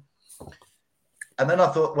top end, and then I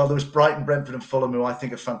thought, well, there was Brighton, Brentford, and Fulham, who I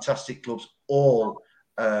think are fantastic clubs, all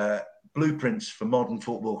blueprints for modern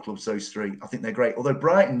football clubs. Those 3, I think they're great. Although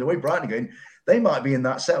Brighton, the way Brighton are going, they might be in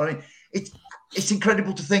that set. I mean, it's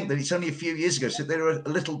incredible to think that it's only a few years ago. So they were a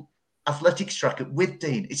little athletics track at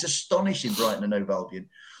Withdean. It's astonishing, Brighton and Hove Albion.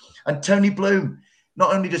 And Tony Bloom,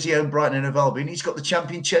 not only does he own Brighton and Hove Albion, he's got the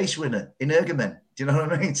champion chase winner in Ergamen. Do you know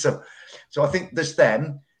what I mean? So I think there's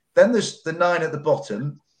them. Then there's the 9 at the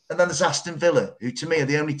bottom. And then there's Aston Villa, who to me are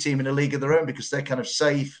the only team in a league of their own, because they're kind of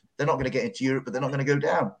safe. They're not going to get into Europe, but they're not going to go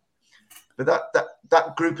down. But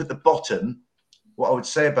that group at the bottom, what I would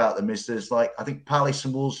say about them is there's I think Palace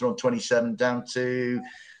and Wolves are on 27, down to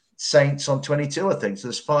Saints on 22, I think. So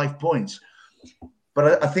there's 5 points.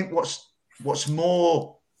 But I think what's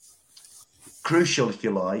more crucial, if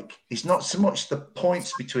you like, is not so much the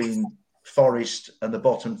points between Forest and the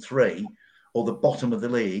bottom 3 or the bottom of the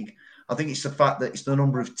league. I think it's the fact that it's the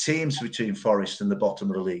number of teams between Forest and the bottom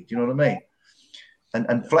of the league. Do you know what I mean?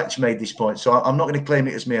 And Fletcher made this point, so I'm not going to claim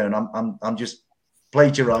it as my own. I'm just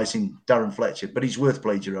plagiarising Darren Fletcher, but he's worth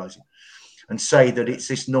plagiarising, and say that it's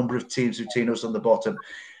this number of teams between us on the bottom.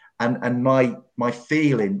 And my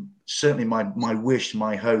feeling, certainly my wish,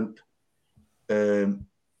 my hope,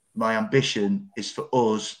 my ambition is for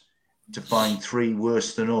us to find 3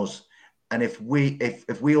 worse than us. And if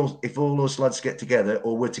all us lads get together,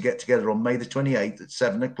 or we're to get together on May the 28th at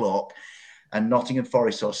 7:00, and Nottingham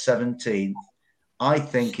Forest are 17th, I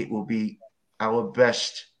think it will be our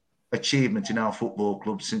best achievement in our football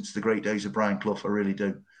club since the great days of Brian Clough. I really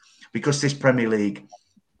do, because this Premier League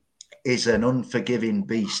is an unforgiving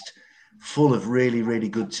beast, full of really, really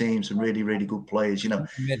good teams and really, really good players. You know,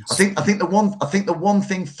 I think the one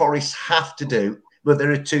thing Forest have to do. Well,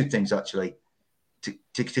 there are 2 things actually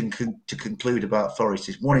to conclude about Forest.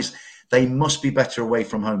 Is one is they must be better away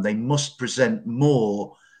from home. They must present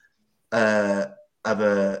more of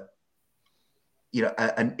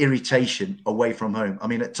an irritation away from home. I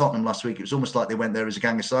mean, at Tottenham last week, it was almost like they went there as a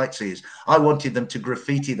gang of sightseers. I wanted them to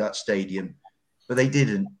graffiti that stadium, but they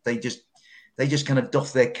didn't. They just kind of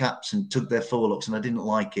doffed their caps and took their forelocks, and I didn't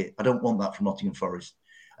like it. I don't want that from Nottingham Forest.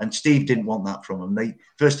 And Steve didn't want that from them.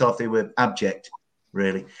 First half, they were abject,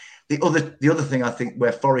 really. The other thing I think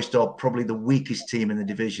where Forest are probably the weakest team in the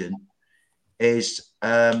division is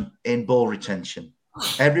in ball retention.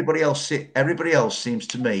 Everybody else seems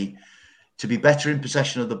to me to be better in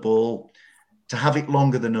possession of the ball, to have it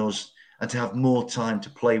longer than us, and to have more time to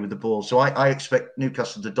play with the ball. So I expect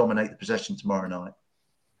Newcastle to dominate the possession tomorrow night.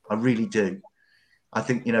 I really do. I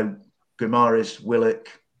think, Guimaraes, Willock,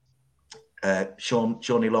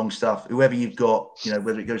 Shawnee Longstaff, whoever you've got,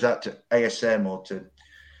 whether it goes out to ASM or to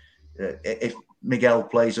if Miguel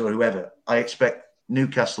plays or whoever, I expect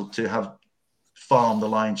Newcastle to have farmed the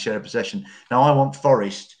lion's share of possession. Now, I want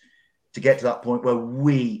Forest to get to that point where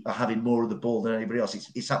we are having more of the ball than anybody else.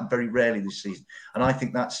 It's happened very rarely this season. And I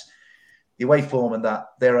think that's the away form, and that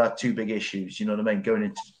there are 2 big issues, you know what I mean, going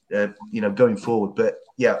into, going forward. But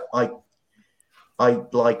yeah, I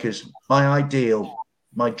like us. My ideal,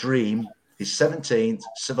 my dream is 17th,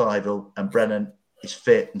 survival, and Brennan is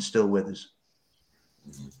fit and still with us.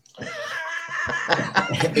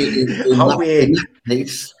 How weird.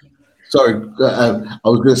 Sorry, I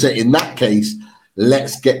was going to say, in that case,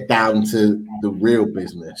 let's get down to the real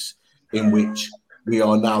business, in which we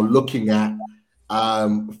are now looking at,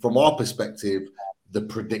 from our perspective, the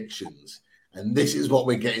predictions. And this is what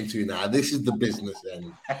we're getting to now. This is the business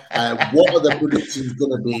end. What are the predictions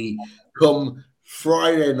going to be come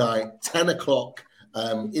Friday night, 10:00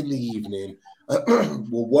 in the evening?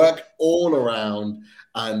 We'll work all around,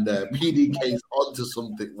 and PDK's onto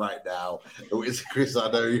something right now. Chris, I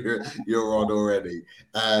know you're on already.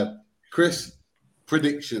 Chris,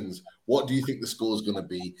 predictions. What do you think the score is going to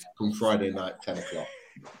be come Friday night, 10:00?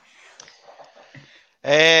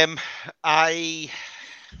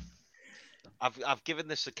 I've given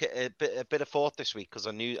this a bit of thought this week, because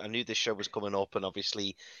I knew this show was coming up, and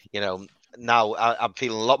obviously, now I'm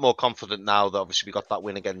feeling a lot more confident now that obviously we got that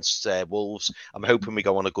win against Wolves. I'm hoping we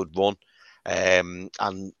go on a good run. And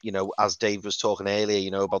as Dave was talking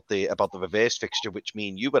earlier, about the reverse fixture, which me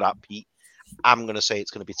and you were at, Pete, I'm going to say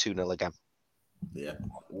it's going to be 2-0 again. Yeah.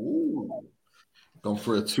 Ooh. Gone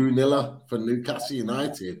for a 2-0 for Newcastle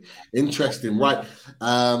United. Interesting. Right.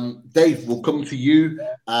 Dave, we'll come to you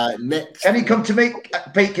next. Can you come to me,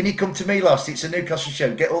 Pete? Can you come to me last? It's a Newcastle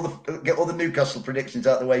show. Get all the Newcastle predictions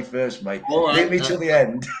out of the way first, mate. All right, leave me till the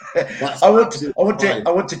end. I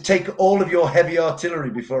want to take all of your heavy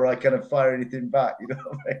artillery before I kind of fire anything back. You know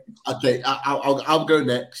what I mean? Okay, I'll go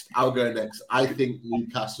next. I think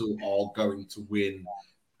Newcastle are going to win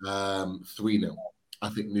 3-0. I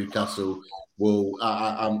think Newcastle will.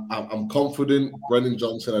 I'm confident. Brennan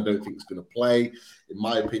Johnson, I don't think is going to play. In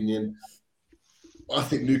my opinion, I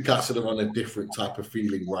think Newcastle are on a different type of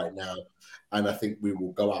feeling right now, and I think we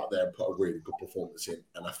will go out there and put a really good performance in.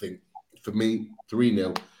 And I think, for me,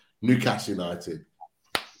 3-0, Newcastle United.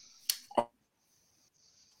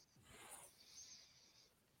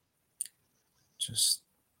 Just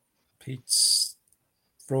Pete's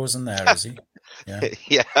frozen there, is he? Yeah,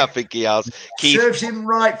 yeah, I think he has. Keith serves him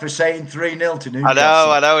right for saying 3-0 to Newcastle.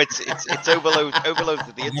 I know. It's overloaded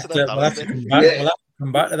the internet. We'll have to come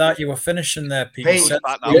come back to that. You were finishing there, Pete. Pete, You said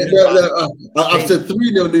After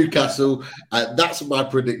 3-0 Newcastle, that's my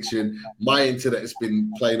prediction. My internet's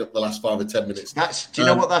been playing up the last 5 or 10 minutes. Do you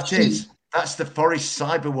know what that is? That's the Forest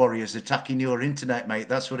cyber warriors attacking your internet, mate.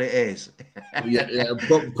 That's what it is.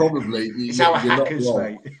 Probably. It's our hackers,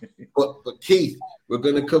 mate. But Keith, we're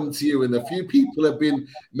going to come to you, and a few people have been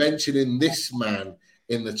mentioning this man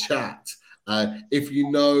in the chat. If you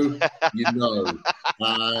know, you know.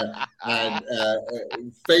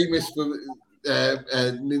 Famous for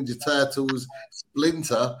Ninja Turtles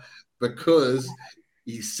Splinter, because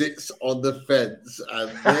he sits on the fence, and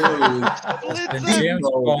there's been James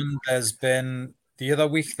Bond. There's been the other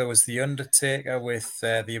week there was the Undertaker with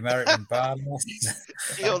the American Band,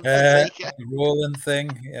 the Rolling thing,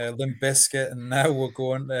 Limp Bizkit, and now we're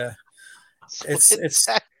going to.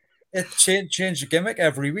 It change the gimmick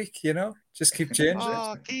every week, you know. Just keep changing.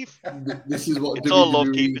 Oh, Keith. This is what it's WWE, all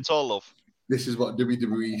love, Keith. It's all love. This is what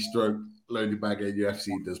WWE stroke Loaded Mag and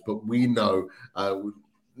UFC does, but we know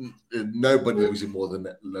nobody knows it more than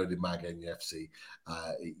Loaded Mag and UFC.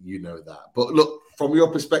 You know that. But look, from your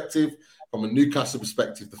perspective, from a Newcastle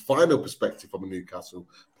perspective, the final perspective from a Newcastle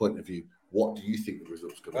point of view, what do you think the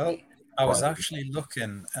result's going to be? I was actually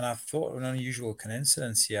looking, and I thought an unusual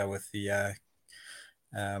coincidence here with the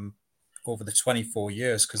over the 24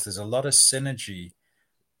 years, because there's a lot of synergy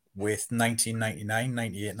with 1999,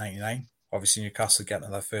 98, 99. Obviously, Newcastle getting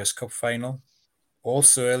to their first cup final.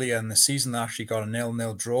 Also, earlier in the season, they actually got a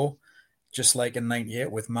 0-0 draw, just like in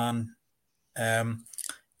 98 with Man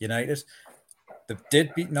United. They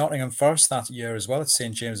did beat Nottingham Forest that year as well at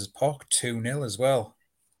St. James's Park, 2-0 as well.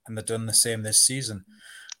 And they've done the same this season.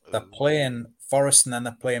 They're playing Forest and then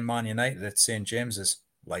they're playing Man United at St. James's,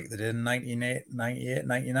 like they did in 98,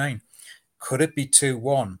 99. Could it be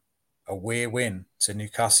 2-1, away win to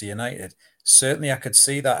Newcastle United? Certainly, I could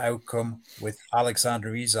see that outcome with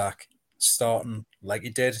Alexander Isak starting like he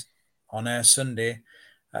did on Sunday.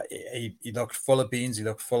 He looked full of beans. He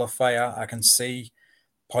looked full of fire. I can see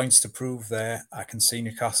points to prove there. I can see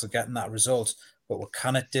Newcastle getting that result, but we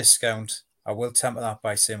cannot discount. I will temper that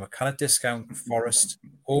by saying we cannot discount Forest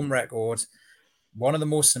home record. One of the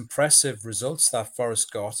most impressive results that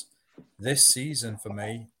Forest got this season for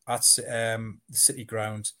me at the City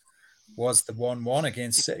ground was the 1-1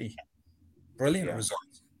 against City. Brilliant result.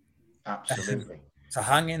 Absolutely. To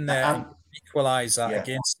hang in there and equalise that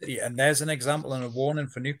against City. And there's an example and a warning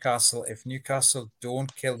for Newcastle. If Newcastle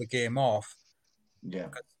don't kill the game off,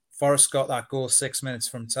 Forest got that goal 6 minutes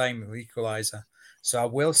from time with equaliser. So I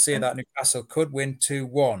will say that Newcastle could win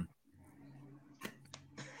 2-1.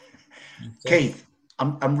 Keith,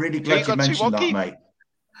 I'm really glad you mentioned that, mate.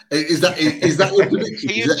 Is that your prediction?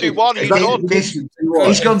 He's 2-1.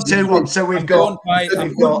 He's gone 2-1. So we've got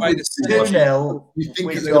 2-0. You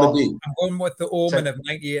think it's going to be? I'm going with the omen of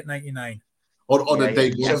 98-99. On a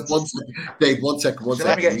Dave. One second.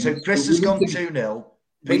 Let me get. So Chris has gone 2-0.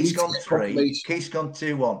 Pete's gone 3. Keith's gone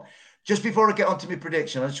 2-1. Just before I get on to my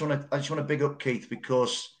prediction, I just want to big up Keith,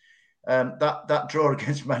 because that draw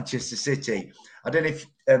against Manchester City. I don't know if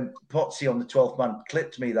Potsy on the 12th man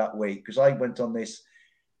clipped me that week, because I went on this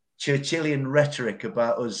Churchillian rhetoric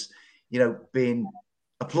about us, being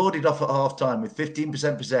applauded off at half time with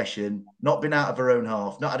 15% possession, not been out of our own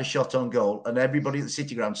half, not had a shot on goal, and everybody at the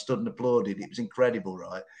City ground stood and applauded. It was incredible,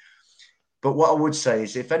 right? But what I would say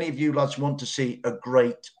is, if any of you lads want to see a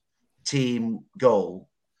great team goal,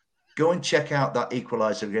 go and check out that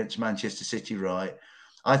equaliser against Manchester City, right?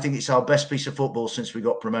 I think it's our best piece of football since we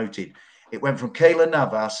got promoted. It went from Keylor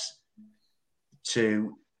Navas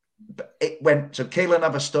so Keylor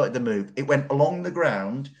Navas started the move. It went along the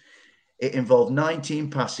ground. It involved 19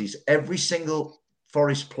 passes. Every single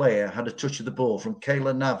Forest player had a touch of the ball, from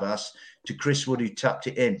Keylor Navas to Chris Wood, who tapped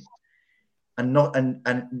it in. And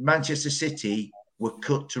Manchester City were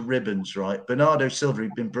cut to ribbons, right? Bernardo Silva,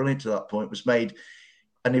 who'd been brilliant to that point, was made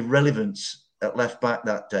an irrelevance at left back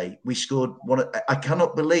that day. We scored one. I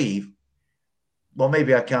cannot believe. Well,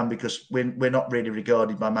 maybe I can, because we're not really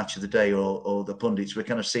regarded by Match of the Day or the pundits. We're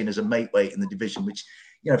kind of seen as a mate weight in the division, which,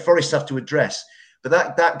 Forest have to address.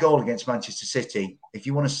 But that goal against Manchester City, if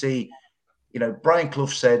you want to see, Brian Clough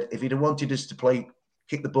said if he'd have wanted us to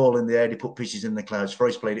kick the ball in the air, he put pitches in the clouds.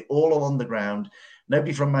 Forest played it all along the ground.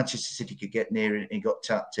 Nobody from Manchester City could get near it, and he got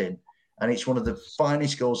tapped in. And it's one of the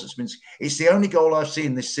finest goals that's been. It's the only goal I've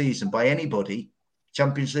seen this season by anybody,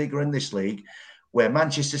 Champions League or in this league, where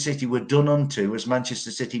Manchester City were done unto as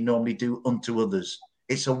Manchester City normally do unto others.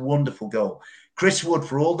 It's a wonderful goal. Chris Wood,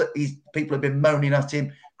 for all that people have been moaning at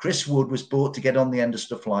him, Chris Wood was bought to get on the end of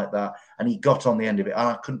stuff like that, and he got on the end of it. And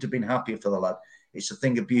I couldn't have been happier for the lad. It's a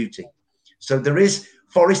thing of beauty. So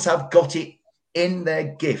Forest have got it in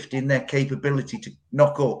their gift, in their capability to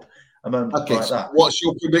knock up a moment like so that. What's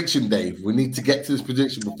your prediction, Dave? We need to get to this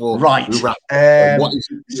prediction before we wrap up. What is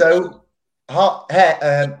your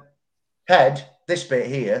prediction? Head, this bit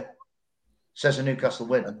here, says a Newcastle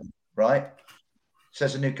win, right?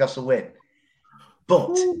 Says a Newcastle win.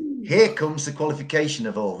 But here comes the qualification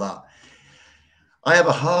of all that. I have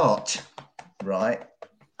a heart, right?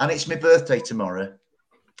 And it's my birthday tomorrow.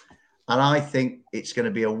 And I think it's going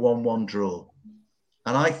to be a 1-1 draw.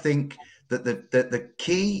 And I think that the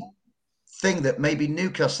key thing that maybe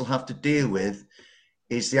Newcastle have to deal with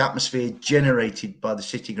is the atmosphere generated by the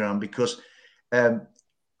City Ground, because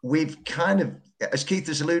we've kind of, as Keith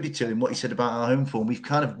has alluded to in what he said about our home form, we've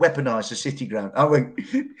kind of weaponised the City Ground. I mean,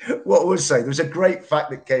 what I would say, there was a great fact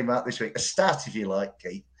that came out this week, a stat, if you like,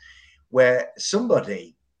 Keith, where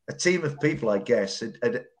somebody, a team of people, I guess,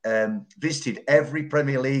 had visited every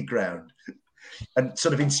Premier League ground and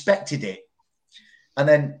sort of inspected it, and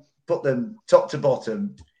then put them top to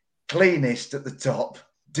bottom, cleanest at the top,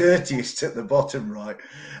 dirtiest at the bottom, right?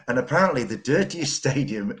 And apparently the dirtiest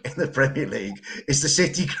stadium in the Premier League is the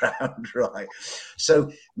City Ground, right? So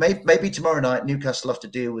maybe tomorrow night Newcastle have to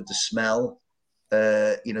deal with the smell,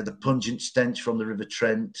 the pungent stench from the River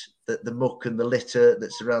Trent, the muck and the litter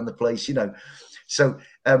that's around the place, So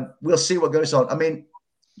we'll see what goes on. I mean,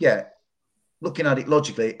 yeah, looking at it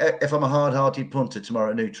logically, if I'm a hard-hearted punter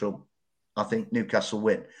tomorrow at neutral, I think Newcastle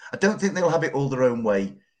win. I don't think they'll have it all their own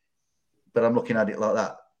way, but I'm looking at it like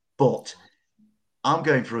that. But I'm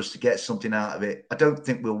going for us to get something out of it. I don't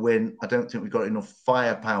think we'll win. I don't think we've got enough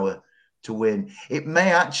firepower to win. It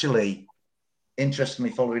may actually,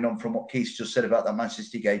 interestingly, following on from what Keith just said about that Manchester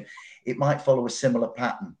City game, it might follow a similar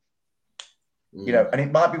pattern. And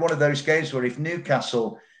it might be one of those games where if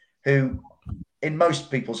Newcastle, who in most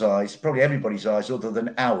people's eyes, probably everybody's eyes other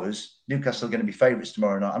than ours, Newcastle are going to be favourites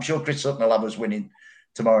tomorrow night. I'm sure Chris Sutton will have us winning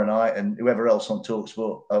tomorrow night, and whoever else on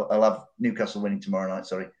TalkSport, I'll have Newcastle winning tomorrow night,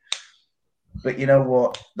 sorry. But you know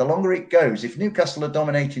what? The longer it goes, if Newcastle are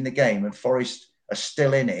dominating the game and Forest are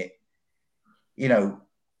still in it,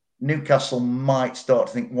 Newcastle might start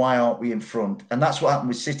to think, why aren't we in front? And that's what happened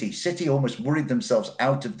with City. City almost worried themselves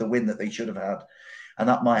out of the win that they should have had. And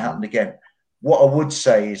that might happen again. What I would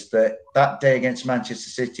say is that day against Manchester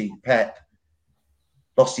City, Pep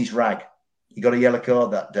lost his rag. He got a yellow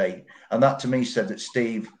card that day. And that to me said that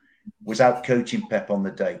Steve was out coaching Pep on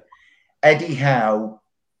the day. Eddie Howe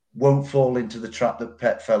won't fall into the trap that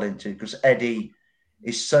Pep fell into, because Eddie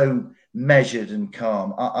is so measured and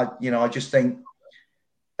calm. I just think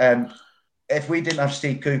if we didn't have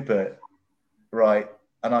Steve Cooper, right,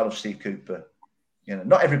 and I love Steve Cooper,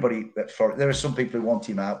 not everybody, there are some people who want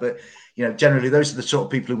him out, but generally those are the sort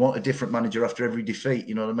of people who want a different manager after every defeat.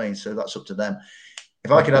 You know what I mean? So that's up to them.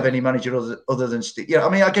 If I could have any manager other than Steve,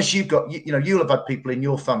 I guess you've got, you'll have had people in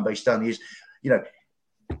your fan base down the years,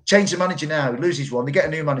 change the manager now, he loses one, they get a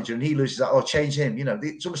new manager and he loses that, or change him.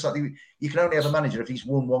 It's almost like you can only have a manager if he's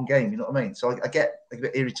won one game. You know what I mean? So I get a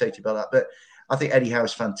bit irritated by that, but I think Eddie Howe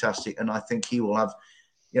is fantastic, and I think he will have.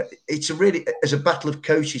 It's as a battle of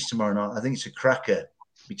coaches tomorrow night. I think it's a cracker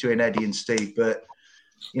between Eddie and Steve. But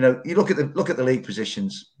you look at the league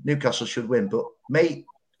positions. Newcastle should win, but mate,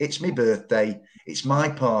 it's my birthday. It's my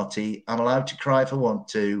party. I'm allowed to cry if I want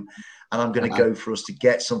to, and I'm going to go for us to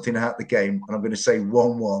get something out of the game. And I'm going to say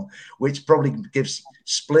 1-1, which probably gives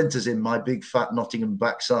splinters in my big fat Nottingham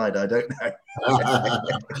backside. I don't know.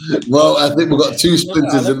 Well, I think we've got two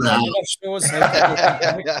splinters in there.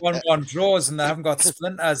 1-1 draws and they haven't got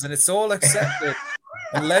splinters, and it's all accepted.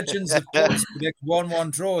 And legends of course predict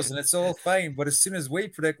 1-1 draws, and it's all fine. But as soon as we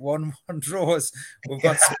predict 1-1 draws, we've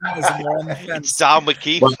got splinters and we're on the fence. It's down with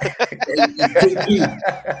Keith.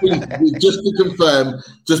 Just to confirm,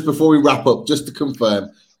 just before we wrap up, just to confirm,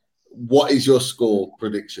 what is your score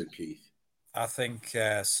prediction, Keith? I think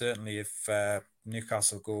certainly if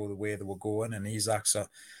Newcastle go the way they were going and Isaac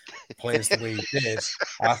plays the way he did,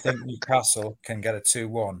 I think Newcastle can get a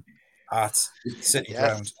 2-1 at City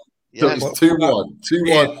Ground. So it's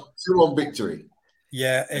 2-1 victory.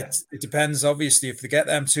 Yeah, it depends. Obviously, if they get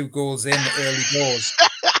them 2 goals in the early doors,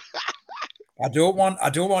 I don't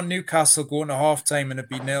want Newcastle going to half time and it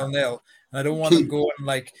be 0-0, and I don't want them going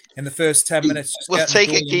like in the first 10 minutes. We'll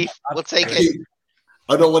take it, Keith. We'll take it.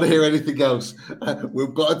 I don't want to hear anything else.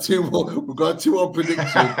 We've got a 2-1. We've got a 2-1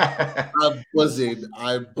 prediction. I'm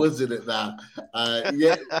buzzing at that.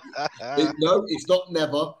 It's not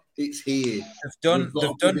never. It's here.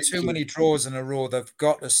 They've done too many draws in a row. They've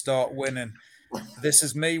got to start winning. This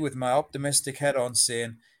is me with my optimistic head on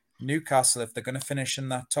saying Newcastle, if they're going to finish in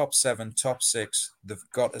that top 7, top 6, they've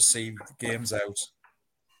got to see the games out.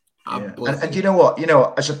 Yeah. And you know what?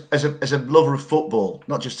 As a lover of football,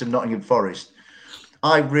 not just of Nottingham Forest,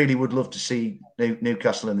 I really would love to see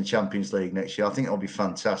Newcastle in the Champions League next year. I think it'll be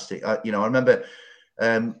fantastic. I remember,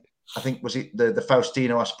 I think, was it the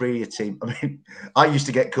Faustino Asprilla team? I mean, I used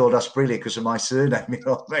to get called Asprilla because of my surname, you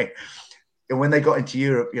know what I mean? And when they got into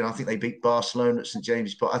Europe, I think they beat Barcelona at St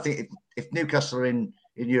James's Park. I think if Newcastle are in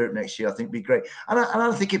Europe next year, I think it'd be great. And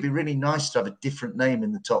I think it'd be really nice to have a different name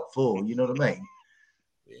in the top four, you know what I mean?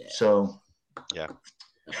 Yeah. So, yeah.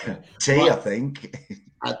 I think.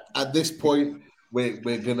 At this point, we're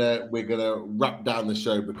gonna wrap down the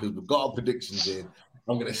show because we've got our predictions in.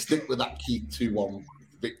 I'm gonna stick with that key 2-1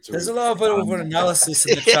 victory. There's a lot of over analysis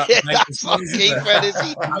in the chat. A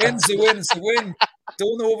win's a win. It's a win.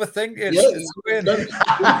 Don't overthink it. Yeah, it's a win.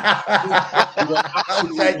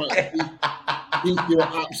 You're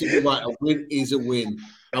absolutely right. A win is a win,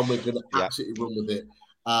 and we're going to absolutely run with it.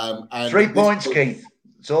 And 3 points, Keith.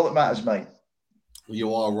 It's all that matters, mate.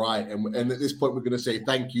 You are right. And at this point, we're going to say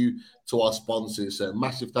thank you to our sponsors. So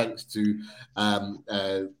massive thanks to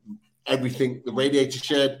everything, the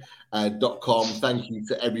radiatorshed.com. Thank you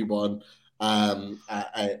to everyone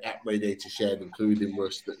at Radiator Shed, including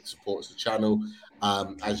Russ, that supports the channel.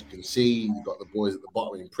 As you can see, you've got the boys at the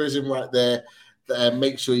bottom in prison right there.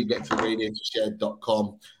 Make sure you get to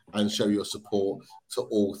radiatorshed.com and show your support to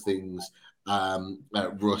all things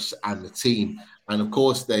Russ and the team. And of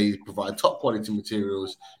course, they provide top quality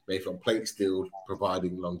materials made from plate steel,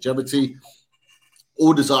 providing longevity.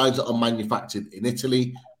 All designs are manufactured in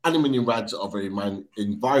Italy. Aluminium rads are very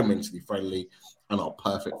environmentally friendly and are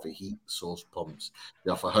perfect for heat source pumps.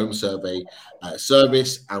 They offer home survey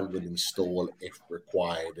service and will install if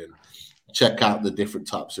required. And check out the different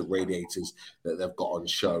types of radiators that they've got on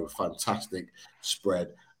show. Fantastic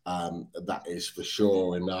spread, that is for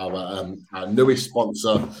sure. And our newest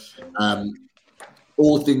sponsor,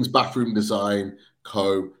 All Things Bathroom Design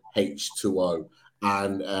Co. H2O.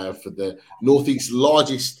 And for the Northeast's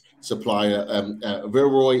largest supplier,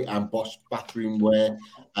 Vilroy and Bosch bathroom wear,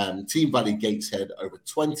 Team Valley Gateshead, over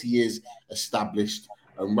 20 years established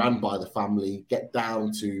and ran by the family. Get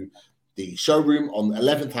down to the showroom on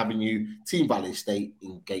 11th Avenue, Team Valley Estate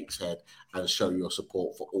in Gateshead, and show your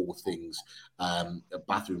support for all things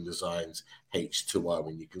bathroom designs H2O.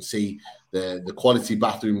 And you can see the quality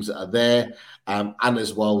bathrooms that are there, and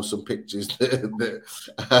as well some pictures that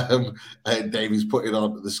Davey's putting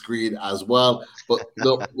on the screen as well. But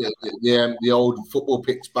look, the old football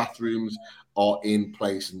pitch bathrooms are in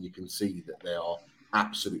place, and you can see that they are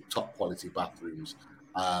absolute top quality bathrooms,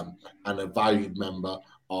 and a valued member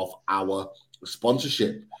of our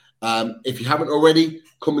sponsorship. If you haven't already,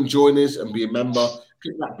 come and join us and be a member.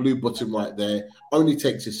 Click that blue button right there. Only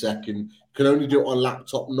takes a second. Can only do it on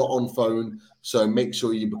laptop, not on phone. So make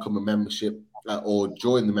sure you become a membership or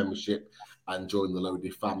join the membership and join the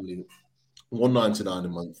Loaded family. $1.99 a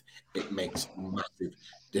month. It makes a massive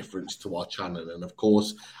difference to our channel. And of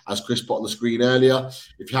course, as Chris put on the screen earlier,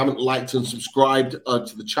 if you haven't liked and subscribed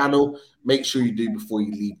to the channel, make sure you do before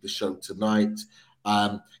you leave the show tonight.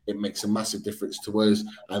 It makes a massive difference to us,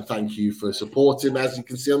 and thank you for supporting. As you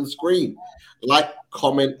can see on the screen, like,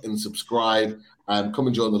 comment and subscribe. Come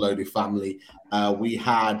and join the Loaded family. We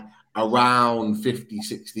had around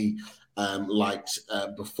 50-60 likes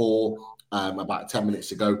before, about 10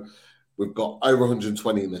 minutes ago. We've got over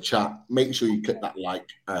 120 in the chat. Make sure you click that like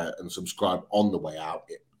and subscribe on the way out.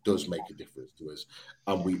 It does make a difference to us,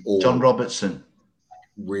 and we all. John Robertson,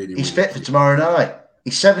 he's fit for tomorrow night.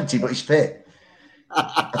 He's 70, but he's fit.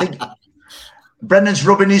 I think Brendan's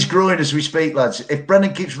rubbing his groin as we speak, lads. If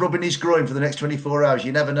Brendan keeps rubbing his groin for the next 24 hours,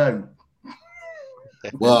 you never know.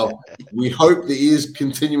 Well, we hope that he is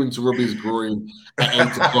continuing to rub his groin at 8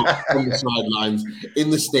 o'clock on the sidelines in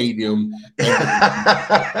the stadium.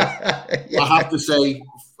 I have to say,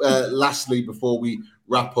 lastly, before we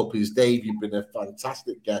wrap up, is Dave, you've been a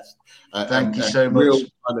fantastic guest. Thank you so much. Real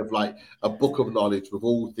kind of like a book of knowledge with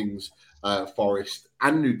all things Forest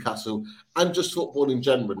and Newcastle and just football in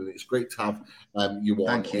general. And it's great to have you on.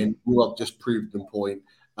 Thank you. And you have just proved the point,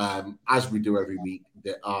 as we do every week,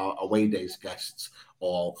 that our away days guests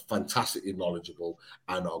are fantastically knowledgeable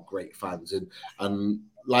and are great fans. And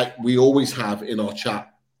like we always have in our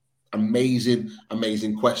chat, amazing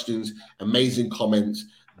questions, amazing comments.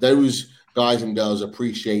 Those guys and girls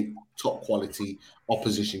appreciate top quality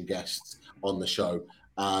opposition guests on the show.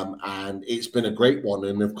 And it's been a great one.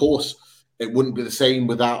 And of course, it wouldn't be the same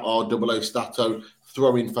without our 00 Stato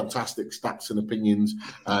throwing fantastic stats and opinions.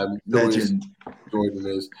 Legend.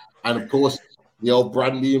 Joining us. And of course, the old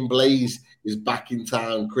Brandy and Blaze is back in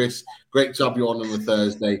town. Chris, great to have you on a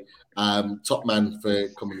Thursday. Top man for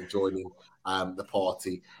coming and joining. the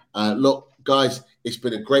party. Look, guys, it's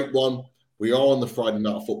been a great one. We are on the Friday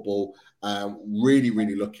Night of Football. Really,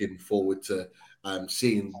 really looking forward to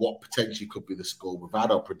seeing what potentially could be the score. We've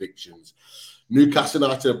had our predictions. Newcastle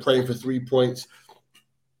United are praying for 3 points.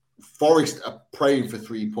 Forest are praying for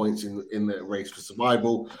 3 points in the race for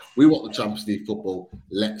survival. We want the Champions League football.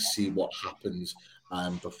 Let's see what happens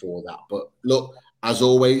before that. But look, as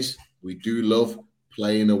always, we do love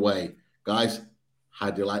playing away. Guys,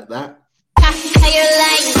 how do you like that?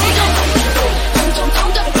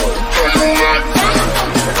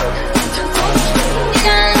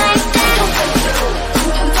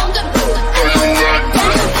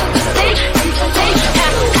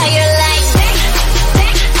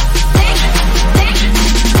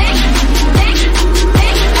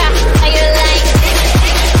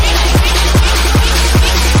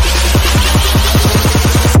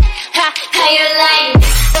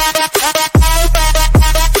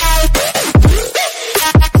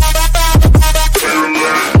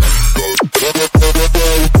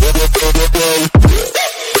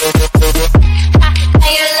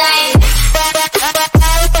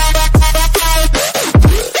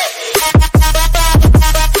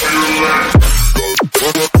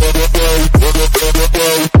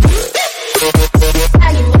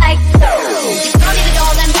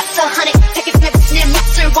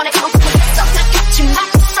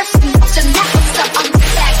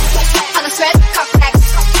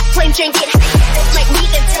 Drink it, like me,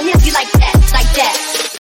 then tell me if you like that, like that.